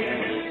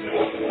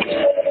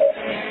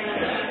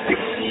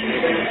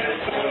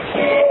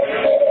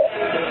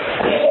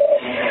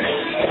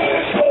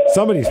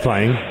 Somebody's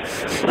playing.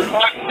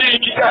 I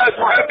think you guys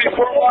were happy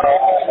for a while.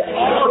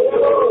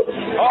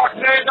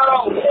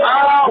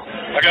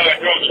 I gotta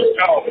go to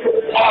show.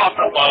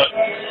 Awesome, bud.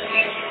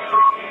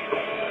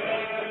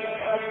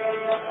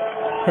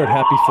 Heard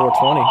Happy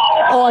 420.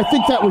 Oh, I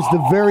think that was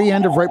the very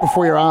end of Right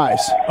Before Your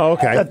Eyes. Oh,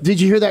 okay.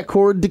 Did you hear that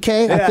chord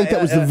decay? I think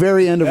that was the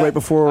very end of Right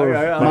Before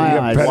My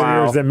Eyes.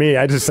 Better ears than me.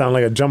 I just sound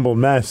like a jumbled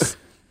mess.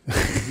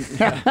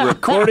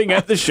 Recording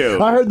at the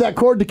show. I heard that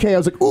chord decay. I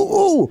was like,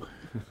 ooh.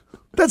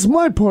 That's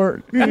my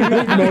part. My part.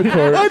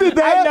 I did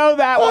that. I know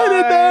that one.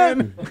 I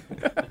did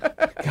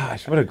that.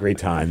 Gosh, what a great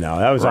time, though.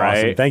 That was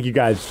awesome. Thank you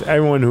guys,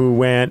 everyone who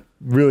went.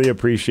 Really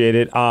appreciate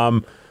it.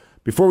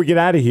 Before we get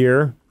out of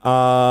here,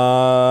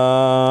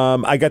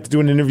 I got to do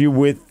an interview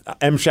with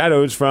M.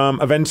 Shadows from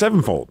Avenged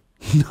Sevenfold.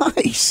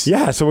 Nice.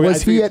 Yeah. So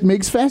was he at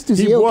MigsFest? Is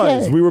he okay?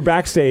 Was. We were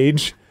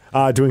backstage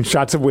doing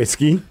shots of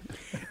whiskey.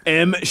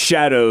 M.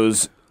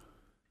 Shadows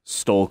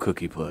stole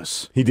Cookie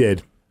Puss. He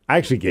did. I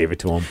actually gave it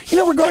to him.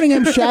 Regarding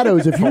M.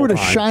 Shadows, if you were to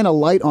shine a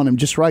light on him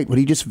just right, would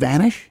he just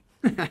vanish?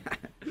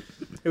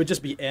 It would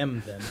just be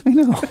M then. I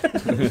know.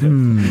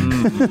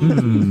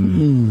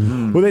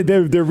 Well,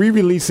 they're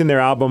re-releasing their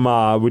album,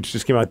 which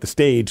just came out, The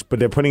Stage, but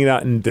they're putting it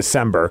out in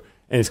December,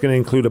 and it's going to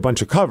include a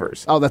bunch of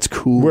covers. Oh, that's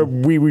cool.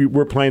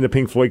 We're playing the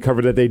Pink Floyd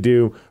cover that they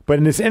do. But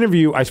in this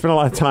interview, I spent a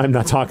lot of time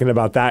not talking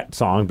about that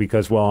song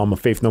because, well, I'm a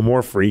Faith No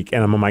More freak,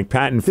 and I'm a Mike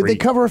Patton freak. Did they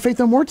cover a Faith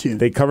No More tune?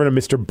 They covered a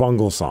Mr.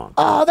 Bungle song.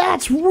 Oh,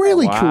 that's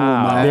really cool,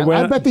 man.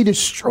 I bet they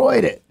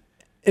destroyed it.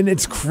 And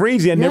it's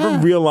crazy. I never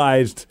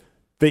realized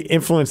the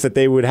influence that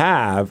they would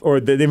have, or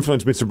the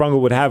influence Mr.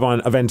 Bungle would have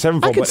on Avenged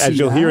Sevenfold. But as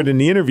you'll hear it in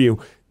the interview,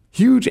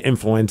 huge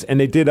influence. And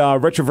they did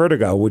Retro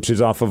Vertigo, which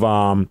is off of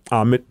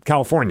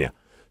California.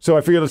 So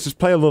I figured let's just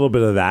play a little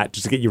bit of that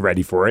just to get you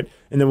ready for it.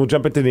 And then we'll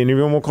jump into the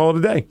interview and we'll call it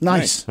a day.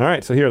 Nice. All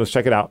right, so here, let's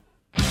check it out.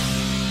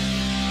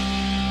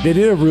 They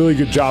did a really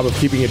good job of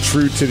keeping it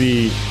true to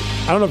the...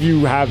 I don't know if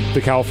you have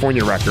the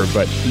California record,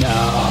 but...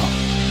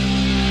 No.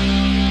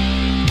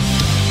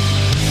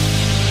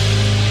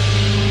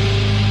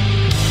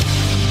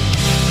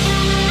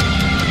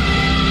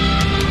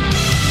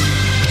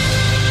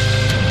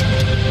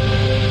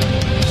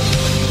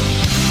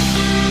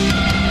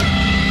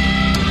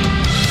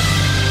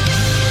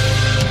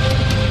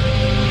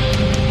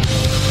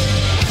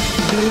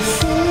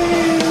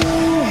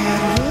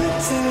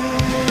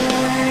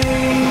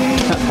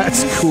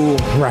 That's cool,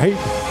 right?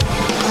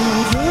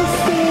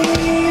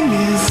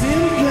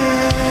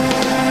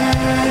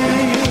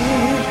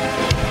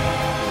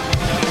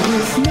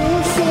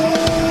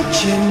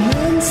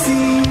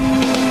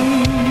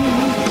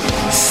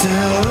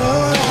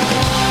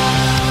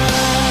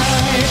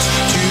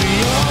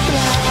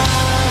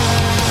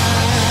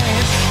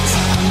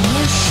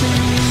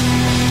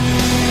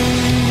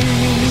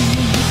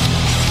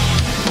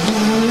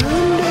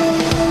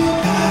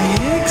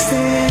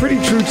 Pretty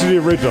true to the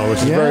original, which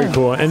is very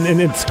cool. And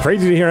it's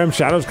crazy to hear M.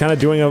 Shadow's kind of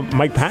doing a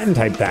Mike Patton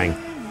type thing.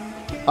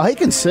 He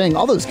can sing.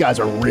 All those guys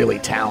are really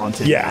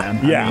talented. Yeah,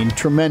 man. I mean,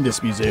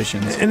 tremendous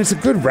musicians. And it's a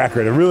good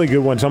record, a really good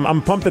one. So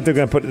I'm pumped that they're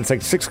going to put, it's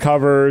like 6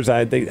 covers.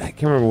 I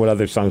can't remember what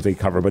other songs they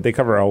cover, but they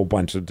cover a whole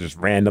bunch of just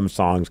random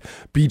songs.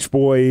 Beach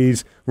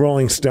Boys,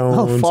 Rolling Stones.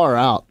 Oh, far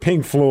out.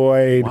 Pink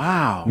Floyd.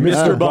 Wow.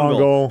 Mr.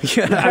 Bungle.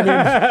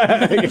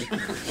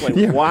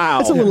 Wow.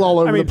 That's a little all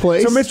over the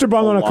place. So Mr.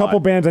 Bungle and a couple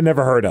bands I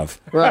never heard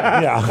of.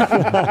 Right.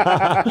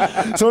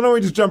 Yeah. So why don't we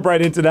just jump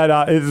right into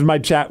that? This is my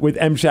chat with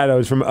M.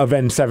 Shadows from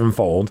Avenged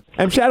Sevenfold.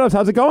 M. Shadows,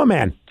 how's it going,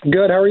 man?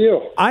 Good. How are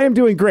you? I am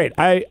doing great.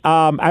 I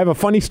have a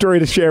funny story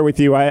to share with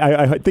you.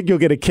 I think you'll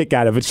get a kick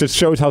out of it. It just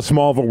shows how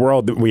small of a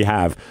world that we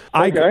have.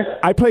 Okay.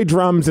 I play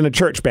drums in a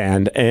church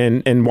band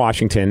in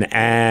Washington,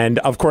 and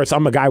of course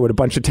I'm a guy with a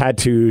bunch of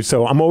tattoos,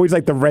 so I'm always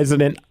like the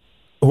resident.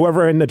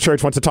 Whoever in the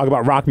church wants to talk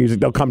about rock music,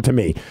 they'll come to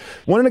me.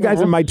 One of the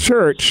guys in my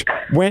church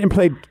went and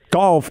played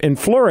golf in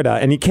Florida,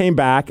 and he came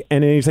back,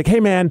 and he's like, hey,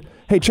 man,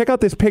 check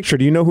out this picture.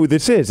 Do you know who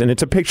this is? And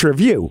it's a picture of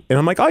you. And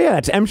I'm like, oh, yeah,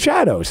 that's M.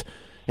 Shadows.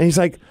 And he's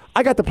like,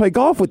 I got to play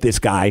golf with this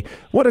guy.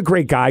 What a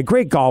great guy,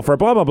 great golfer,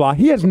 blah, blah, blah.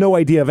 He has no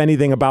idea of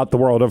anything about the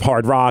world of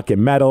hard rock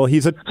and metal.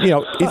 He's like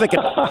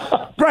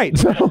right.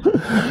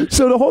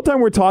 So the whole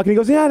time we're talking, he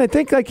goes, yeah, and I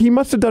think like he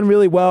must have done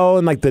really well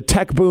in like the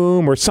tech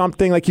boom or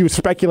something. Like he was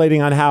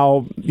speculating on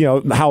how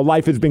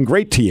life has been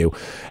great to you.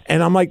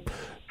 And I'm like,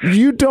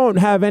 you don't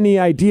have any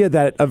idea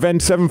that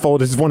Avenged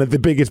Sevenfold is one of the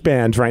biggest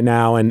bands right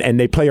now, and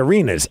they play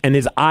arenas. And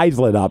his eyes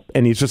lit up,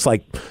 and he's just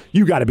like,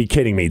 you got to be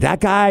kidding me.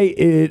 That guy,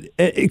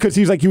 because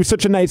he's like, he was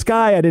such a nice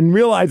guy. I didn't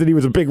realize that he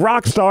was a big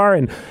rock star,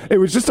 and it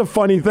was just a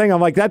funny thing.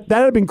 I'm like, that would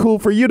have been cool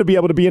for you to be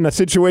able to be in a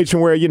situation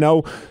where,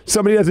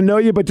 somebody doesn't know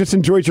you, but just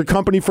enjoys your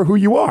company for who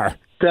you are.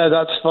 Yeah,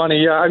 that's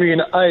funny. Yeah, I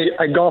mean,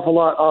 I golf a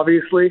lot,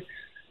 obviously.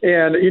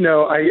 And,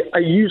 I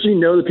usually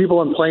know the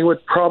people I'm playing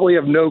with probably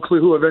have no clue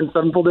who Avenged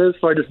Sevenfold is,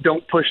 so I just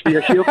don't push the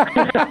issue.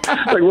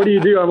 Like, what do you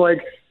do? I'm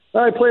like,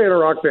 I play in a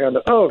rock band.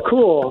 Oh,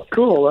 cool,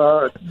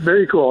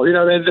 very cool.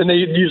 And they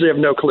usually have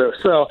no clue.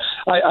 So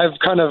I've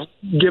kind of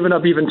given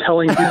up even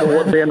telling people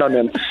what band I'm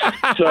in.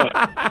 So,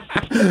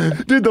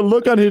 dude, the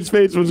look on his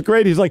face was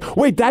great. He's like,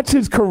 wait, that's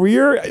his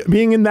career,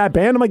 being in that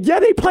band? I'm like, yeah,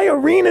 they play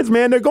arenas,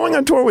 man. They're going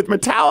on tour with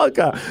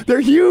Metallica.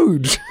 They're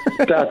huge.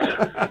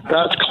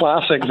 That's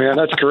classic, man.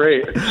 That's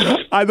great.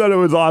 I thought it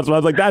was awesome. I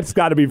was like, that's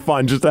got to be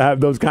fun just to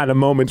have those kind of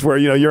moments where,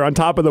 you're on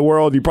top of the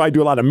world. You probably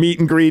do a lot of meet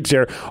and greets.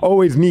 You're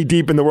always knee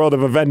deep in the world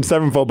of Avenged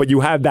Sevenfold, but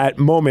you have that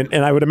moment,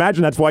 and I would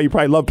imagine that's why you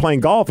probably love playing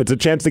golf. It's a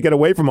chance to get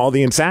away from all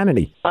the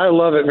insanity. I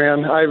love it,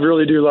 man. I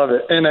really do love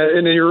it. And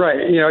you're right.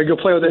 I go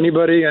play with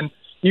anybody and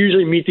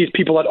usually meet these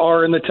people that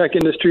are in the tech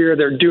industry or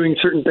they're doing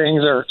certain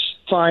things or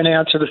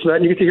finance or this or that,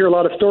 and you get to hear a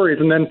lot of stories.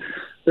 And then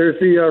there's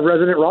the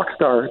resident rock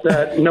star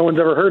that no one's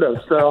ever heard of.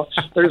 So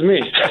there's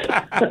me.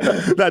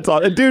 That's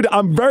all. Dude,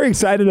 I'm very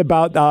excited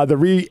about the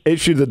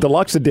reissue, the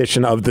deluxe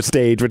edition of The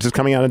Stage, which is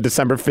coming out on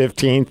December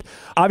 15th.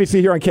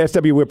 Obviously, here on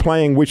KSW, we're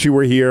playing Wish You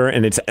Were Here,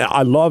 and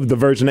I love the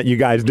version that you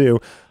guys do.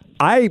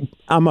 I'm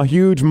a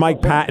huge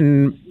Mike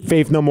Patton,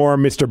 Faith No More,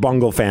 Mr.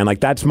 Bungle fan.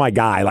 Like, that's my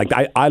guy. Like,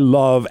 I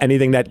love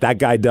anything that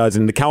guy does.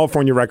 And the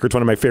California record's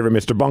one of my favorite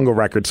Mr. Bungle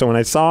records. So when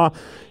I saw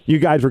you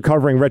guys were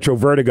covering Retro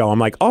Vertigo, I'm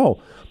like,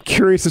 oh,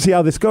 curious to see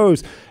how this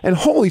goes. And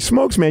holy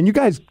smokes, man, you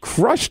guys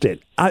crushed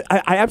it.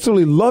 I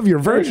absolutely love your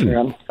version.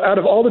 Thanks, man. Out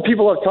of all the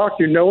people I've talked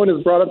to, no one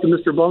has brought up the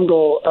Mr.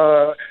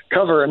 Bungle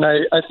cover, and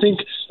I think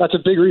that's a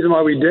big reason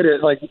why we did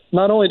it. Like,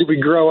 not only did we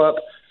grow up,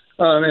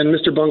 and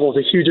Mr. Bungle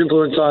is a huge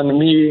influence on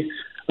me,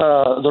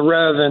 the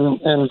Rev,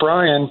 and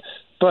Brian,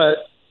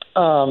 but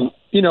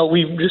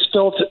we just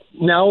felt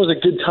now was a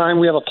good time.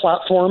 We have a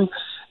platform,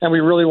 and we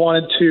really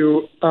wanted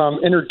to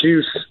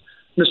introduce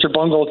Mr.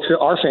 Bungle to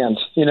our fans,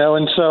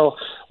 and so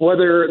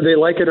whether they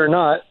like it or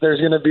not, there's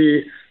going to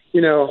be,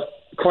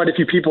 quite a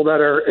few people that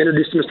are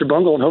introduced to Mr.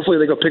 Bungle, and hopefully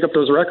they go pick up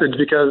those records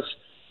because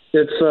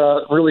it's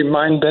really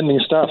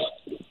mind-bending stuff.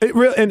 It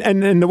really,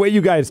 and the way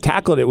you guys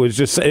tackled it was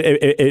just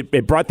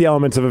it brought the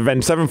elements of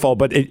Avenged Sevenfold,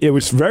 but it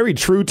was very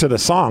true to the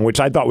song, which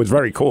I thought was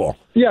very cool.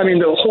 Yeah, I mean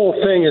the whole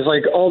thing is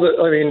like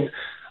the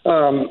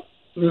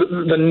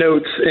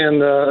notes and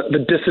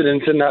the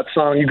dissonance in that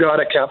song. You got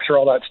to capture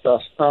all that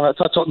stuff.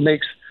 That's what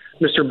makes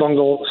Mr.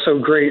 Bungle so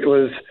great,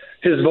 was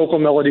his vocal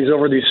melodies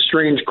over these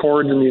strange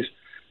chords and these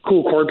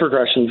cool chord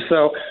progressions.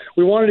 So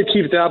we wanted to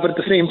keep that, but at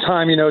the same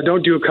time,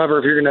 don't do a cover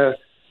if you're going to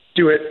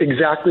do it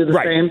exactly the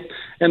same.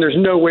 And there's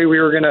no way we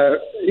were going to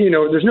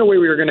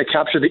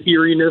capture the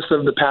eeriness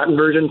of the patent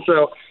version.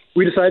 So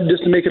we decided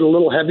just to make it a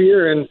little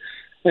heavier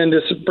and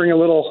just bring a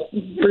little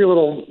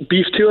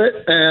beef to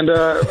it. And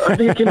I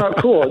think it came out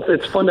cool.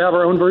 It's fun to have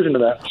our own version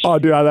of that. Oh,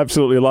 dude, I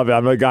absolutely love it.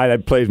 I'm a guy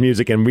that plays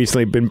music and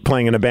recently been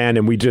playing in a band,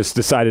 and we just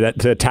decided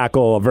to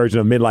tackle a version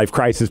of Midlife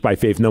Crisis by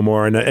Faith No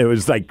More. And it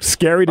was like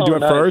scary to do it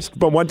first,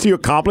 but once you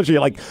accomplish it,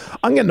 you're like,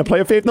 I'm getting to play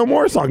a Faith No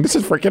More song. This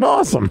is freaking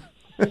awesome.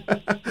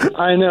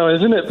 I know.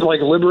 Isn't it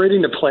like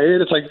liberating to play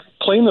it? It's like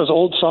playing those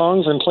old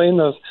songs and playing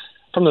those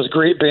from those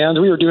great bands.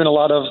 We were doing a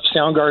lot of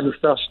Soundgarden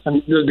stuff, and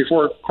it was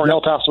before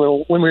Cornell passed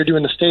away, when we were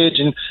doing the stage,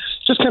 and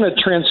just kind of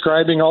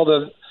transcribing all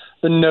the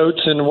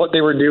notes and what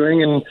they were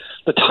doing and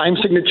the time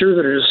signatures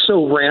that are just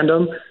so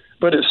random,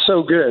 but it's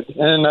so good.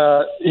 And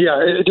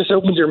it just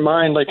opens your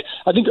mind. Like,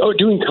 I think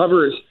doing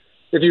covers,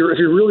 if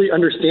you're really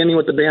understanding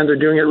what the bands are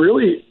doing, it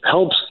really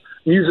helps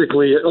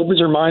musically. It opens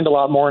your mind a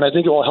lot more, and I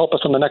think it will help us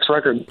on the next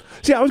record.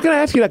 See, I was going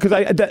to ask you that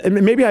because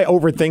maybe I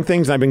overthink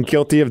things. I've been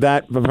guilty of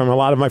that from a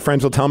lot of my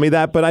friends will tell me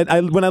that. But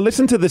when I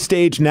listen to the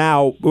stage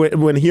now,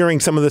 when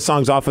hearing some of the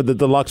songs off of the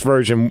deluxe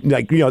version,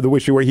 like The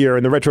Wish You Were Here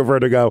and the Retro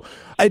Vertigo,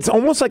 it's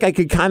almost like I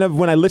could kind of,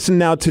 when I listen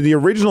now to the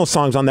original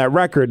songs on that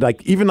record,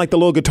 like even like the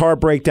little guitar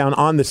breakdown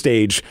on the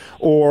stage,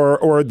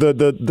 or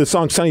the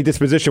song Sunny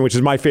Disposition, which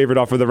is my favorite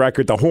off of the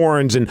record, the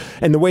horns and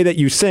the way that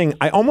you sing,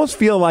 I almost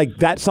feel like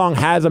that song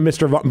has a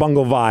Mr. Bungle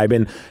vibe,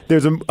 and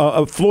there's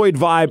a Floyd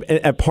vibe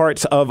at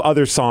parts of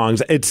other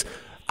songs.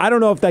 I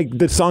don't know if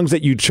the songs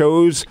that you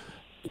chose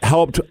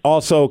helped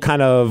also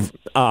kind of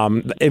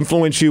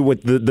influence you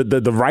with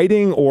the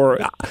writing, or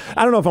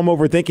I don't know if I'm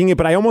overthinking it,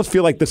 but I almost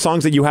feel like the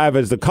songs that you have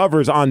as the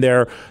covers on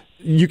there,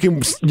 you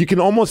can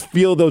almost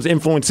feel those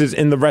influences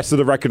in the rest of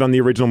the record on the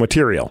original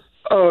material.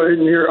 Oh,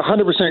 you're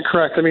 100%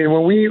 correct. I mean,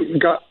 when we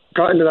got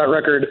into that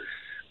record,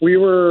 we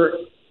were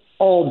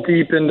all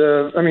deep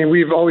into,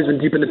 we've always been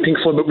deep into Pink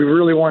Floyd, but we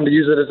really wanted to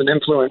use it as an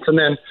influence. And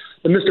then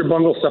the Mr.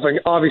 Bungle stuff,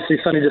 obviously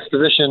Sunny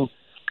Disposition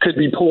could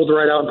be pulled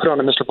right out and put on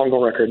a Mr.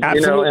 Bungle record.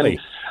 Absolutely.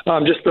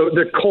 And just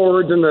the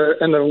chords and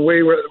the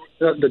way where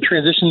the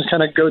transitions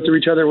kind of go through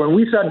each other. When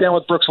we sat down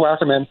with Brooks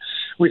Wackerman,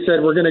 we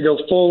said we're going to go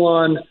full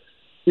on,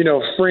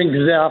 Frank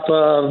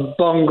Zappa,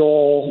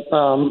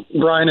 Bungle,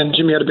 Brian and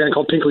Jimmy had a band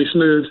called Pinkly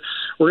Smooth.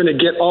 We're going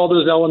to get all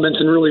those elements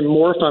and really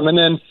morph them. And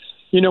then,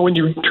 when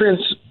you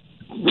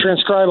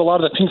transcribe a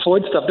lot of the Pink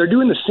Floyd stuff, they're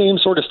doing the same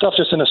sort of stuff,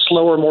 just in a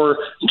slower, more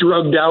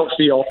drugged out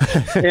feel.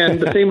 And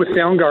the same with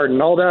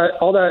Soundgarden, all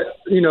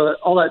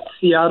that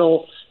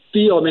Seattle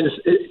feel.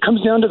 It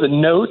comes down to the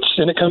notes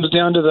and it comes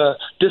down to the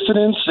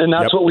dissonance, and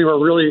that's what we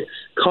were really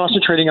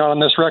concentrating on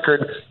this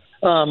record.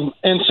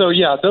 And so,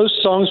 those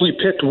songs we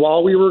picked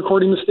while we were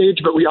recording the stage,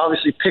 but we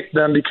obviously picked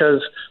them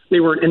because they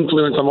were an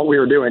influence on what we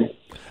were doing.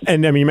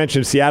 And you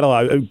mentioned Seattle,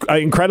 an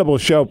incredible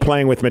show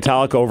playing with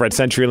Metallica over at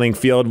CenturyLink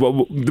Field.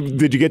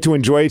 Did you get to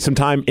enjoy some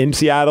time in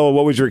Seattle?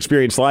 What was your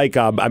experience like?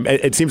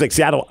 It seems like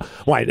Seattle,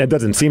 it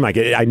doesn't seem like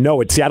it. I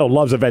know it. Seattle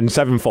loves Avenged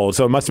Sevenfold,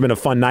 so it must have been a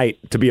fun night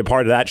to be a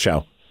part of that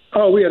show.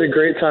 Oh, we had a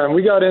great time.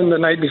 We got in the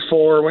night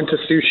before, went to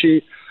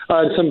sushi.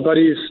 Some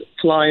buddies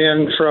fly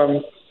in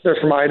they're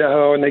from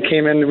Idaho, and they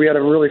came in. We had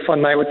a really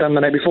fun night with them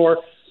the night before.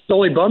 The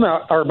only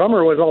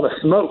bummer was all the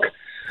smoke.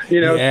 So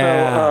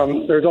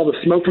there's all the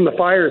smoke from the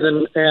fires,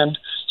 and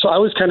so I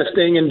was kind of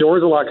staying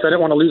indoors a lot because I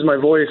didn't want to lose my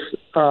voice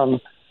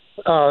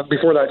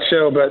before that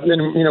show. But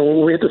then,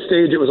 when we hit the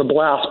stage, it was a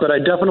blast. But I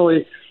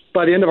definitely,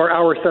 by the end of our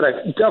hour set, I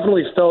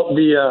definitely felt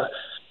the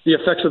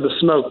effects of the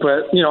smoke.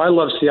 But I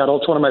love Seattle;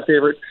 it's one of my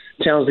favorite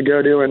towns to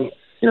go to, and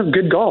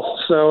good golf.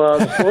 So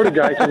the Florida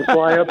guy can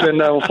fly up and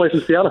we'll play some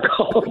Seattle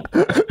golf.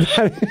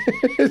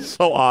 It's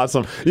so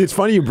awesome. It's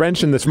funny you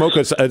mentioned the smoke.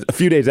 A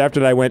few days after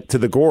that, I went to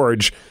the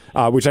Gorge,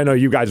 which I know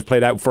you guys have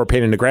played out for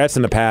Pain in the Grass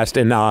in the past,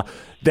 and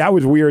that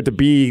was weird to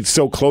be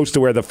so close to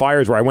where the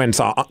fires were. I went and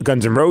saw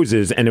Guns N'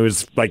 Roses, and it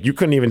was like you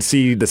couldn't even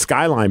see the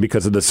skyline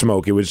because of the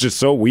smoke. It was just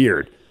so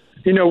weird.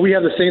 we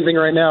have the same thing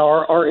right now.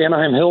 Our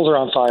Anaheim Hills are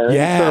on fire.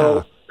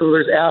 Yeah. So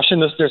there's ash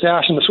in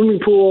the swimming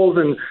pools,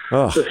 and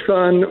the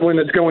sun when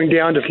it's going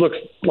down just looks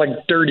like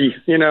dirty.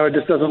 It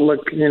just doesn't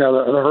look. The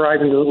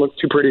horizon doesn't look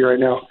too pretty right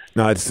now.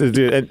 No, it's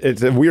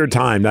a weird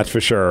time, that's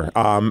for sure.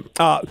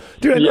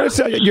 Dude, I noticed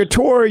your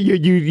tour.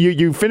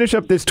 You finish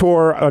up this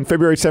tour on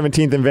February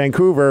 17th in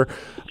Vancouver.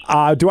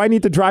 Do I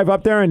need to drive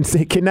up there and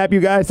kidnap you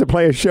guys to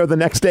play a show the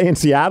next day in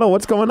Seattle?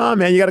 What's going on,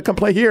 man? You got to come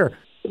play here.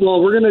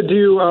 Well, we're going to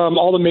do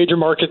all the major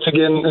markets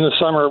again in the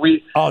summer.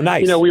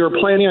 Nice. We were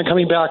planning on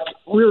coming back.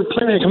 We were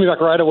planning on coming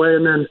back right away,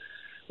 and then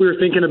we were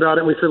thinking about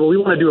it. And we said, well, we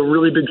want to do a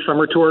really big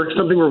summer tour,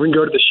 something where we can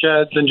go to the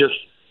sheds and just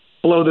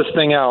blow this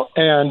thing out.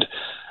 And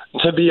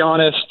to be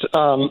honest,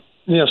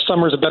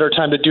 summer's a better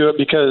time to do it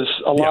because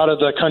a lot of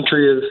the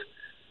country is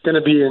going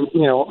to be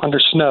under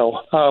snow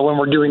when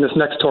we're doing this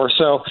next tour.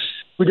 So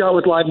we got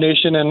with Live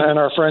Nation and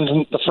our friends,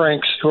 the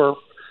Franks, who are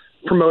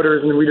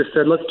promoters, and we just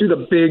said, let's do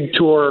the big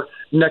tour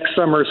next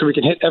summer so we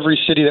can hit every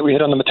city that we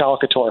hit on the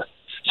Metallica tour.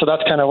 So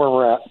that's kind of where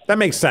we're at. That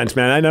makes sense,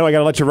 man. I know I got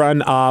to let you run.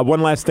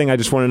 One last thing I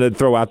just wanted to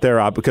throw out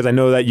there because I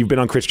know that you've been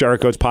on Chris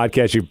Jericho's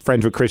podcast. You're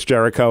friends with Chris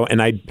Jericho,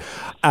 and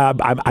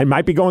I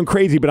might be going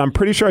crazy, but I'm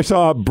pretty sure I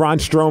saw Braun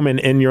Strowman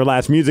in your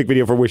last music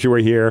video for Wish You Were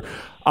Here.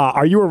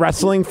 Are you a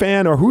wrestling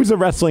fan, or who's a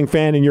wrestling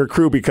fan in your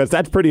crew? Because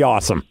that's pretty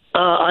awesome.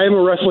 I am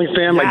a wrestling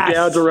fan. Yes. My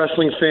dad's a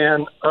wrestling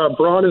fan.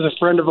 Braun is a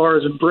friend of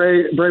ours.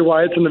 Bray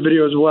Wyatt's in the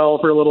video as well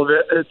for a little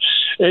bit.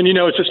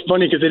 It's just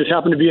funny because they just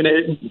happened to be in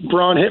it.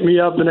 Braun hit me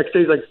up the next day.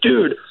 He's like,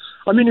 dude,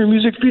 I'm in your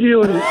music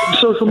video and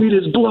social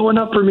media is blowing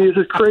up for me. This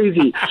is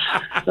crazy.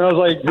 And I was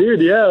like,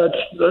 dude, yeah,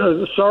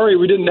 sorry,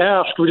 we didn't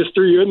ask. We just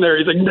threw you in there.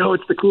 He's like, no,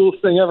 it's the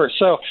coolest thing ever.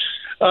 So,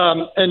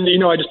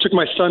 I just took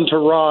my son to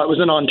Raw. It was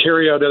in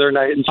Ontario the other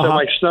night. And so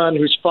my son,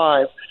 who's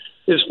 5,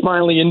 is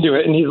finally into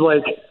it. And he's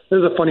like,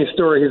 there's a funny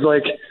story. He's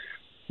like,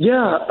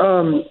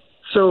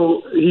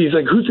 so he's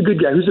like, who's the good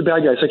guy? Who's the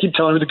bad guy? So I keep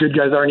telling him who the good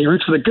guys are, and he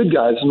roots for the good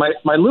guys. And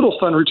my little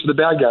son roots for the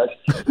bad guys.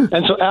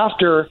 And so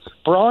after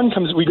Braun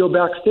comes, we go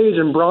backstage,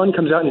 and Braun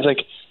comes out, and he's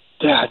like,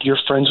 Dad, you're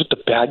friends with the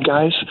bad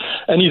guys?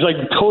 And he's like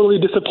totally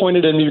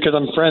disappointed in me because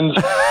I'm friends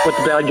with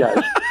the bad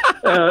guys.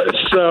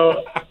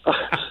 So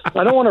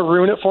I don't want to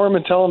ruin it for him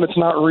and tell him it's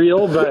not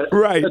real, but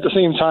at the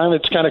same time,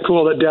 it's kind of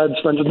cool that Dad's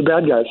friends with the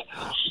bad guys.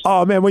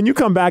 Oh, man, when you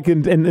come back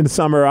in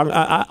summer, I'm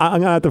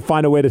going to have to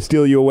find a way to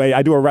steal you away.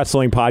 I do a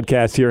wrestling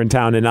podcast here in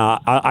town, and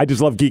I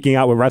just love geeking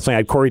out with wrestling. I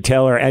had Corey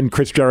Taylor and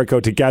Chris Jericho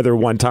together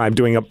one time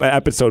doing an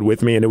episode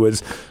with me, and it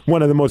was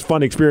one of the most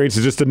fun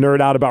experiences just to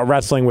nerd out about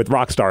wrestling with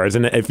rock stars.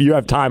 And if you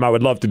have time, I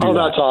would love to do that. Oh,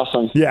 that's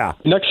awesome. Yeah.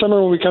 Next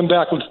summer when we come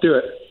back, let's do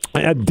it.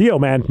 Deal,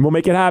 man. We'll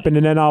make it happen,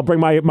 and then I'll bring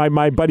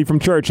my buddy from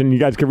church, and you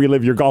guys can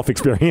relive your golf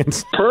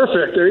experience.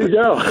 Perfect. There you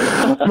go.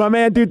 My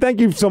man, dude,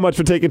 thank you so much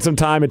for taking some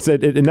time.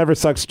 It never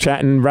sucks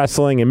chatting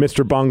wrestling and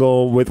Mr.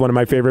 Bungle with one of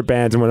my favorite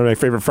bands and one of my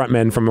favorite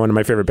frontmen from one of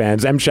my favorite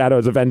bands, M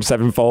Shadow's Avenged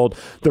Sevenfold.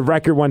 The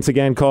record, once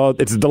again,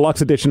 it's a deluxe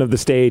edition of The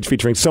Stage,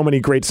 featuring so many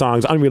great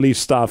songs,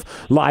 unreleased stuff,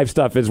 live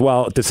stuff as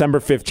well. December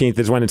 15th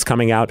is when it's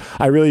coming out.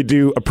 I really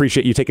do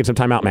appreciate you taking some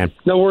time out, man.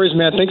 No worries,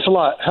 man. Thanks a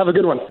lot. Have a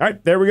good one. All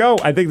right, there we go.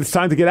 I think it's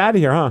time to get out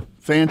of here, huh?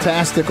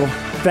 Fantastical.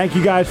 Thank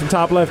you guys from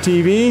Top Left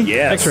TV.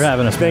 Yes. Thanks for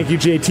having us. Thank you,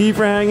 JT,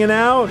 for hanging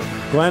out.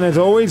 Glenn, as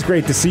always,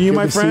 great to see you,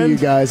 my friend. See you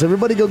guys.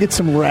 Everybody go get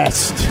some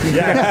rest.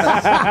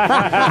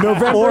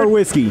 November or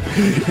whiskey.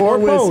 Or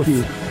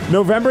whiskey. both.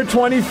 November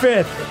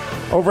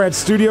 25th. Over at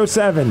Studio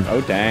 7.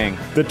 Oh, dang.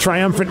 The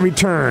triumphant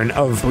return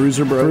of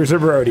Bruiser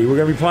Brody. We're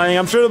going to be playing.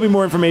 I'm sure there'll be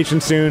more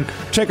information soon.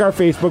 Check our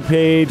Facebook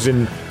page.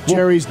 And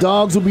Jerry's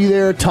Dogs will be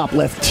there. Top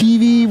Left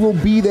TV will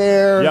be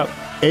there. Yep.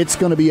 It's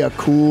going to be a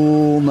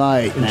cool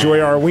night.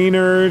 Enjoy our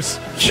wieners.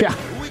 Yeah.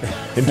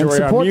 Enjoy and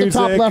support our music. the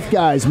Top Left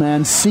guys,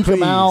 man. Seek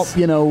them out.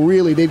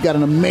 Really, they've got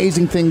an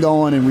amazing thing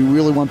going, and we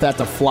really want that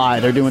to fly.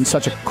 They're doing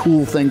such a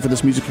cool thing for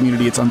this music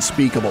community. It's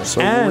unspeakable.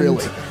 So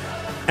really.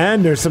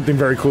 And there's something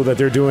very cool that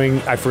they're doing.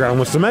 I forgot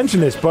almost to mention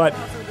this, but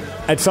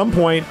at some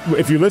point,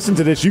 if you listen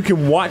to this, you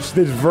can watch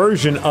this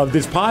version of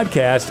this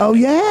podcast. Oh,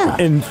 yeah.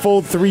 In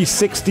full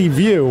 360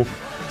 view.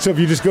 So if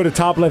you just go to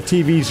Top Left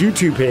TV's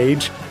YouTube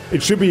page,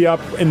 it should be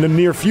up in the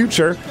near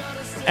future.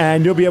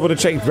 And you'll be able to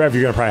check. Rev,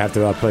 you're going to probably have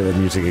to play the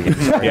music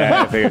again.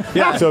 Yeah, I figured.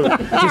 Yeah. So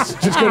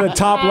just go to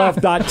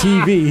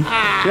topleft.tv.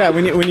 Yeah,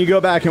 when you go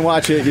back and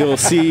watch it, you'll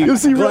see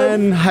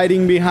Glenn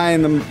hiding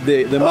behind the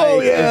mic.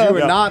 Oh, yeah. As you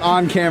were not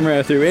on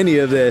camera through any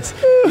of this.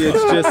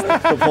 It's just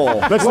the pole.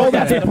 Let's look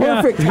at it.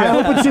 Perfect.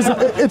 I hope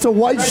it's a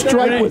white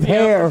stripe with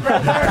hair.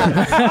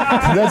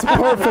 That's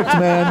perfect,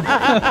 man.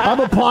 I'm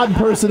a pod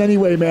person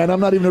anyway, man.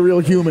 I'm not even a real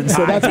human,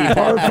 so that's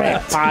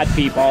perfect. Pod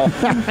people.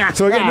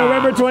 So again,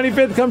 November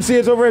 25th, come see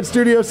us over at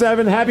Studio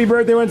 7. Happy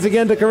birthday once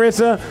again to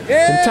Carissa.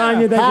 And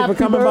Tanya, thank you for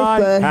coming by.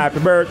 Happy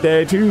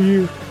birthday to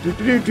you.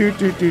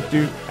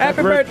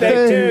 Happy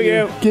birthday to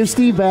you. Give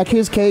Steve back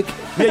his cake.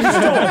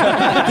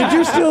 Yeah, did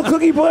you steal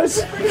Cookie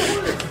Puss?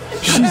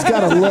 She's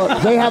got a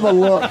look. They have a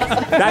look.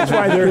 That's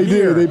why they're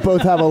here. Do. They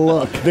both have a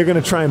look. They're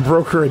going to try and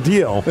broker a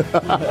deal.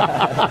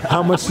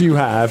 How much do you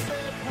have?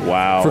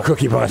 Wow. For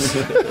Cookie Puss.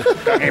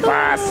 Cookie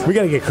Puss. We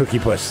got to get Cookie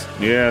Puss.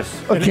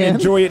 Yes. And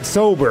enjoy it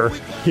sober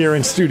here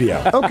in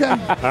studio. Okay.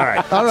 All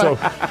right. So,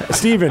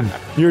 Steven,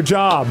 your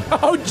job.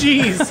 Oh,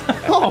 jeez.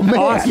 Oh, man.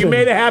 Austin. You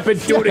made it happen.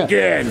 Do it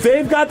again.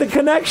 They've got the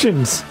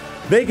connections.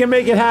 They can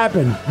make it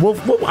happen.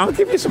 I'll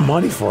give you some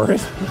money for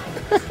it.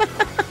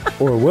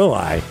 Or will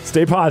I?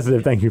 Stay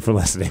positive. Thank you for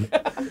listening.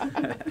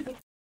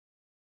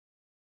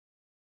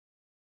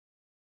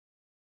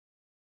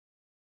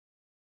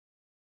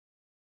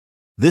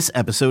 This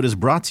episode is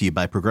brought to you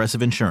by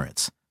Progressive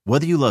Insurance.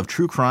 Whether you love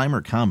true crime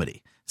or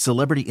comedy,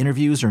 celebrity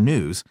interviews or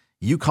news,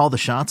 you call the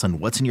shots on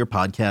what's in your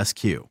podcast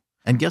queue.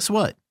 And guess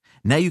what?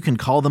 Now you can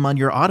call them on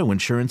your auto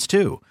insurance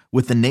too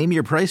with the Name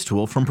Your Price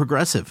tool from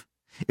Progressive.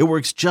 It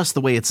works just the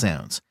way it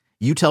sounds.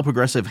 You tell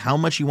Progressive how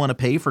much you want to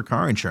pay for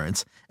car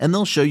insurance, and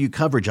they'll show you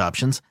coverage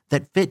options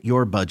that fit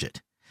your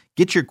budget.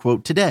 Get your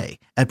quote today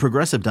at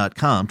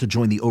Progressive.com to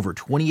join the over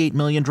 28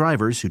 million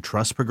drivers who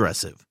trust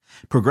Progressive.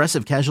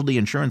 Progressive Casualty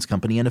Insurance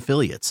Company and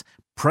Affiliates.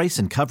 Price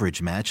and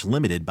coverage match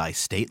limited by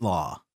state law.